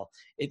well.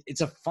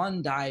 It's a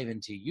fun dive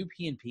into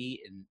UPnP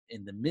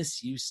and the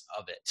misuse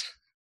of it.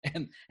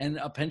 And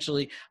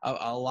eventually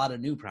a lot of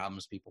new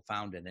problems people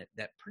found in it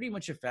that pretty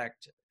much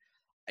affect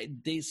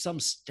some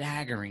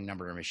staggering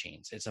number of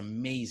machines. It's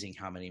amazing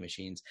how many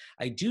machines.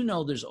 I do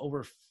know there's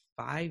over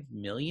 5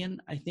 million,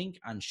 I think,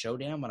 on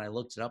Shodan. When I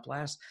looked it up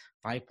last,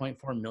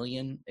 5.4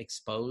 million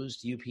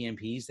exposed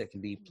UPnPs that can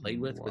be played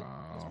with this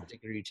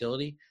particular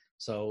utility.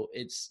 So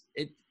it's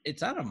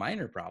not a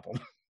minor problem.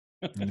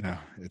 No,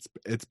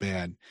 it's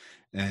bad.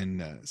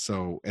 And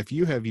so if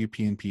you have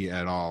UPnP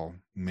at all,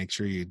 make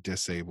sure you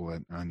disable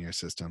it on your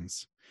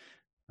systems.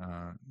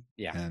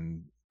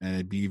 And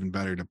it'd be even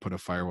better to put a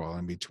firewall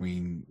in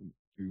between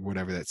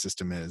whatever that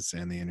system is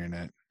and the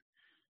internet.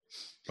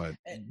 But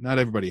not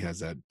everybody has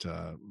that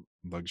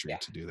luxury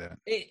to do that.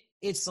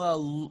 It's a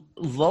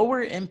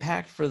lower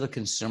impact for the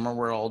consumer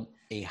world,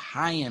 a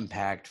high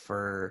impact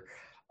for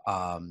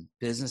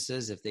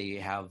businesses if they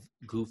have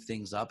goofed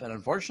things up. And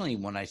unfortunately,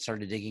 when I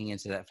started digging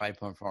into that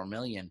 5.4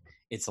 million,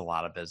 it's a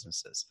lot of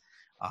businesses.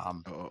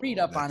 Read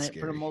up on it.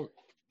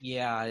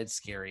 It's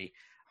scary.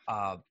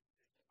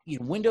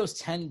 Windows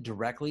 10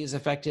 directly is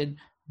affected,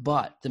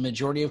 but the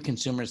majority of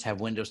consumers have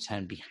Windows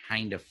 10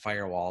 behind a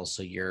firewall,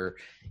 so you're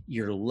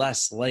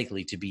less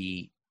likely to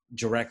be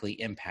directly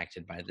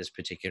impacted by this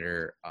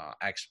particular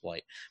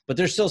exploit. But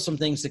there's still some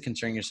things to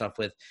concern yourself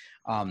with,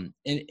 and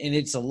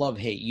it's a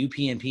love-hate.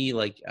 UPnP,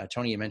 like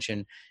Tony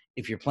mentioned,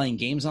 if you're playing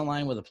games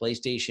online with a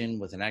PlayStation,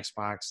 with an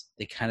Xbox,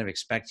 they kind of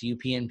expect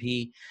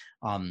UPnP.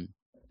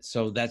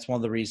 So that's one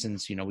of the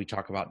reasons, we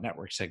talk about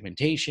network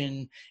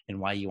segmentation and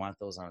why you want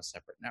those on a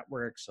separate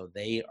network. So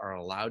they are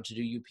allowed to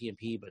do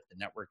UPnP, but the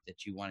network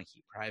that you want to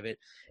keep private.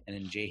 And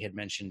then Jay had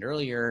mentioned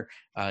earlier,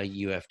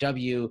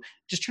 UFW,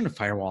 just turn a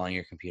firewall on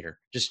your computer.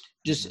 Just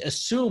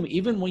assume,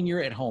 even when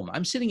you're at home,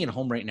 I'm sitting at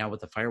home right now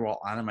with a firewall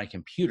on my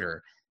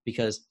computer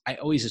because I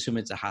always assume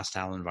it's a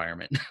hostile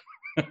environment.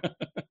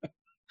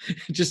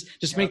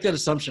 just make that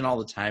assumption all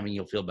the time and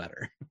you'll feel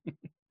better.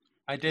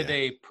 I did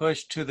a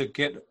push to the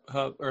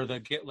GitHub or the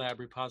GitLab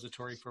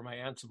repository for my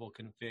Ansible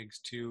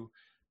configs to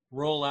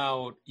roll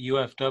out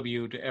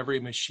UFW to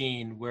every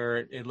machine where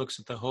it looks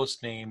at the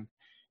host name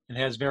and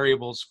has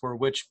variables for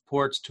which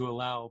ports to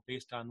allow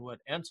based on what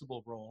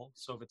Ansible role.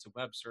 So if it's a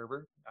web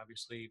server,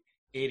 obviously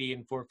 80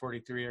 and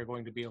 443 are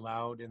going to be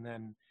allowed. And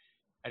then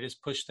I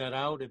just pushed that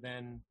out and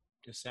then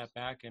just sat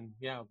back and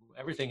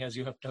everything has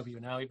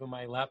UFW now, even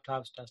my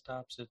laptops,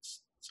 desktops,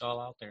 it's all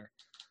out there.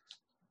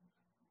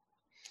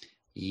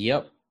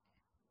 Yep.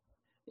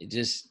 You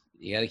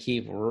got to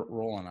keep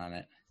rolling on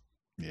it.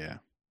 Yeah.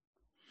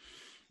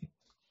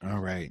 All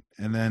right.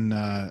 And then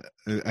I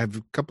have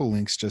a couple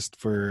links just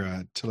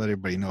for to let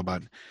everybody know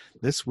about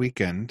this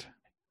weekend.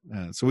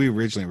 So we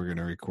originally were going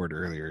to record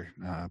earlier.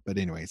 But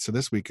anyway, so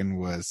this weekend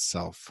was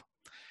SELF,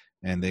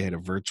 and they had a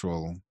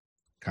virtual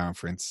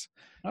conference.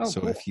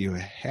 So cool. If you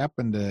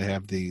happen to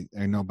have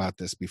I know about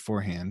this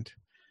beforehand,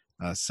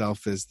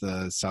 SELF is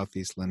the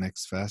Southeast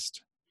Linux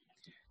Fest.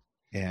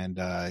 And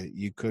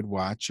you could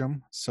watch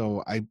them.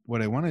 So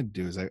what I want to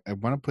do is I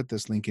want to put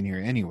this link in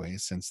here anyway,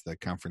 since the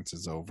conference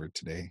is over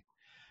today.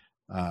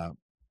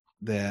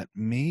 That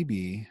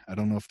maybe, I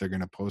don't know if they're going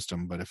to post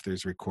them, but if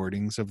there's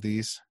recordings of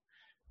these,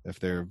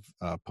 if they're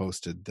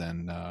posted,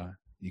 then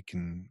you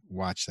can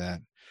watch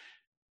that.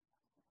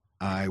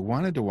 I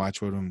wanted to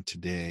watch one of them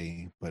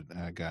today, but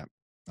I got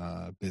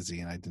busy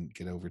and I didn't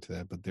get over to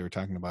that. But they were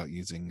talking about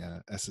using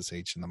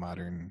SSH in the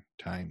modern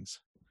times.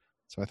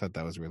 So I thought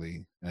that was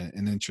really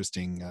an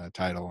interesting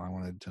title. I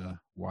wanted to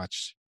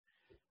watch,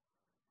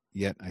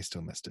 yet I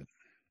still missed it.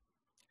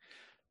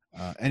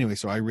 Anyway,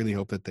 so I really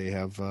hope that they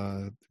have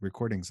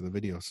recordings of the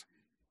videos.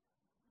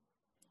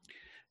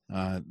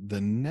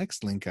 The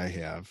next link I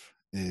have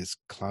is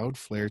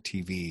Cloudflare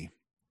TV.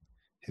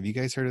 Have you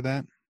guys heard of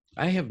that?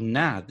 I have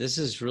not. This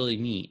is really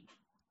neat.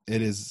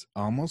 It is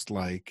almost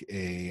like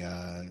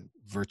a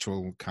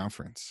virtual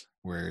conference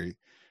where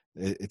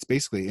it's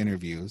basically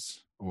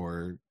interviews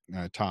or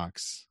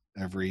talks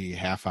every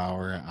half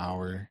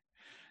hour,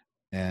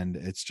 and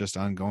it's just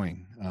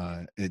ongoing.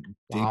 It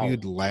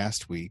debuted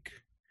last week,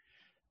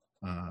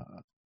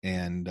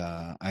 and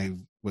I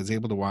was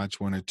able to watch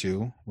one or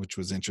two, which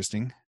was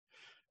interesting.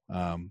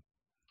 I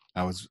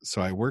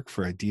work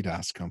for a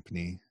DDoS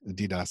company, a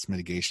DDoS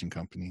mitigation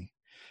company,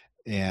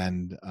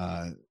 and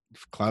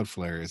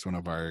Cloudflare is one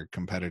of our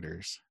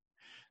competitors,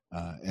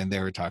 and they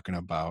were talking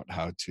about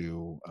how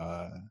to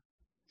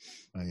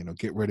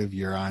get rid of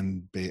your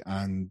on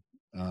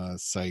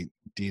site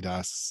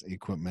DDoS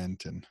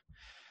equipment, and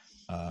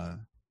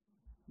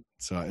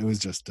so it was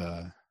just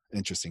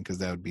interesting because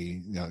that would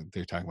be,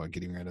 they're talking about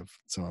getting rid of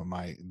some of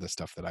the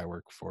stuff that I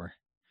work for.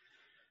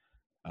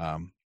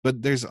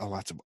 But there's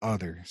lots of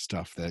other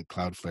stuff that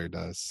Cloudflare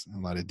does, a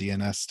lot of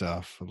DNS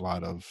stuff, a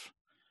lot of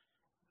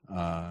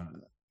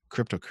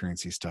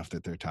cryptocurrency stuff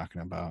that they're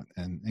talking about,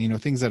 and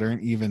things that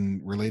aren't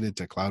even related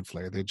to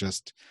Cloudflare. They're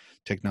just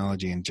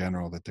technology in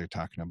general that they're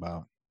talking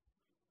about.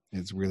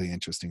 It's really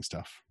interesting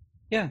stuff.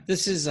 Yeah,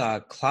 this is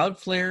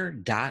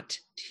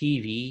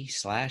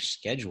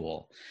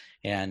cloudflare.tv/schedule.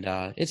 And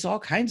it's all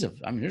kinds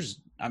of, I mean,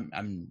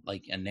 I'm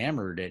like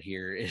enamored at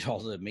all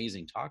the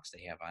amazing talks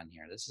they have on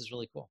here. This is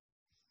really cool.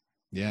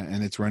 Yeah,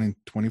 and it's running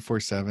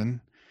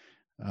 24/7.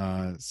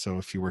 So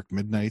if you work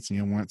midnights and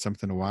you want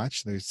something to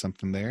watch, there's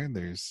something there.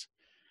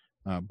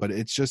 But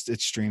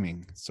it's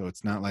streaming. So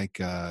it's not like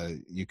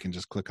you can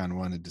just click on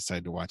one and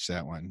decide to watch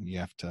that one. You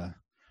have to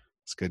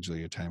schedule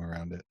your time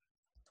around it.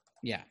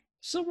 Yeah.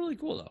 Still really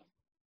cool though.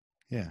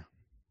 Yeah.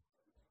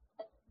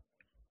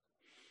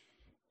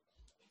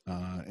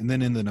 And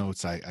then in the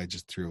notes, I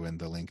just threw in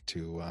the link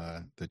to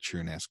the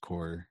TrueNAS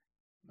Core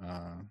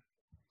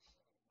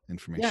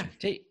information.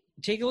 Yeah,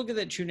 take a look at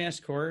that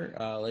TrueNAS Core.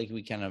 Like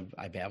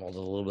I babbled a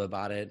little bit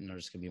about it, and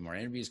there's going to be more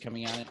interviews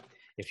coming on it.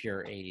 If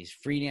you're a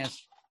FreeNAS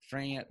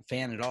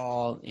fan at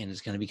all, and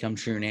it's going to become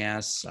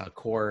TrueNAS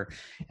Core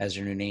as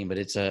your new name, but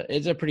it's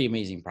a pretty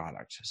amazing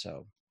product.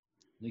 So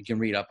you can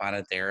read up on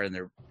it there, and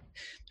they're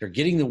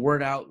getting the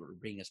word out. They're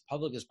being as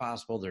public as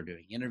possible. They're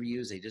doing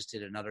interviews. They just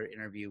did another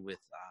interview with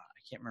I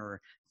can't remember.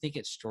 I think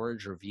it's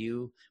Storage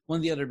Review, one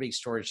of the other big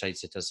storage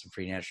sites that does some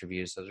FreeNAS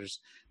reviews. So there's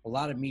a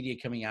lot of media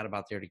coming out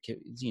about there to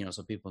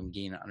so people can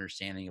gain an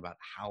understanding about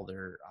how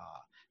they're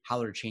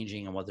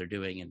changing and what they're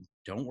doing. And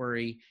don't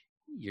worry,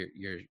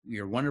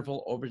 your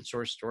wonderful open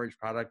source storage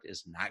product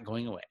is not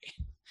going away.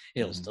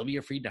 It'll still be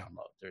a free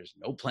download. There's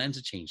no plan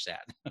to change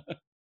that.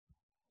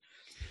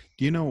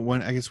 Do you know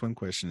one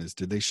question is,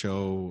 did they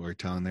show or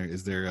tell in there,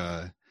 is there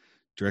a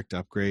direct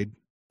upgrade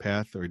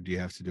path, or do you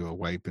have to do a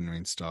wipe and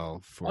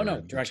reinstall for? Oh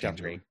no, direct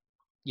upgrade.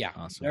 Yeah,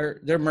 awesome.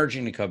 They're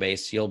merging to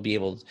Codebase. You'll be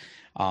able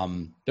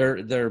to,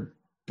 they're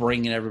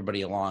bringing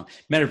everybody along.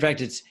 Matter of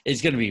fact, it's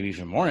going to be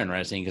even more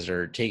interesting because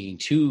they're taking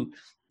two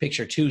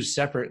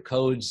separate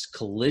codes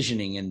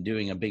collisioning and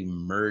doing a big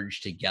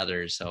merge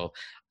together. So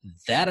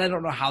that I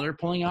don't know how they're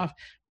pulling off,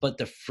 but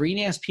the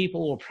FreeNAS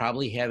people will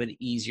probably have it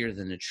easier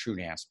than the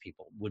TrueNAS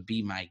people, would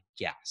be my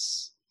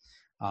guess.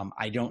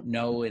 I don't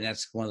know, and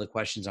that's one of the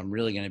questions I'm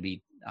really going to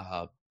be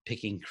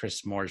picking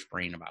Chris Moore's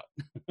brain about.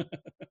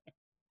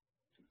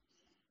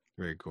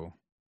 Very cool.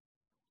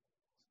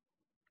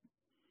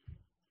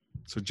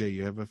 So Jay,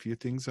 you have a few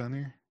things on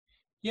there?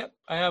 Yep,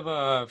 I have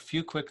a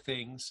few quick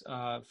things.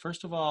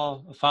 First of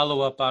all, a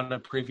follow-up on a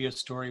previous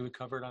story we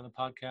covered on the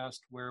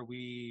podcast where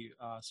we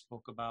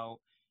spoke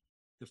about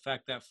the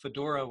fact that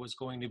Fedora was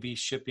going to be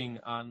shipping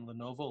on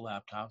Lenovo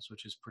laptops,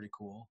 which is pretty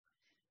cool.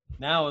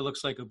 Now it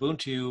looks like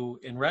Ubuntu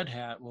and Red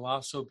Hat will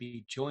also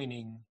be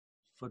joining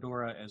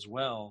Fedora as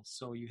well.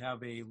 So you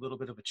have a little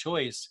bit of a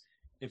choice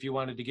if you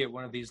wanted to get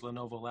one of these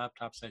Lenovo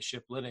laptops that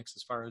ship Linux,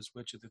 as far as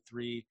which of the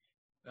three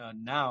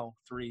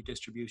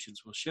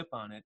distributions will ship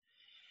on it.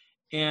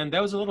 And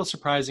that was a little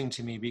surprising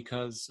to me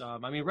because,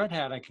 Red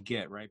Hat I could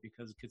get, right?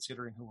 Because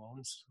considering who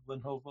owns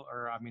Lenovo,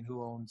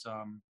 who owns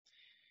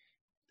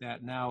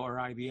that now, or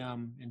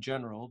IBM in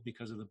general,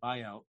 because of the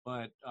buyout.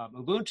 But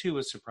Ubuntu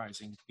was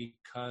surprising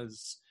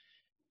because,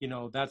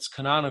 that's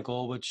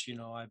Canonical, which,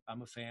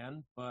 I'm a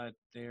fan, but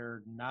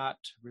they're not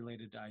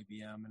related to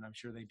IBM. And I'm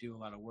sure they do a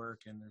lot of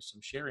work and there's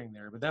some sharing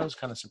there. But that was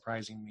kind of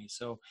surprising me.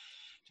 So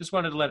just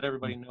wanted to let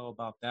everybody know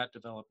about that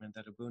development,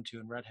 that Ubuntu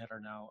and Red Hat are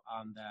now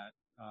on that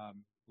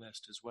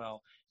list as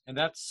well. And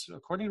that's,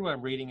 according to what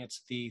I'm reading,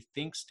 it's the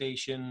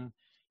ThinkStation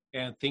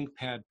and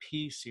ThinkPad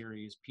P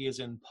series, P as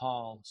in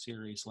Paul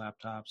series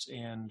laptops.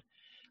 And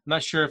I'm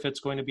not sure if it's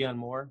going to be on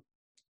more.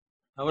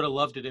 I would have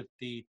loved it if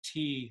the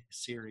T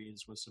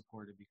series was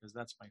supported because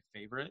that's my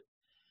favorite.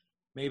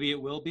 Maybe it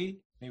will be.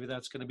 Maybe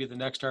that's going to be the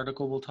next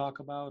article we'll talk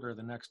about or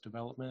the next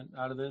development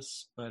out of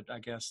this. But I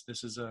guess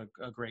this is a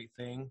great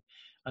thing.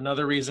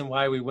 Another reason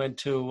why we went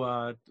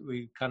to,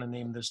 we kind of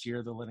named this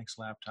year the Linux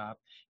laptop,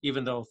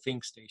 even though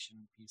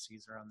ThinkStation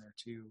PCs are on there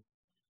too.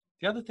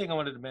 The other thing I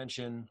wanted to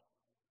mention,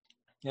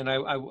 and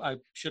I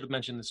should have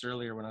mentioned this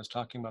earlier when I was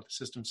talking about the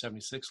System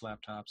 76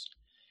 laptops,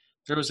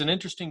 there was an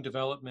interesting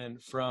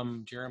development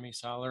from Jeremy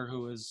Soller,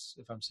 who is,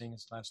 if I'm saying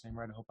his last name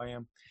right, I hope I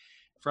am,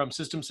 from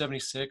System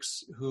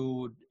 76,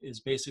 who is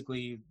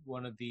basically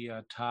one of the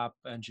top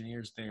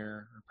engineers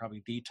there, or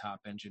probably the top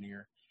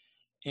engineer.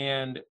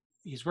 And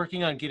he's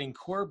working on getting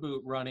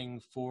Coreboot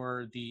running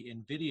for the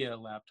NVIDIA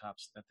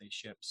laptops that they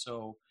ship.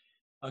 So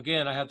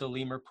again, I have the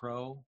Lemur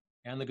Pro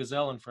and the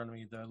Gazelle in front of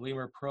me. The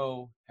Lemur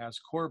Pro has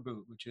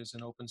Coreboot, which is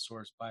an open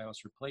source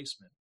BIOS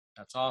replacement.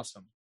 That's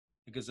awesome.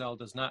 The Gazelle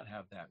does not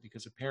have that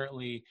because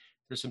apparently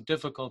there's some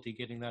difficulty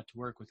getting that to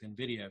work with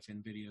NVIDIA if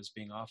NVIDIA is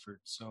being offered.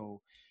 So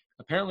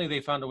apparently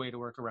they found a way to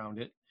work around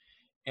it.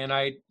 And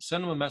I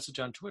sent him a message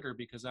on Twitter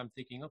because I'm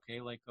thinking,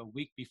 okay, like a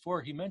week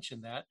before he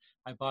mentioned that,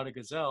 I bought a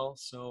Gazelle.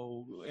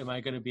 So am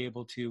I going to be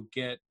able to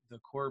get the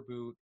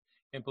Coreboot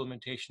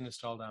implementation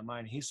installed on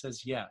mine? He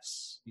says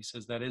yes. He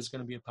says that is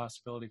going to be a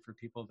possibility for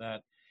people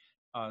that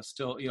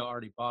still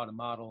already bought a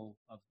model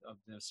of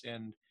this.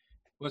 And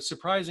what's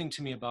surprising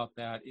to me about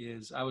that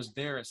is I was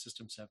there at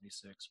System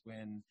 76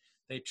 when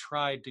they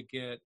tried to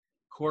get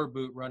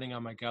Coreboot running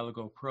on my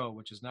Galago Pro,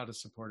 which is not a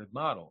supported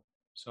model.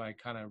 So I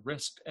kind of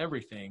risked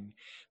everything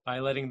by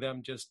letting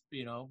them just,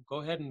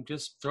 go ahead and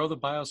just throw the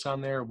BIOS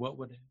on there.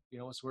 What's the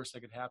worst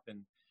that could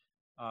happen?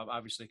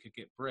 Obviously it could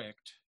get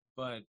bricked,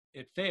 but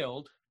it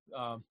failed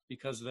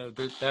because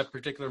that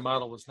particular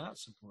model was not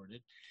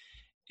supported.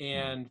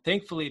 And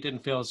thankfully it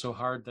didn't fail so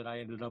hard that I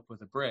ended up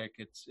with a brick.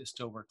 It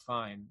still worked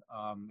fine.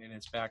 And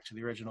it's back to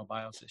the original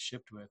BIOS it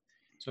shipped with.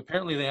 So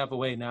apparently they have a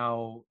way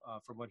now,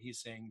 from what he's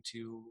saying,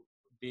 to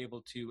be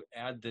able to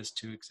add this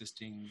to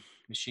existing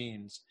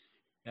machines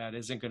that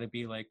isn't going to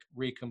be like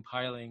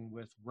recompiling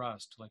with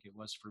Rust like it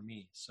was for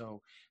me.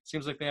 So it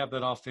seems like they have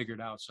that all figured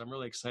out. So I'm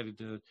really excited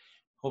to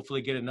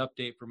hopefully get an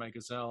update for my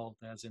Gazelle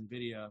that has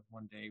NVIDIA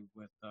one day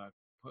with,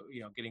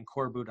 getting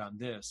Core Boot on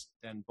this.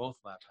 Then both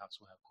laptops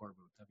will have Core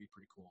Boot. That'd be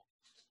pretty cool.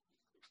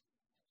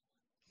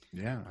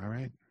 Yeah. All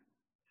right.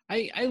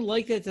 I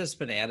like that that's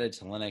been added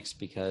to Linux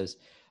because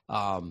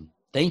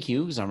thank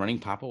you, because I'm running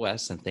Pop!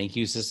 OS, and thank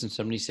you System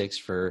 76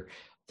 for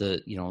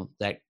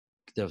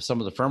some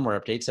of the firmware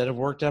updates that have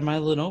worked on my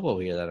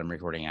Lenovo here that I'm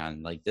recording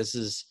on. Like, this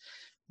has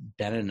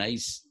been a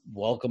nice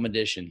welcome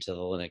addition to the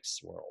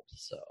Linux world.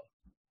 So,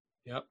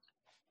 yep.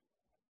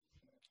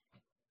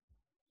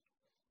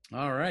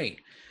 All right.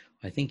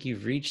 I think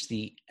you've reached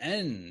the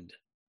end,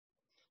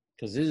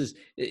 because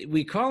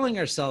we're calling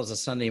ourselves a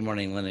Sunday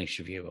morning Linux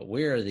review, but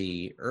we're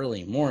the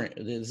early morning.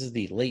 This is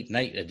the late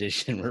night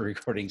edition we're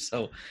recording.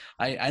 So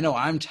I know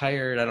I'm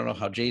tired. I don't know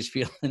how Jay's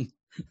feeling.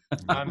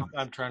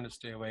 I'm trying to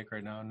stay awake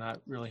right now. I'm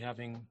not really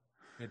having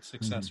good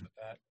success with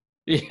that.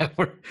 Yeah,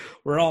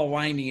 we're all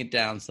winding it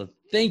down. So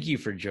thank you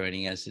for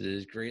joining us. It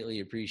is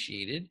greatly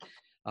appreciated.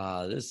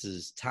 This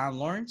is Tom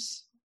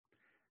Lawrence,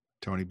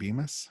 Tony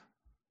Bemis,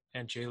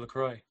 and Jay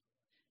LaCroix.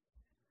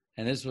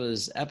 And this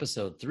was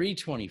episode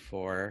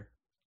 324,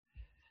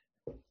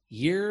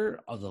 Year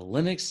of the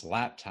Linux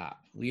Laptop.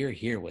 We are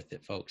here with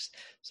it, folks.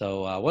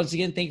 So once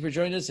again, thank you for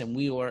joining us. And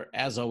we are,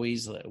 as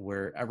always,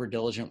 we're ever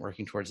diligent,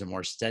 working towards a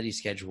more steady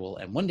schedule.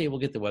 And one day we'll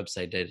get the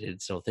website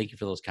edited. So thank you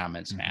for those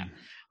comments, Matt.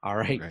 All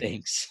right. Great.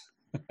 Thanks.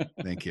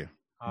 Thank you.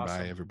 Awesome.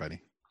 Bye, everybody.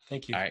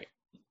 Thank you. All right.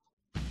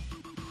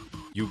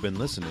 You've been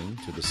listening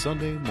to the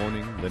Sunday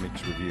Morning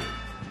Linux Review.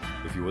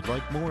 If you would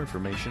like more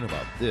information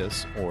about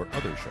this or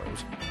other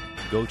shows,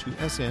 go to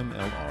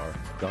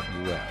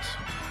smlr.us.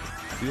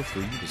 Feel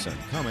free to send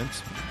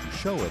comments to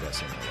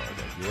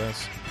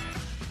show@smlr.us.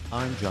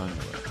 I'm John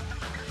Miller.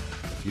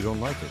 If you don't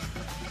like it,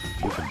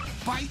 you can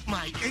bite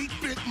my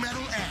 8-bit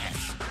metal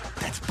ass.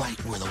 That's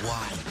bite with a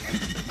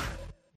Y.